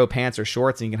wear cargo pants or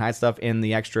shorts, and you can hide stuff in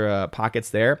the extra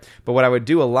pockets there. But what I would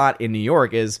do a lot in New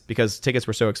York is, because tickets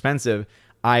were so expensive,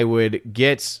 I would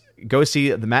go see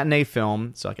the matinee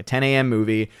film, so like a 10 a.m.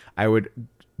 movie.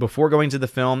 Before going to the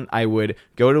film, I would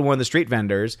go to one of the street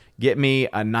vendors, get me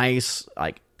a nice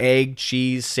like egg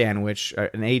cheese sandwich,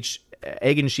 an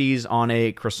egg and cheese on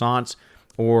a croissant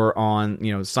or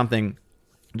on something,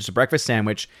 just a breakfast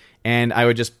sandwich, and I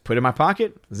would just put it in my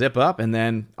pocket, zip up, and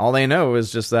then all they know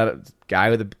is just that guy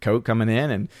with a coat coming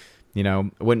in,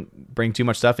 and wouldn't bring too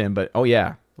much stuff in. But oh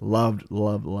yeah, loved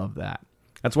that.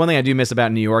 That's one thing I do miss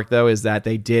about New York, though, is that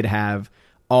they did have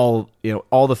all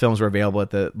the films were available at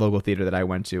the local theater that I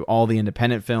went to. All the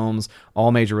independent films,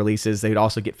 all major releases. They'd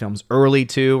also get films early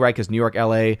too, right? Because New York,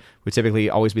 LA would typically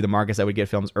always be the markets that would get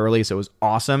films early, so it was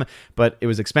awesome. But it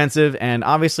was expensive, and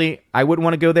obviously I wouldn't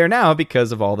want to go there now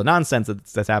because of all the nonsense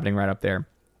that's happening right up there.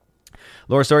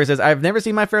 Laura Story says, I've never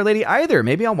seen My Fair Lady either.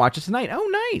 Maybe I'll watch it tonight.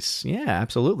 Oh, nice. Yeah,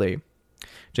 absolutely.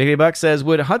 J.K. Buck says,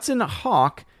 would Hudson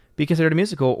Hawk be considered a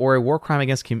musical or a war crime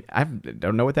against I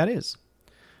don't know what that is.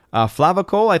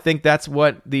 Flavacol, I think that's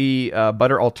what the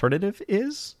butter alternative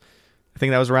is. I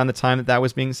think that was around the time that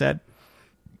was being said.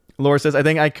 Laura says,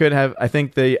 I could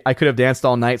have Danced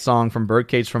All Night song from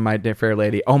Birdcage from My Fair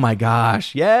Lady. Oh my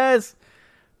gosh, yes!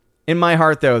 In my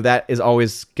heart, though, that is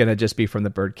always going to just be from the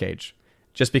Birdcage.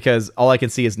 Just because all I can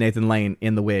see is Nathan Lane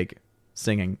in the wig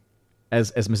singing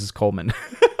as Mrs. Coleman.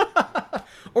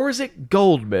 Or is it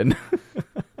Goldman?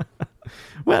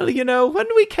 Well, when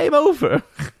we came over...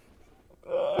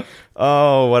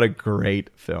 Oh, what a great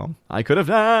film. I could have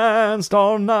danced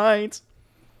all night.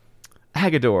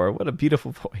 Agador, what a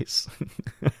beautiful voice.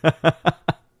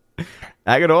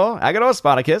 Agador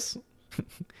Spartacus.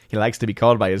 He likes to be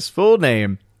called by his full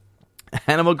name.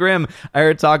 Animal Grimm, I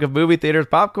heard talk of movie theaters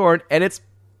popcorn and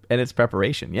its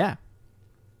preparation. Yeah,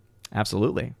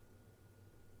 absolutely.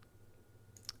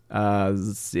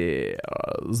 Let's see.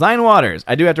 Zion Waters.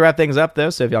 I do have to wrap things up, though,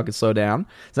 so if y'all could slow down.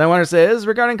 Zion Waters says,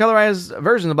 regarding colorized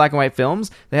versions of black and white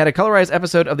films, they had a colorized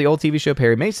episode of the old TV show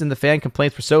Perry Mason. The fan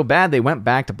complaints were so bad, they went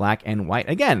back to black and white.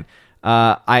 Again,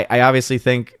 I obviously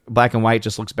think black and white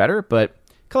just looks better, but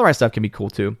colorized stuff can be cool,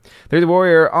 too. They're the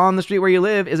Warrior. On the Street Where You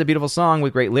Live is a beautiful song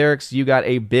with great lyrics. You got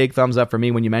a big thumbs up for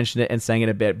me when you mentioned it and sang it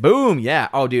a bit. Boom! Yeah.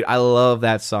 Oh, dude, I love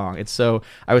that song.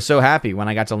 I was so happy when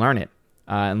I got to learn it.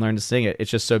 And learn to sing it. It's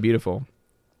just so beautiful.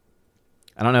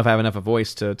 I don't know if I have enough of a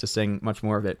voice to sing much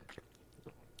more of it.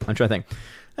 I'm trying to think.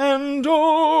 And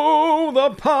oh,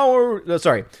 the power...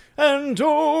 And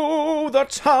oh, the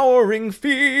towering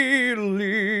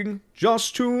feeling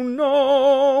just to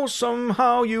know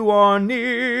somehow you are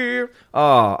near.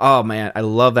 Oh, man. I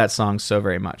love that song so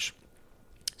very much.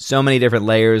 So many different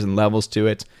layers and levels to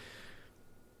it.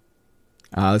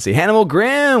 Let's see. Hannibal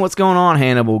Grimm. What's going on,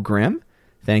 Hannibal Grimm?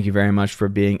 Thank you very much for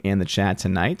being in the chat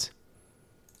tonight.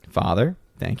 Father,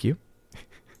 thank you.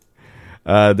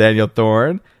 Daniel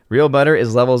Thorne. Real butter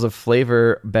is levels of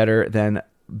flavor better than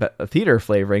theater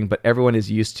flavoring, but everyone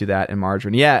is used to that in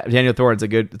margarine. Yeah, Daniel Thorne, it's a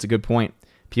good point.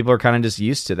 People are kind of just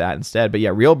used to that instead. But yeah,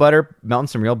 real butter, melting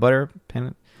some real butter,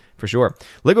 for sure.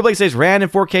 Liquid Blake says, Ran in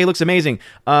 4K looks amazing.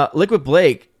 Liquid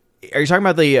Blake, are you talking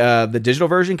about the digital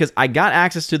version? Because I got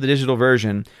access to the digital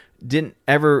version.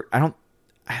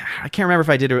 I can't remember if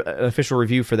I did an official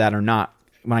review for that or not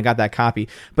when I got that copy,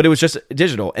 but it was just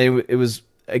digital. It was,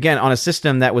 again, on a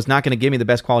system that was not going to give me the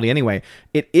best quality anyway.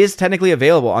 It is technically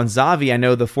available. On Zavi, I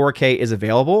know the 4K is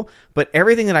available, but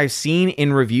everything that I've seen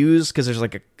in reviews, because there's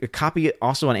like a copy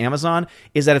also on Amazon,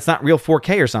 is that it's not real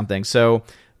 4K or something. So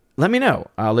let me know,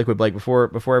 Liquid Blake,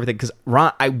 before everything, because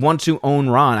Ron, I want to own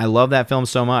Ron. I love that film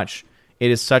so much.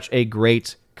 It is such a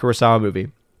great Kurosawa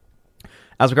movie.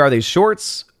 As regard these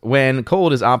shorts, when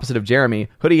cold is opposite of Jeremy,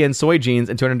 hoodie and soy jeans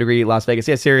in 200-degree Las Vegas.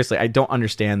 Yeah, seriously, I don't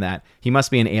understand that. He must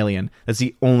be an alien. That's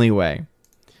the only way.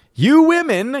 You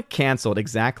women canceled.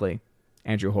 Exactly.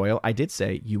 Andrew Hoyle, I did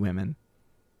say you women.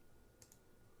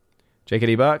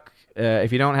 JKD Buck,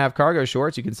 if you don't have cargo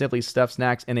shorts, you can simply stuff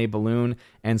snacks in a balloon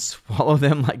and swallow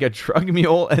them like a drug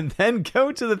mule and then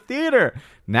go to the theater.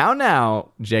 Now,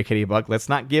 JKD Buck, let's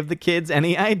not give the kids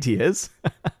any ideas.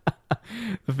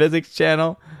 The Physics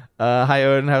Channel. Hi,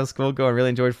 Odin. How's school going? Really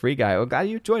enjoyed Free Guy. Oh, glad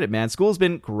you enjoyed it, man. School's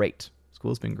been great.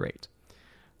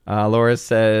 Laura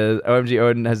says, OMG,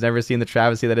 Odin has never seen the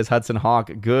travesty that is Hudson Hawk.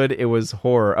 Good, it was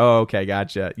horror. Oh, okay,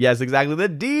 gotcha. Yes, exactly. The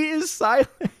D is silent.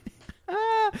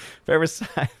 Forever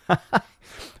silent.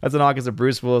 Hudson Hawk is a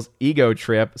Bruce Willis ego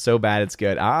trip. So bad it's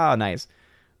good. Ah, nice.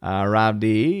 Rob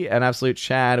D, an absolute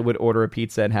Chad would order a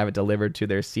pizza and have it delivered to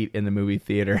their seat in the movie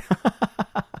theater.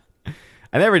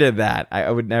 I never did that. I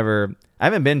would never. I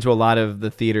haven't been to a lot of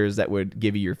the theaters that would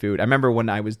give you your food. I remember when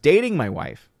I was dating my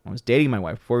wife.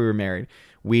 Before we were married.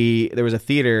 There was a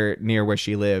theater near where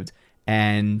she lived,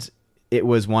 and it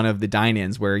was one of the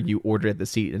dine-ins where you ordered at the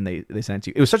seat and they sent it to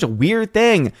you. It was such a weird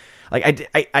thing. Like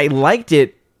I liked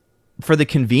it for the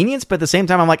convenience, but at the same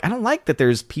time, I'm like, I don't like that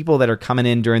there's people that are coming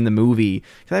in during the movie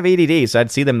because I have ADD, so I'd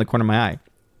see them in the corner of my eye.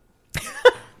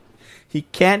 He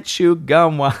can't chew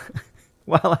gum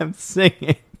while I'm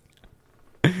singing.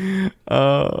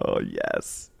 Oh,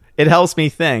 yes. It helps me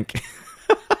think.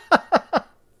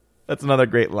 That's another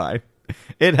great line.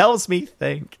 It helps me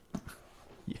think.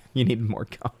 You need more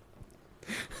gum.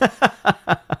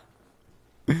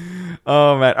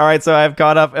 Oh, man. All right, so I've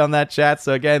caught up on that chat.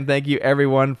 So, again, thank you,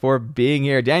 everyone, for being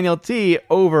here. Daniel T.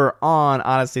 over on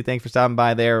Odyssey. Thanks for stopping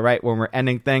by there right when we're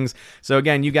ending things. So,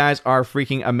 again, you guys are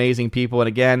freaking amazing people. And,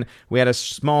 again, we had a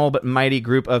small but mighty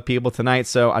group of people tonight.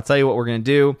 So, I'll tell you what we're going to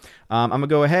do. I'm going to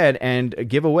go ahead and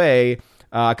give away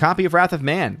a copy of Wrath of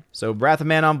Man. So, Wrath of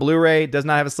Man on Blu-ray does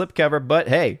not have a slipcover, but,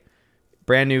 hey,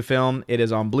 brand new film. It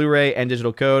is on Blu-ray and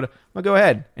digital code. I'm going to go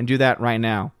ahead and do that right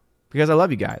now because I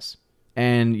love you guys.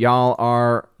 And y'all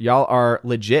are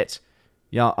legit.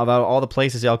 Y'all, about all the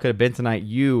places y'all could have been tonight,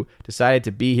 you decided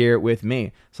to be here with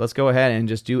me. So let's go ahead and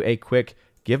just do a quick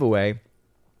giveaway.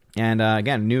 And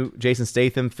again, new Jason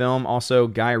Statham film, also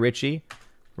Guy Ritchie,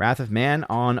 Wrath of Man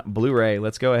on Blu-ray.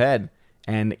 Let's go ahead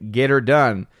and get her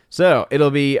done. So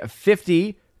it'll be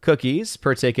 50 cookies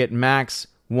per ticket, max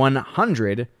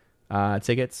 100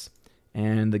 tickets.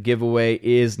 And the giveaway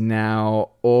is now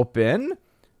open.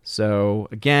 So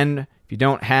again, if you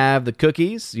don't have the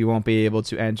cookies, you won't be able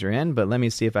to enter in, but let me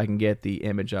see if I can get the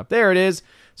image up. There it is.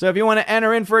 So if you want to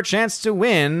enter in for a chance to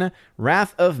win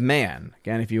Wrath of Man,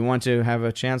 again, if you want to have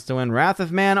a chance to win Wrath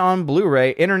of Man on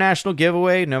Blu-ray, international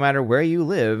giveaway, no matter where you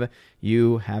live,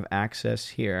 you have access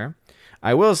here.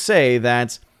 I will say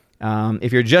that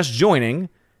if you're just joining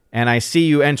and I see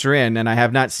you enter in and I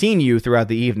have not seen you throughout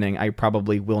the evening, I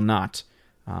probably will not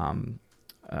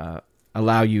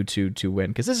allow you to win,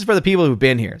 because this is for the people who've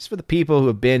been here. It's for the people who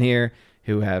have been here,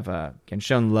 who have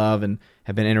shown love and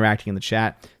have been interacting in the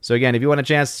chat. So again, if you want a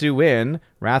chance to win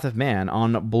Wrath of Man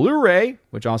on Blu-ray,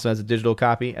 which also has a digital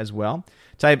copy as well,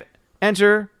 type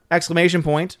enter exclamation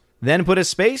point, then put a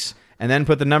space, and then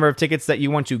put the number of tickets that you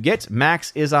want to get.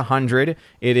 Max is 100.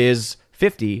 It is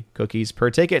 50 cookies per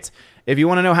ticket. If you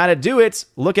want to know how to do it,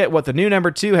 look at what the new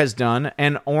number 2 has done,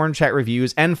 and Orange Chat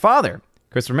Reviews and Father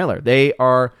Christopher Miller. They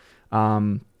are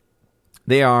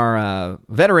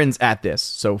veterans at this,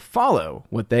 so follow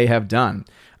what they have done.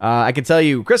 I can tell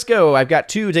you, Crisco, I've got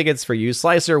 2 tickets for you.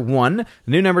 Slicer 1, the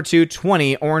new number 2,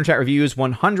 20. Orange Chat Reviews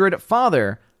 100.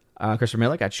 Father Christopher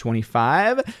Miller got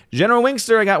 25. General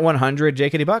Wingster, I got 100.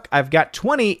 JKD Buck, I've got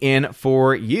 20 in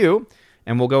for you.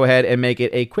 And we'll go ahead and make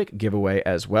it a quick giveaway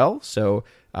as well. So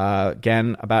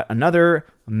again, about another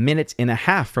minute and a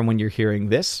half from when you're hearing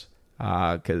this,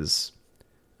 because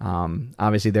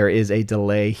obviously there is a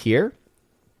delay here.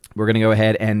 We're going to go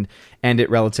ahead and end it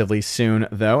relatively soon,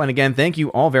 though. And again, thank you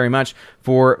all very much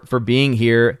for being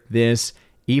here this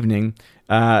evening.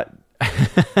 No,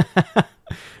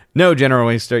 General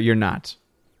Waster, you're not.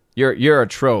 You're a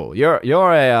troll. You're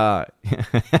a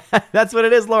That's what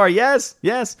it is, Laura.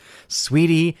 Yes.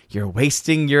 Sweetie, you're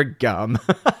wasting your gum.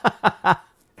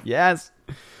 Yes.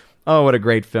 Oh, what a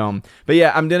great film. But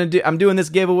yeah, I'm doing this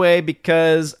giveaway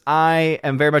because I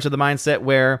am very much of the mindset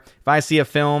where if I see a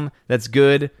film that's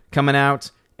good coming out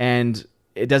and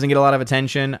it doesn't get a lot of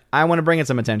attention. I want to bring it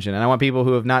some attention, and I want people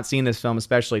who have not seen this film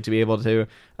especially to be able to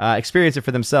experience it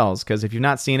for themselves, because if you've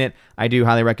not seen it, I do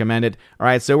highly recommend it. All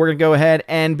right, so we're going to go ahead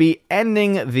and be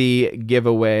ending the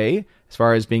giveaway as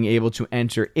far as being able to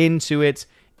enter into it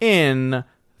in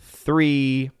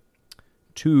 3,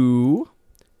 2,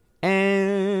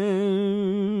 and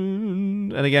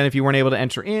again, if you weren't able to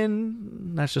enter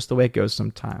in, that's just the way it goes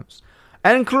sometimes.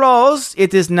 And closed.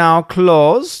 It is now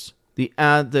closed.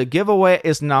 The giveaway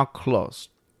is now closed.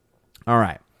 All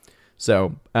right.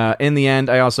 So, in the end,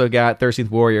 I also got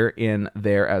 13th Warrior in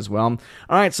there as well.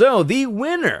 All right, so the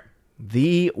winner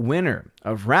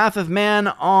of Wrath of Man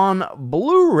on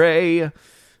Blu-ray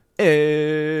is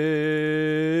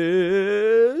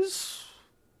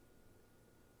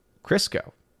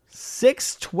Crisco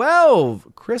 612.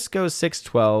 Crisco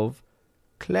 612.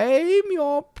 Claim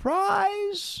your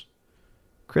prize.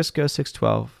 Crisco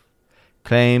 612.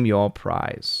 Claim your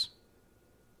prize.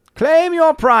 Claim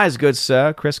your prize, good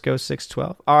sir. Crisco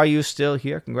 612. Are you still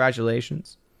here?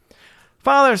 Congratulations.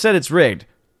 Father said it's rigged.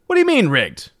 What do you mean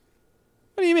rigged?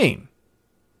 What do you mean?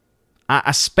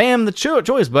 I spam the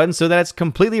choice button so that it's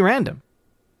completely random.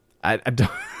 I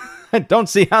don't, I don't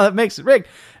see how that makes it rigged.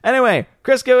 Anyway,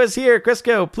 Crisco is here.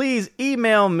 Crisco, please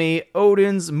email me,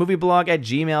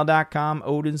 odinsmovieblog@gmail.com,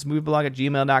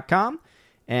 odinsmovieblog@gmail.com,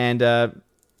 and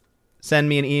send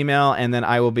me an email, and then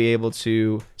I will be able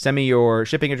to send me your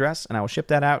shipping address, and I will ship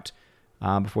that out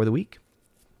before the week.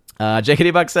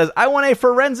 JKD Buck says, I want a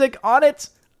forensic audit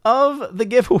of the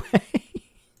giveaway.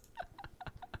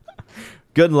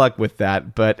 Good luck with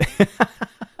that, but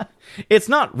it's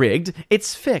not rigged.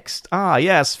 It's fixed. Ah,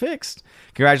 yes, fixed.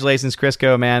 Congratulations,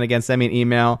 Crisco, man. Again, send me an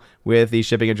email with the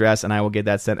shipping address, and I will get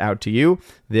that sent out to you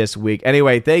this week.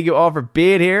 Anyway, thank you all for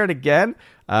being here. And again,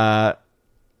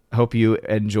 hope you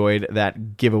enjoyed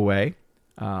that giveaway.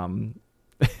 All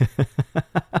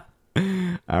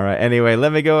right. Anyway,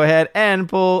 let me go ahead and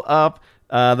pull up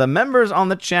the members on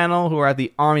the channel who are at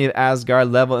the Army of Asgard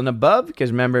level and above.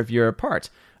 Because remember, if you're a part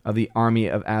of the Army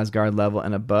of Asgard level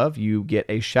and above, you get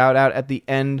a shout out at the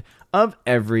end of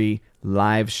every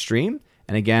live stream.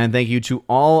 And again, thank you to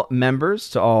all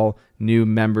members, to all new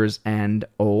members and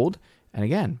old. And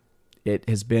again, it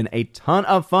has been a ton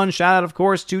of fun. Shout out, of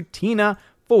course, to Tina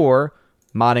for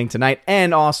modding tonight.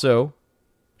 And also,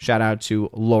 shout out to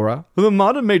Laura, the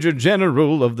modern major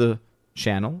general of the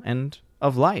channel and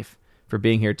of life, for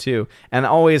being here too. And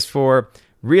always for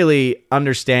really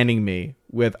understanding me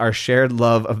with our shared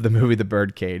love of the movie The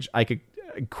Birdcage. I could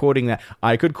quote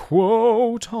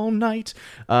all night.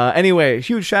 Anyway,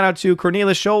 huge shout out to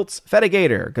Cornelis Schultz,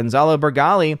 Fedigator, Gonzalo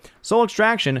Bergali, Soul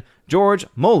Extraction, George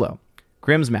Molo,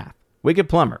 Grim's Math, Wicked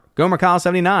Plumber, Gomer Kyle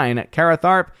 79, Kara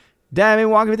Tharp, Davy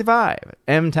Walker 55,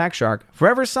 M Tax Shark,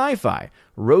 Forever Sci-Fi,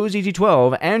 Rosie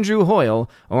G12, Andrew Hoyle,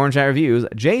 Orange Eye Reviews,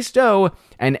 Jay Stowe,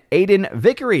 and Aiden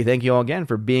Vickery. Thank you all again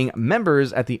for being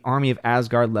members at the Army of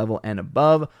Asgard level and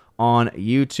above on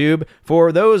YouTube.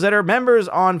 For those that are members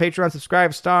on Patreon,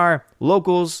 Subscribe Star,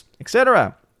 Locals,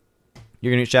 etc.,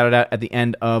 you're going to get shouted out at the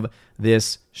end of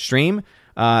this stream.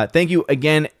 Thank you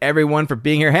again, everyone, for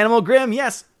being here. Hannibal Grimm,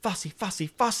 yes,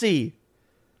 Fossy.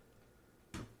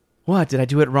 What, did I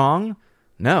do it wrong?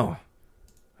 No.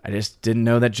 I just didn't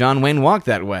know that John Wayne walked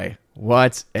that way.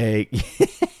 What a...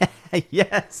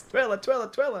 Yes,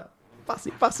 Twilla.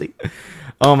 Fossy.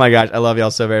 Oh my gosh, I love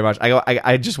y'all so very much.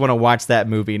 I just want to watch that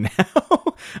movie now.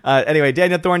 Anyway,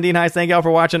 Daniel Thorndine, hi, thank y'all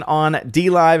for watching on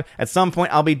DLive. At some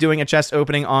point, I'll be doing a chest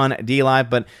opening on DLive,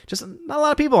 but just not a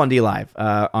lot of people on DLive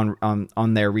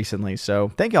on there recently.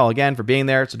 So thank y'all again for being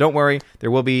there. So don't worry,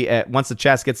 there will be, once the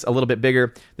chest gets a little bit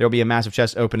bigger, there will be a massive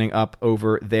chest opening up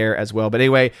over there as well. But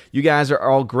anyway, you guys are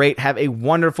all great. Have a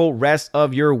wonderful rest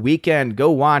of your weekend.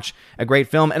 Go watch a great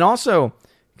film. And also,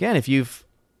 again, if you've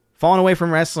fallen away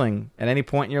from wrestling at any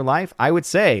point in your life, I would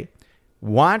say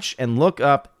watch and look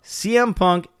up CM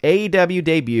Punk AEW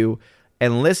debut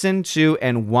and listen to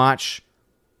and watch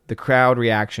the crowd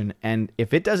reaction. And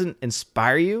if it doesn't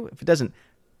inspire you, if it doesn't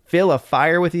fill a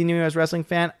fire within you as a wrestling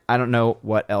fan, I don't know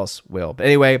what else will. But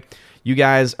anyway, you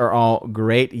guys are all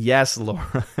great. Yes,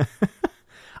 Laura.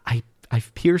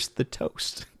 I've pierced the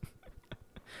toast.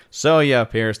 So yeah,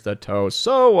 pierced the toast.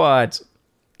 So what?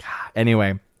 God,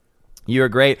 anyway. You're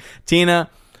great. Tina,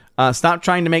 stop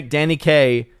trying to make Danny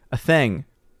Kaye a thing.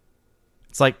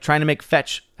 It's like trying to make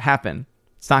fetch happen.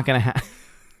 It's not going to happen.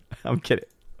 I'm kidding.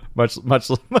 Much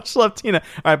love, Tina.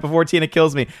 All right, before Tina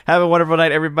kills me, have a wonderful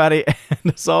night, everybody.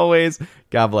 And as always,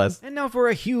 God bless. And now for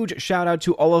a huge shout out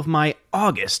to all of my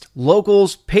August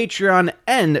Locals, Patreon,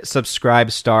 and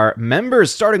Subscribe Star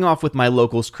members. Starting off with my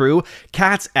Locals crew,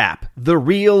 Cats App, The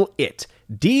Real It,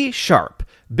 D Sharp,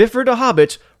 Biffer the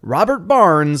Hobbit, Robert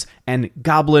Barnes, and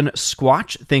Goblin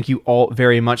Squatch. Thank you all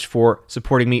very much for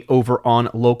supporting me over on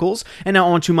Locals. And now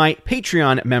on to my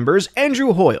Patreon members: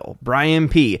 Andrew Hoyle, Brian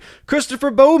P.,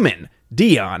 Christopher Bowman,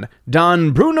 Dion,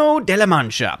 Don Bruno de la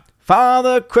Mancha,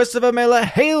 Father Christopher Miller,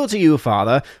 hail to you,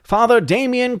 Father, Father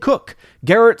Damian Cook,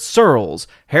 Garrett Searles,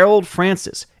 Harold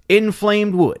Francis,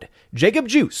 Inflamed Wood, Jacob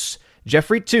Juice,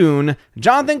 Jeffrey Toone,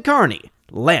 Jonathan Carney,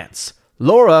 Lance,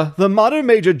 Laura, the Modern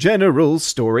Major General's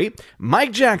Story,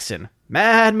 Mike Jackson,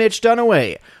 Mad Mitch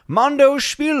Dunaway, Mondo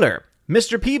Spieler,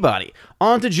 Mr. Peabody,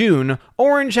 On to June,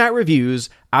 Orange Hat Reviews,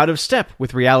 Out of Step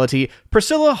with Reality,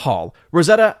 Priscilla Hall,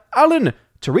 Rosetta Allen,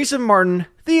 Teresa Martin,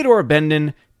 Theodore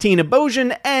Bendon, Tina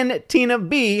Bojan, and Tina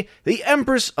B., the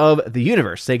Empress of the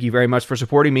Universe. Thank you very much for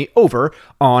supporting me over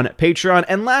on Patreon.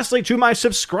 And lastly, to my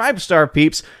Subscribestar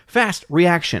peeps: Fast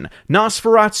Reaction,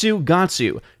 Nosferatu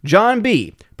Gatsu, John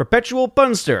B., Perpetual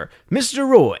Punster, Mr.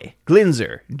 Roy,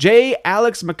 Glinzer, J.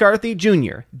 Alex McCarthy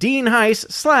Jr., Dean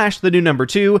Heiss / the new number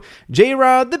 2,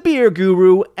 J-Rod the Beer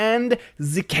Guru, and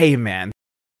the Caveman.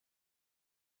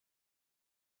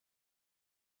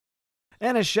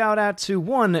 And a shout out to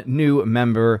one new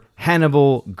member,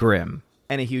 Hannibal Grimm.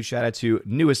 And a huge shout out to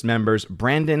newest members,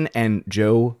 Brandon and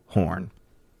Joe Horn.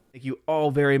 Thank you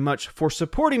all very much for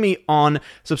supporting me on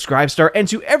Subscribestar, and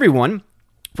to everyone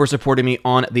for supporting me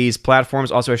on these platforms.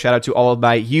 Also, a shout out to all of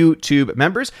my YouTube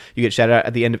members. You get shouted out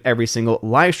at the end of every single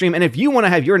live stream. And if you want to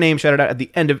have your name shouted out at the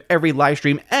end of every live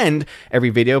stream and every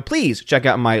video, please check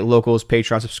out my Locals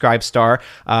Patreon Subscribestar.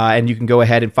 And you can go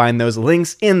ahead and find those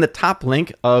links in the top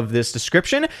link of this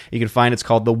description. You can find it's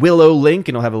called the Willow link,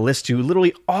 and it'll have a list to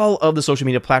literally all of the social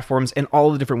media platforms and all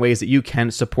the different ways that you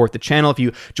can support the channel. If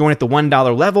you join at the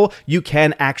 $1 level, you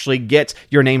can actually get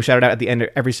your name shouted out at the end of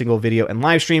every single video and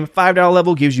live stream. $5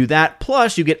 level gives you that,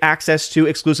 plus you get access to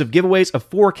exclusive giveaways of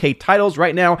 4K titles.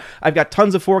 Right now, I've got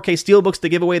tons of 4K steelbooks to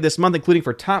give away this month, including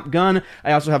for Top Gun.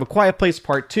 I also have A Quiet Place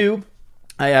Part 2.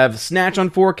 I have Snatch on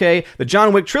 4K, the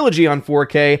John Wick trilogy on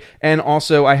 4K, and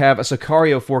also I have a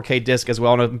Sicario 4K disc as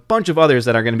well, and a bunch of others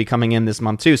that are going to be coming in this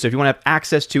month too. So if you want to have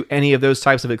access to any of those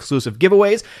types of exclusive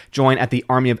giveaways, join at the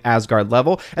Army of Asgard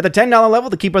level. At the $10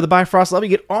 level, the Keeper of the Bifrost level,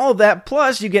 you get all of that,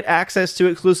 plus you get access to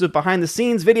exclusive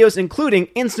behind-the-scenes videos, including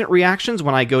instant reactions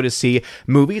when I go to see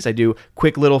movies. I do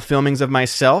quick little filmings of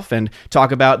myself and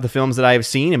talk about the films that I have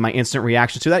seen and my instant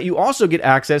reactions to that. You also get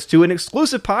access to an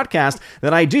exclusive podcast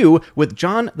that I do with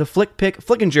John the Flick Pick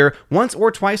Flickinger once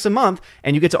or twice a month,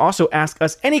 and you get to also ask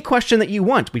us any question that you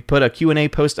want. We put a Q&A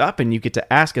post up, and you get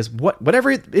to ask us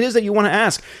whatever it is that you want to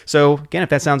ask. So again, if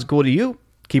that sounds cool to you,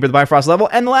 Keeper of the Bifrost level.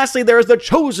 And lastly, there is the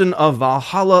Chosen of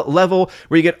Valhalla level,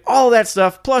 where you get all that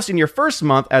stuff, plus in your first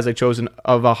month as a Chosen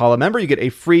of Valhalla member, you get a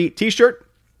free t-shirt,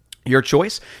 your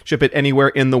choice, ship it anywhere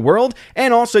in the world,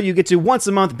 and also you get to once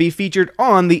a month be featured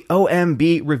on the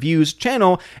OMB Reviews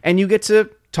channel, and you get to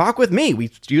talk with me.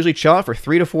 We usually chill out for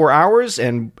 3 to 4 hours,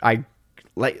 and I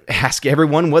ask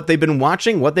everyone what they've been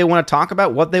watching, what they want to talk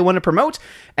about, what they want to promote,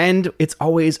 and it's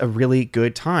always a really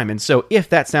good time. And so if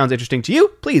that sounds interesting to you,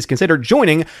 please consider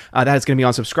joining. That is going to be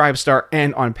on Subscribestar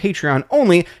and on Patreon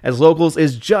only, as Locals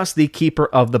is just the Keeper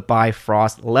of the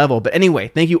Bifrost level. But anyway,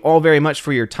 thank you all very much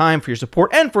for your time, for your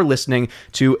support, and for listening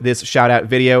to this shout-out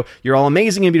video. You're all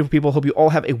amazing and beautiful people. Hope you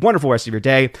all have a wonderful rest of your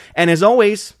day. And as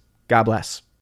always, God bless.